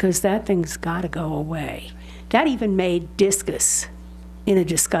because that thing's got to go away. That even made discus in a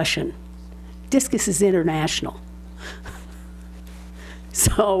discussion. Discus is international.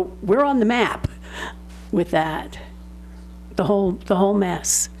 So we're on the map with that, the whole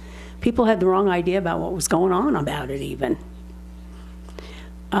mess. People had the wrong idea about what was going on about it even.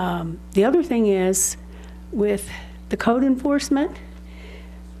 The other thing is, with the code enforcement,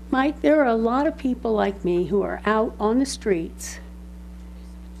 Mike, there are a lot of people like me who are out on the streets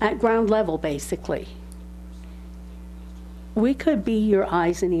at ground level, basically. We could be your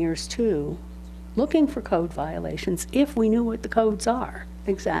eyes and ears too, looking for code violations if we knew what the codes are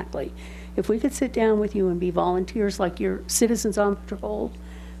exactly. If we could sit down with you and be volunteers like your citizens on patrol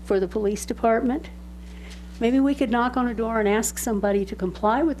for the police department, maybe we could knock on a door and ask somebody to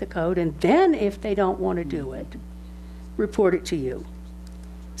comply with the code, and then if they don't want to do it, report it to you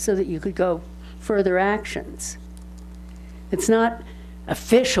so that you could go further actions. It's not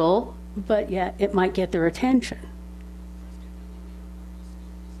official, but yet it might get their attention.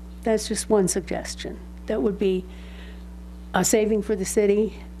 That's just one suggestion. That would be a saving for the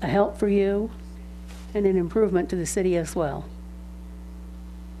city, a help for you, and an improvement to the city as well.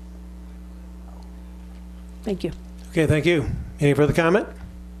 Thank you. Okay, thank you. Any further comment?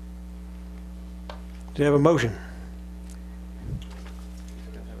 Do you have a motion?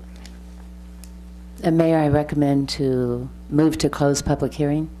 Mayor, I recommend to move to close public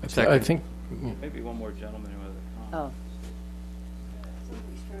hearing. I think Maybe one more gentleman with a comment. Oh.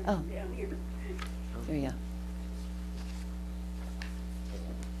 Oh. There you go.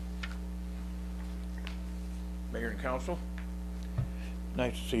 Mayor and council,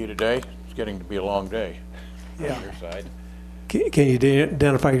 nice to see you today. It's getting to be a long day on your side. Can you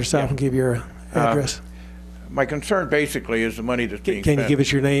identify yourself and give your address? My concern basically is the money that's being Can spent. you give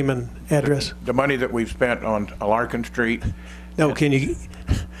us your name and address? The money that we've spent on Alarcon Street. No, can you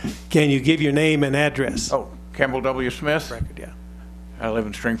give your name and address? Oh, Campbell W. Smith. Record, yeah. I live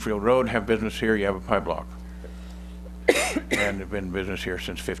in Stringfield Road, have business here, you have a pie block. And have been in business here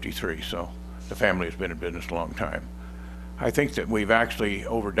since '53, so the family has been in business a long time. I think that we've actually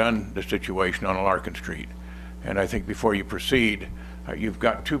overdone the situation on Alarcon Street. And I think before you proceed, you've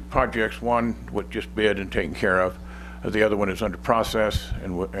got two projects, one was just bid and taken care of. The other one is under process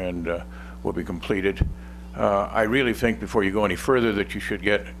and will be completed. I really think before you go any further that you should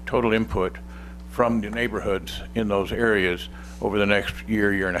get total input from the neighborhoods in those areas over the next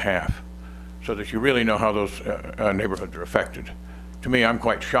year and a half, so that you really know how those neighborhoods are affected. To me, I'm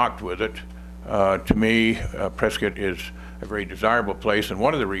quite shocked with it. To me, Prescott is a very desirable place, and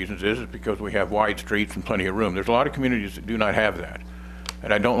one of the reasons is because we have wide streets and plenty of room. There's a lot of communities that do not have that,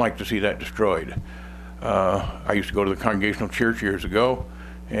 and I don't like to see that destroyed. I used to go to the Congregational Church years ago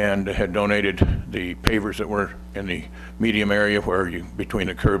and had donated the pavers that were in the medium area where between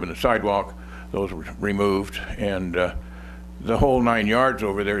the curb and the sidewalk. Those were removed, and the whole 9 yards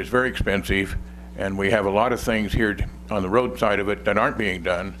over there is very expensive, and we have a lot of things here on the road side of it that aren't being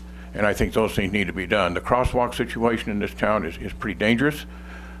done, and I think those things need to be done. The crosswalk situation in this town is pretty dangerous.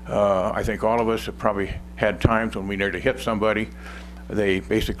 I think all of us have probably had times when we nearly hit somebody. They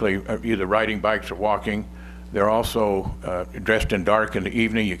basically are either riding bikes or walking. They're also dressed in dark in the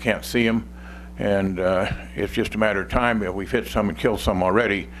evening. You can't see them, and it's just a matter of time. We've hit some and killed some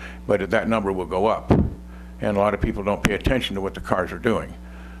already, but that number will go up, and a lot of people don't pay attention to what the cars are doing.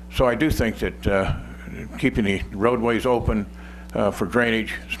 So I do think that keeping the roadways open for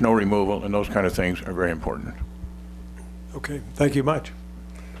drainage, snow removal, and those kind of things are very important. Okay, thank you much.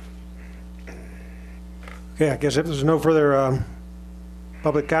 Okay, I guess if there's no further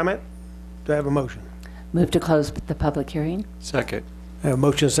public comment, do I have a motion? Move to close the public hearing. Second. I have a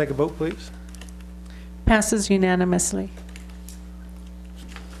motion, a second vote, please. Passes unanimously.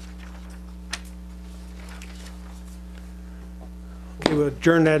 Okay, we'll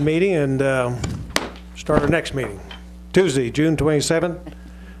adjourn that meeting and start our next meeting. Tuesday, June 27th,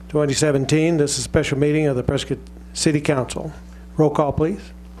 2017. This is a special meeting of the Prescott City Council. Roll call,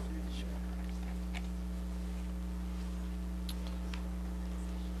 please.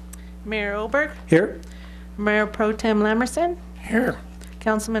 Mayor Olberg, Here. Mayor Pro Tem Lamerson, Here.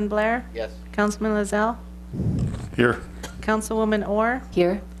 Councilman Blair, Yes. Councilman Lazell, Here. Councilwoman Orr,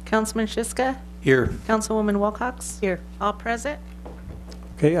 Here? Councilman Shiska, Here. Councilwoman Wilcox. Here. All present.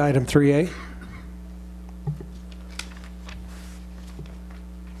 Okay, item 3A.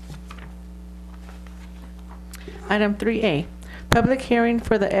 Item 3A, public hearing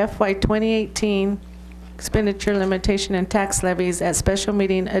for the FY 2018 expenditure limitation and tax levies at special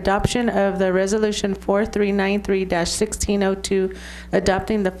meeting, adoption of the resolution 4393-1602,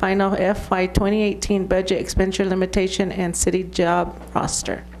 adopting the final FY 2018 budget expenditure limitation and city job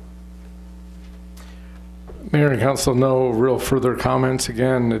roster. Mayor and council, no real further comments.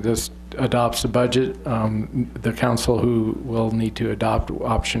 Again, it just adopts the budget. The council who will need to adopt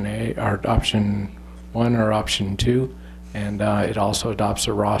option A, or option 1 or option 2, and it also adopts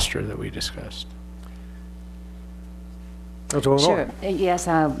a roster that we discussed. Sure. Yes,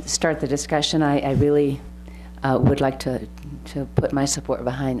 I'll start the discussion. I really would like to put my support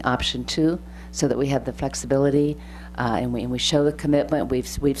behind option 2 so that we have the flexibility and we show the commitment.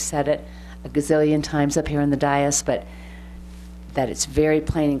 We've said it a gazillion times up here in the dais, but that it's very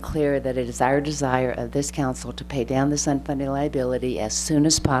plain and clear that it is our desire of this council to pay down this unfunded liability as soon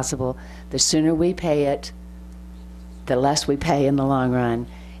as possible. The sooner we pay it, the less we pay in the long run.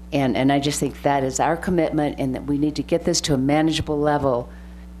 And I just think that is our commitment, and that we need to get this to a manageable level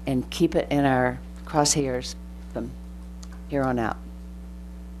and keep it in our crosshairs from here on out.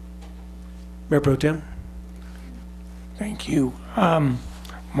 Mayor Pro Tem. Thank you.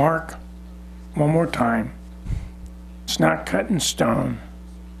 Mark, one more time. It's not cut in stone.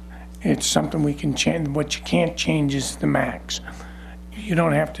 It's something we can change. What you can't change is the max. You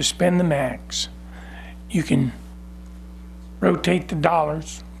don't have to spend the max. You can rotate the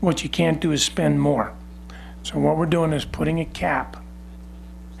dollars. What you can't do is spend more. So what we're doing is putting a cap.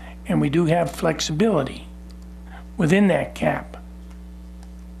 And we do have flexibility within that cap.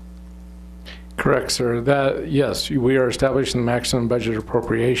 Correct, sir. Yes, we are establishing the maximum budget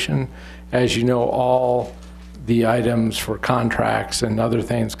appropriation. As you know, all the items for contracts and other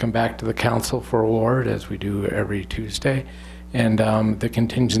things come back to the council for award, as we do every Tuesday. And the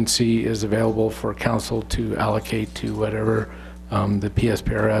contingency is available for council to allocate to whatever the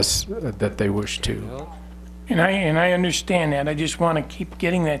PSPRS that they wish to. And I understand that. I just want to keep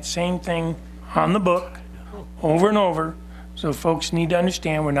getting that same thing on the book over and over. So folks need to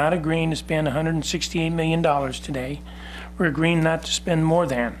understand we're not agreeing to spend $168 million today. We're agreeing not to spend more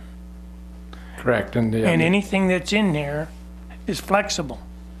than. Correct. And anything that's in there is flexible.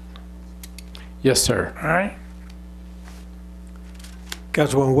 Yes, sir. All right?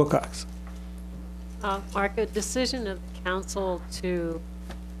 Councilwoman Wilcox. Mark, a decision of the council to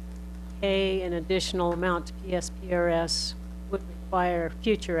pay an additional amount to PSPRS would require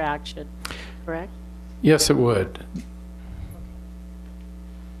future action, correct? Yes, it would.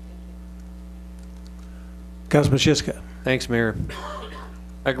 Councilman Shiska. Thanks, Mayor.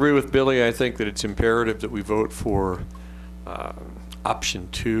 I agree with Billy. I think that it's imperative that we vote for option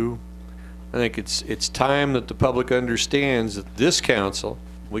 2. I think it's time that the public understands that this council,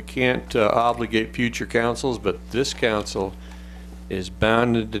 we can't obligate future councils, but this council is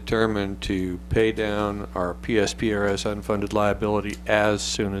bound and determined to pay down our PSPRS unfunded liability as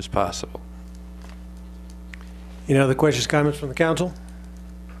soon as possible. Any other questions, comments from the council?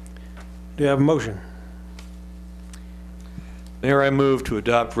 Do you have a motion? Mayor, I move to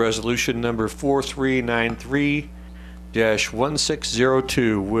adopt resolution number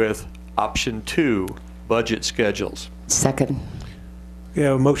 4393-1602 with option 2, budget schedules. Second. We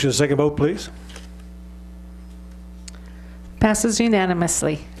have a motion and a second vote, please. Passes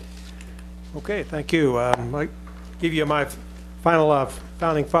unanimously. Okay, thank you. I give you my final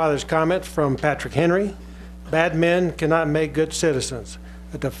Founding Fathers comments from Patrick Henry. Bad men cannot make good citizens.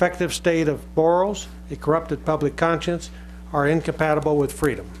 A defective state of morals, a corrupted public conscience are incompatible with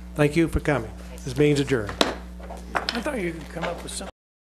freedom. Thank you for coming. This meeting's adjourned. I thought you could come up with something.